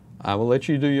 I will let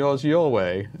you do yours your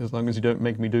way, as long as you don't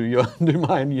make me do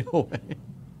mine your way.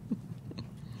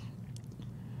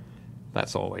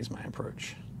 That's always my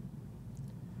approach.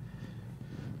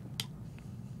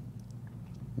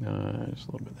 Just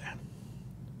a little bit there.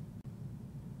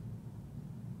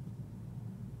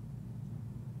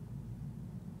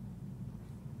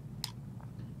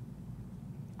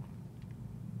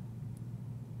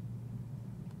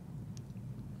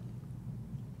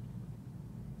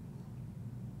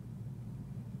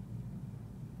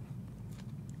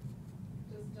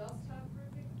 Does dust have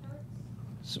moving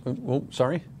parts? Oh,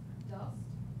 sorry? Dust?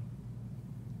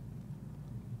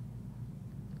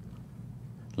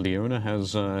 Leona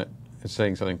has is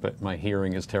saying something, but my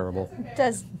hearing is terrible.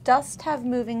 Does dust have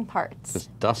moving parts? Does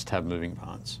dust have moving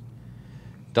parts?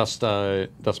 Dust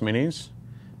minis?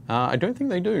 I don't think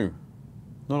they do.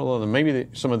 Not a lot of them. Maybe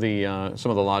some of the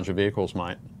larger vehicles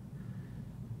might.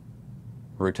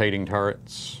 Rotating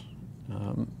turrets,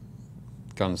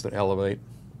 guns that elevate.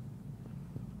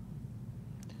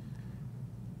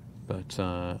 but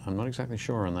I'm not exactly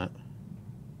sure on that.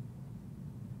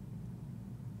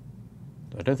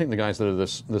 I don't think the guys that are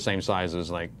the same size as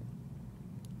like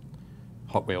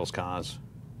Hot Wheels cars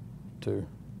do.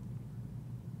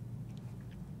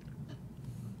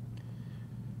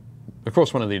 Of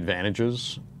course, one of the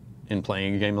advantages in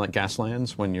playing a game like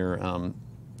Gaslands, when you're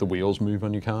the wheels move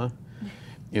on your car,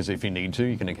 is if you need to,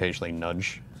 you can occasionally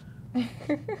nudge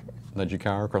your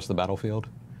car across the battlefield.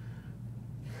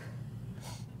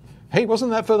 Hey,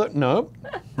 wasn't that further? No,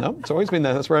 no, it's always been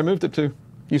there. That's where I moved it to.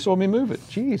 You saw me move it.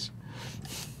 Jeez.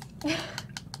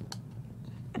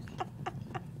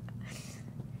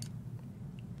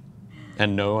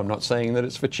 And no, I'm not saying that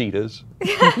it's for cheaters.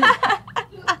 I'm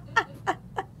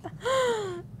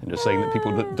just saying that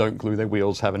people that don't glue their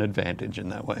wheels have an advantage in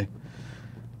that way.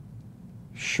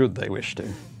 Should they wish to.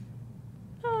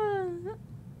 But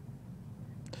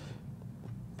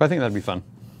I think that'd be fun.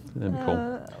 That'd be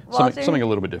cool. Something a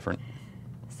little bit different.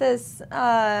 Says,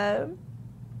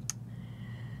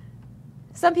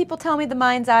 some people tell me the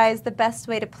mind's eye is the best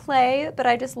way to play, but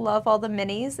I just love all the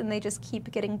minis and they just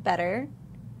keep getting better.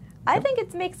 I think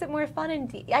it makes it more fun,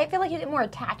 and I feel like you get more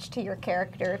attached to your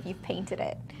character if you've painted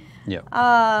it. Yeah.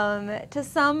 To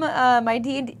some of my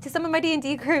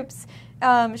D&D groups,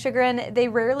 Chagrin, they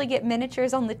rarely get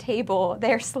miniatures on the table.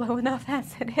 They're slow enough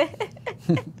as it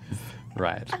is.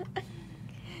 Right.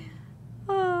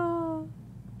 Oh.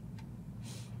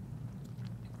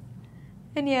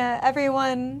 And yeah,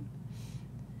 everyone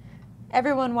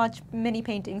watch Mini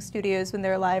Painting Studios when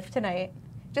they're live tonight.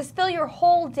 Just fill your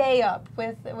whole day up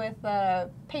with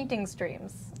painting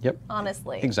streams. Yep.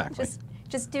 Honestly. Exactly.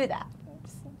 Just do that.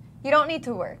 You don't need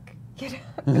to work.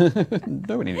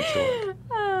 Nobody needs to work.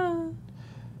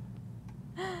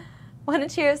 One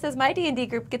Cheer says, my D&D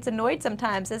group gets annoyed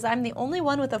sometimes as I'm the only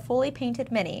one with a fully painted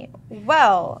mini.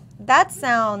 Well, that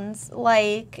sounds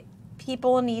like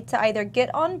people need to either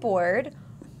get on board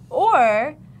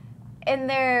or, in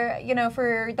their,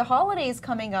 for the holidays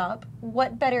coming up,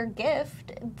 what better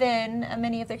gift than a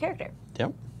mini of their character?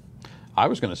 Yep. I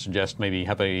was going to suggest maybe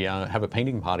have a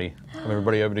painting party. Have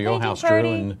everybody over to your Painting house, party.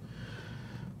 Drew, and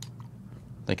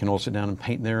they can all sit down and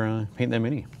paint their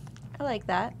mini. I like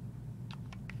that.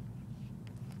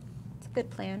 It's a good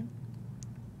plan.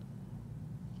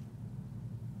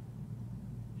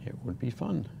 It would be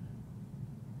fun.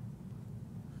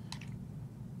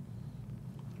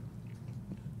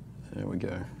 There we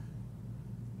go.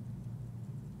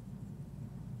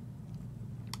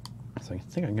 So I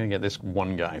think I'm going to get this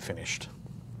one guy finished.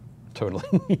 Totally.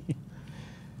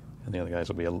 And the other guys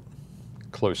will be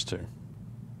close to.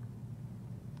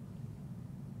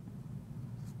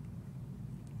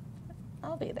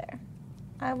 I'll be there.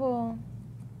 I will.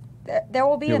 There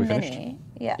will be You'll a be mini. finished?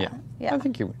 Yeah. I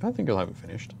think you'll have it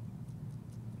finished.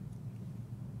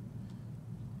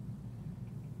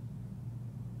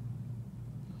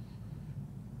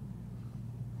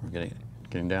 We're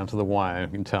getting down to the wire. You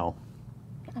can tell.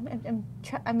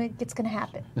 It's gonna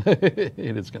happen.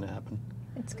 It is going to happen.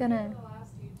 It's gonna. The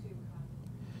last YouTube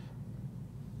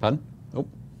Pardon?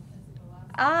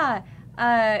 Oh.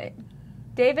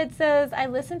 David says, I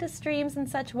listen to streams and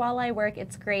such while I work.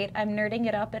 It's great. I'm nerding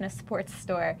it up in a sports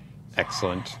store.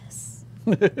 Excellent. Yes.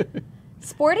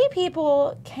 Sporty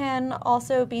people can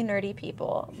also be nerdy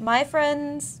people. My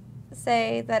friends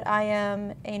say that I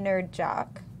am a nerd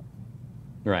jock.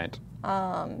 Right.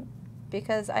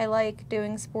 Because I like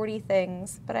doing sporty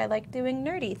things, but I like doing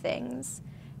nerdy things.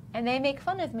 And they make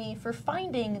fun of me for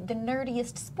finding the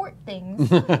nerdiest sport things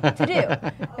to do.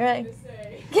 They're like,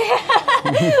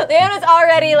 yeah, Leona's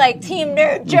already like team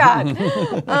nerd jock.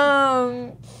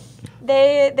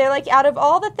 They're like, out of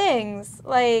all the things,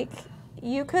 like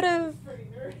you could have,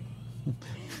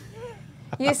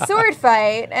 you sword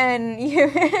fight and you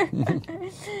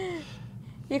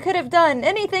could have done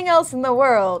anything else in the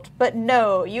world, but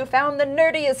no, you found the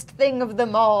nerdiest thing of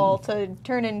them all to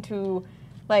turn into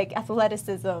like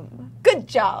athleticism. Good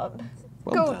job.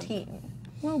 Well Go done. team.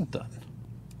 Well done.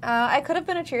 I could have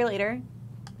been a cheerleader.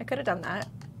 I could have done that.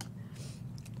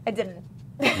 I didn't.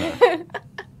 No.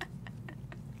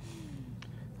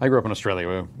 I grew up in Australia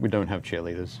where we don't have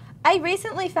cheerleaders. I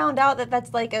recently found out that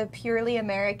that's like a purely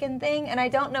American thing, and I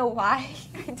don't know why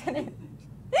I didn't.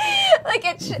 Like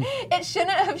it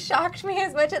shouldn't have shocked me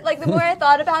as much. Like the more I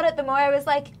thought about it, the more I was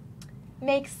like,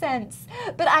 makes sense.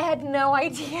 But I had no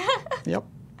idea. Yep.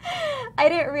 I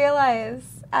didn't realize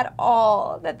at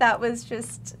all that that was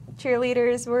just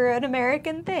cheerleaders were an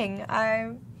American thing.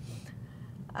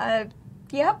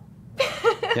 Yep. Yeah,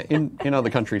 in other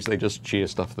countries, they just cheer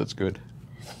stuff that's good.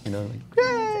 You know, like,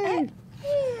 yay!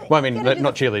 Well, I mean,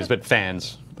 not cheerleaders, but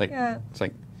fans. Like, Yeah. it's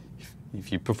like,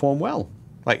 if you perform well.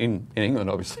 Like in England,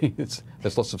 obviously,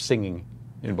 there's lots of singing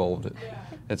involved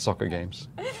at soccer games,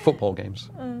 football games.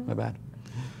 My bad.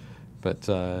 But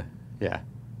yeah,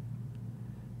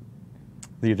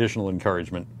 the additional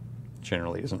encouragement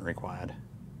generally isn't required.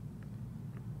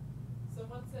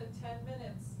 Someone said 10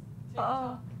 minutes.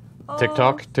 Oh.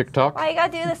 TikTok. Why you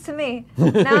gotta do this to me?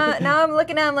 now I'm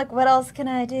looking at him like, what else can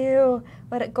I do?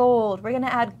 Gold. We're gonna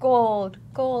add gold.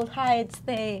 Gold hides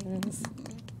things.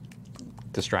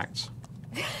 Distracts.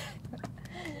 Did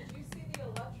you see the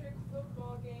electric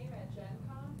football game at Gen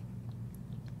Con?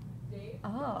 Dave?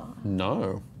 Oh.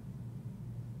 No,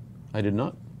 I did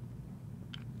not.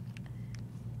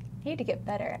 Need to get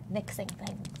better at mixing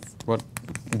things. What?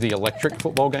 The electric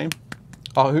football game?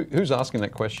 Oh, who's asking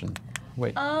that question?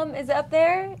 Wait. Is it up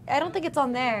there? I don't think it's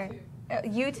on there.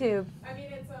 YouTube. I mean,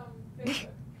 it's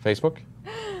Facebook. Facebook?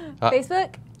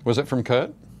 Facebook? Was it from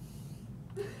Kurt?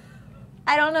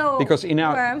 I don't know Because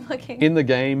where I'm looking. in the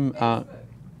game of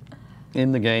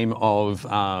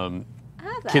I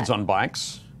have that. Kids on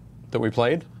Bikes that we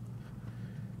played,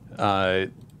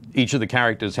 each of the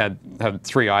characters had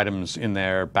 3 items in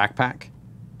their backpack.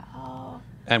 Oh.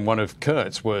 And one of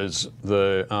Kurt's was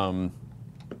the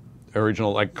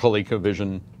original like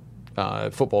ColecoVision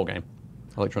football game,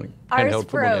 electronic Ours handheld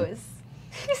football game. froze.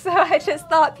 So I just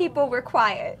thought people were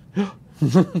quiet.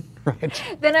 Right.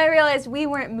 Then I realized we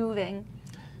weren't moving.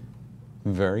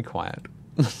 Very quiet.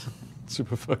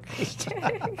 Super focused.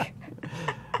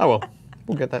 Oh well,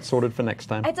 we'll get that sorted for next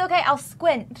time. It's okay, I'll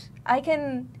squint. I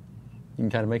can You can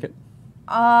kind of make it. It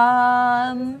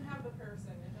doesn't have the person.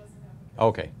 It doesn't have the person.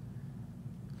 Okay.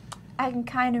 I can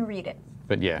kind of read it.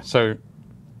 But yeah, so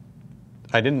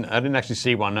I didn't actually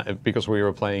see one because we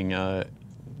were playing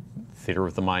Theater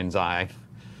of the Mind's Eye,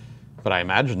 but I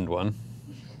imagined one.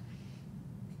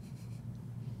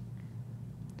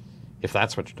 If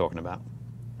that's what you're talking about. If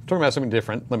you're talking about something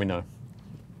different, let me know.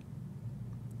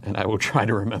 And I will try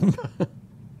to remember.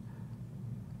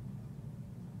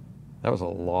 That was a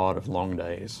lot of long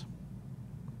days.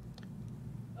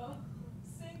 Oh,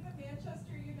 sing the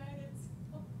Manchester United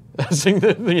song. Sing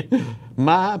the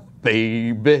My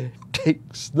baby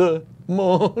takes the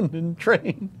morning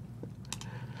train.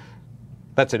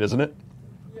 That's it, isn't it?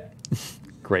 Yeah.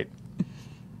 Great.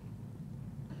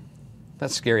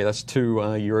 That's scary. That's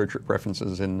 2 Euro Trip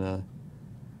references in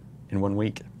 1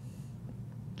 week.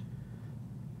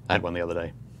 I had one the other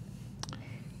day.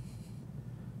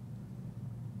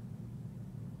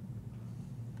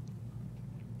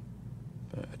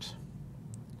 But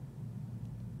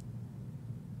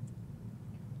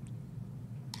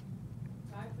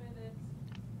 5 minutes.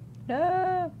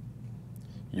 No.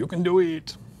 you can do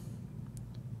it.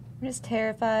 I'm just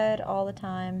terrified all the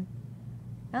time.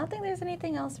 I don't think there's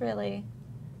anything else really.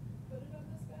 Put it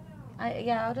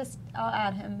on the spout. I'll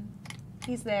add him.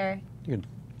 He's there. Good.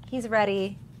 He's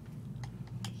ready.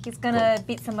 He's gonna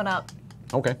beat someone up.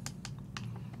 Okay.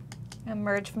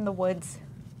 Emerge from the woods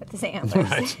with his antlers.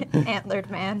 Right. Antlered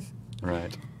man.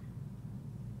 Right.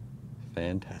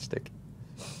 Fantastic.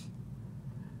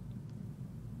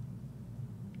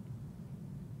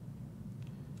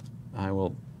 I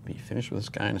will be finished with this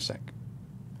guy in a sec.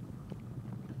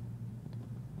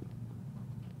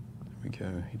 There we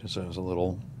go. He deserves a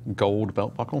little gold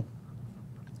belt buckle.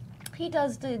 He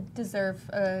does deserve.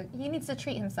 He needs to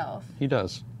treat himself. He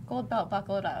does. Gold belt,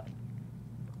 buckle it up.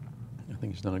 I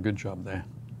think he's done a good job there.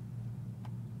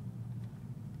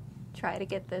 Try to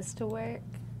get this to work.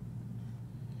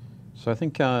 So I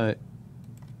think, yeah,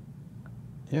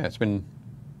 it's been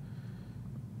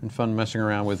fun messing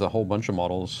around with a whole bunch of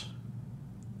models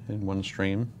in one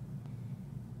stream.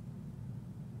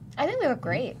 I think they look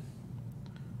great.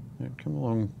 They've come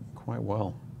along quite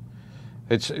well.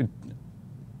 The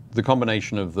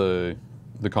combination of the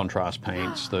contrast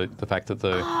paints, the fact that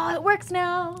the Oh, it works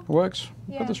now. it works.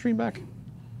 Yeah. Put the stream back.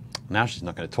 Now she's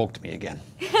not going to talk to me again.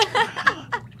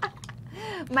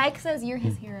 Mike says you're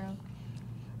his hero.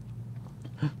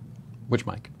 Which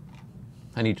Mike?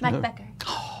 I need to Mike know. Becker.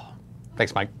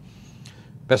 Thanks, Mike.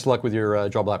 Best of luck with your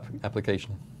job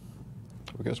application.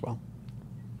 Hope it goes well.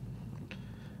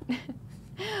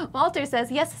 Walter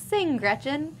says, yes, sing,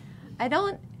 Gretchen. I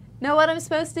don't know what I'm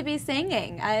supposed to be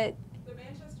singing. The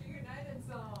Manchester United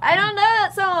song. I don't know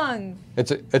that song.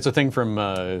 It's a thing from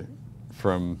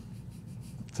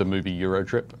the movie Euro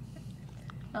Trip.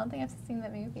 I don't think I've seen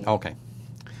that movie. Okay.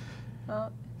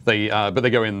 Well, But they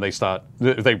go in.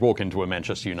 They walk into a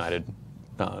Manchester United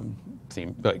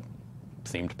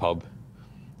themed pub,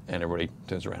 and everybody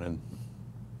turns around and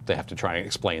they have to try and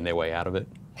explain their way out of it.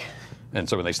 And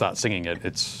so when they start singing it,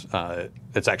 it's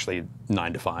actually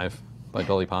 9 to 5 by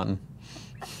Dolly Parton.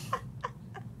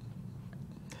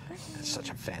 such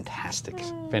a fantastic,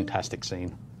 fantastic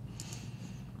scene.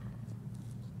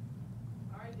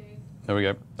 All right, Dave. There we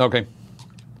go. Okay.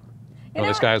 You Oh,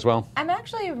 this know, guy as well. I'm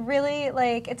actually really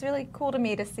like, it's really cool to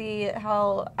me to see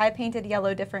how I painted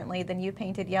yellow differently than you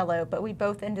painted yellow, but we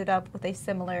both ended up with a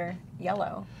similar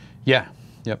yellow. Yeah.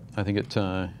 Yep. I think it.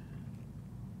 The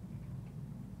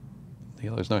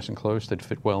yellow's nice and close. They'd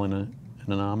fit well in an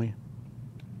army.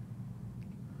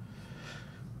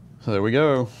 So there we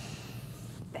go.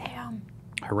 Bam.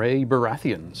 Hooray,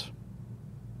 Baratheons.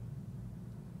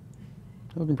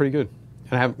 Looking pretty good.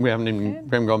 And we haven't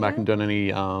gone back and done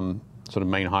any sort of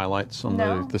main highlights on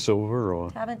No. the silver, or.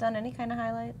 Haven't done any kind of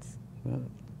highlights.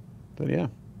 But yeah,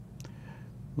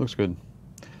 looks good.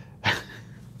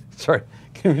 Sorry,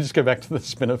 can we just go back to the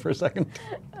spinner for a second?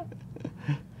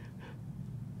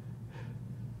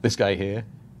 This guy here,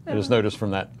 I just noticed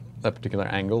from that particular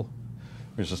angle,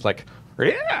 he was just like,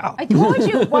 yeah! I told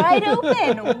you, wide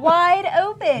open, wide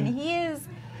open. He is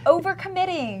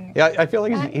overcommitting. Yeah, I feel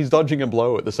like he's dodging a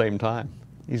blow at the same time.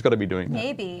 He's got to be doing that.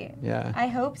 Maybe. Yeah. I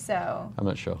hope so. I'm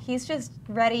not sure. He's just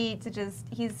ready to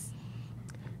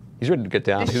He's ready to get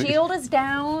down. The shield is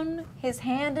down. His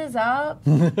hand is up.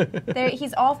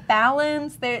 He's off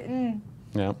balance.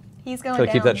 Yeah. He's going Gotta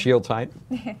down. keep that shield tight.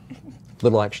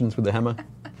 Little actions with the hammer.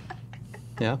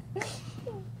 Yeah.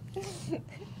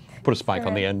 Put a spike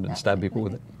on the end and stab people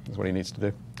with it. That's what he needs to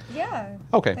do. Yeah.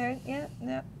 Okay.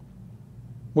 Yeah.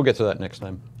 We'll get to that next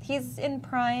time. He's in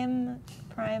prime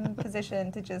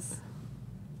position to just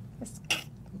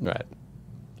Right.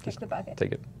 kick the bucket.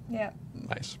 Take it. Yeah.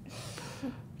 Nice.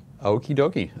 Okie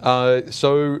dokie.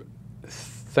 So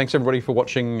thanks everybody for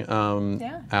watching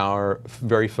our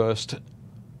very first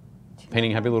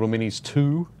Painting Happy Little Minis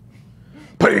 2.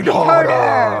 Paint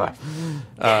harder!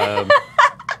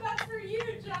 That's for you,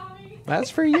 Johnny. That's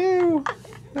for you.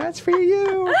 That's for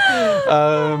you.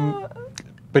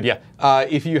 But yeah,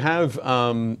 if you have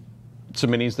some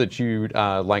minis that you'd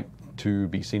like to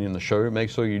be seen in the show, make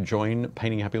sure you join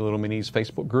Painting Happy Little Minis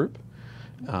Facebook group.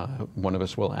 One of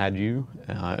us will add you.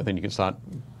 Then you can start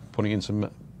putting in some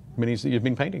minis that you've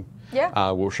been painting.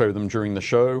 Yeah. We'll show them during the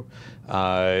show.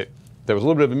 There was a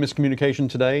little bit of a miscommunication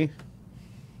today.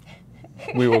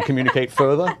 We will communicate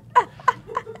further.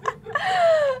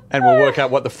 And we'll work out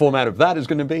what the format of that is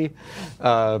going to be.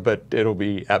 But it'll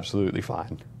be absolutely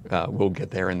fine. We'll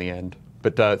get there in the end.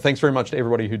 But thanks very much to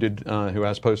everybody who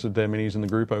has posted their minis in the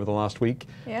group over the last week.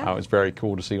 Yeah. It was very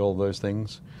cool to see all those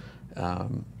things.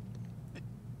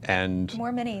 And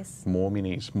More minis. more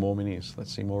minis.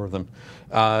 Let's see more of them.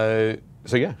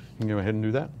 So yeah, you can go ahead and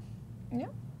do that. Yeah.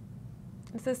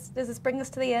 Does this bring us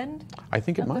to the end? I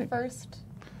think it of might. The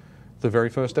The very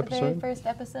first very episode. first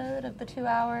episode of the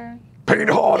 2-hour. Paint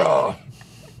harder!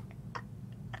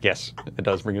 Yes, it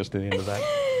does bring us to the end of that.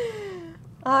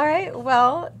 All right.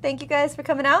 Well, thank you guys for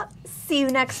coming out. See you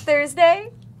next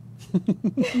Thursday.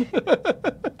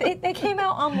 they came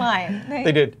out online.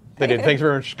 They did. Thanks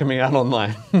very much for coming out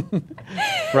online.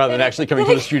 Rather than actually coming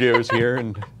to the studios here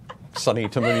in sunny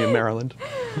Timonium, Maryland.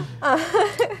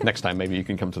 Next time, maybe you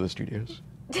can come to the studios.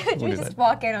 Did We'll you do just that.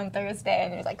 walk in on Thursday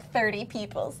and there's like 30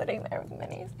 people sitting there with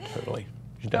minis? Totally. You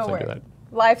should Don't definitely do worry.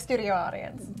 that. Live studio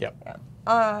audience. Yep.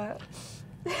 Yeah.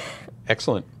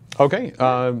 Excellent. Okay,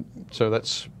 so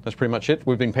that's pretty much it.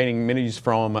 We've been painting minis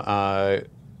from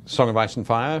Song of Ice and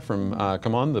Fire from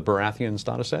CMON, the Baratheon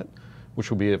starter set, which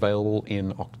will be available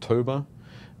in October,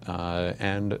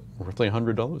 and roughly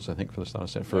 $100, I think, for the starter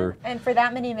set. For And for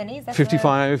that many minis, that's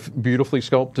 55 beautifully Very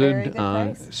sculpted, good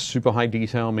price. super high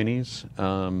detail minis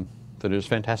that is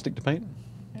fantastic to paint.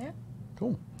 Yeah.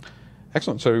 Cool.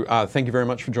 Excellent. So thank you very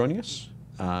much for joining us.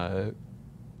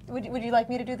 Would you like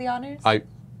me to do the honors?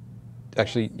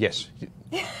 Actually, yes.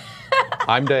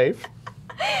 I'm Dave.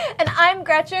 And I'm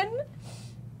Gretchen.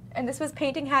 And this was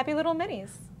Painting Happy Little Minis.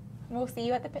 We'll see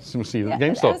you at the pit. So we'll see you at the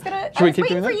Yeah, GameStop. I was Should we waiting keep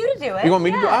doing for that? you to do it. You want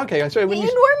me to do Yeah. it? Okay, so when You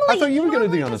I normally, thought you were going to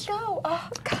do normally honest. just go. Oh,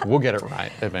 God. We'll get it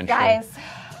right eventually. Guys.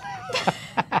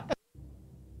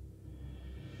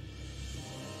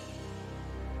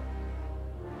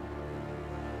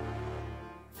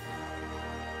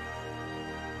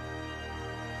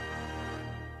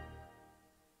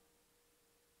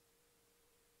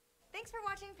 Thanks for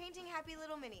watching Painting Happy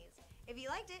Little Minis. If you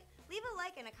liked it, leave a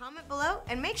like and a comment below,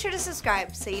 and make sure to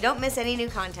subscribe so you don't miss any new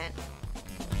content.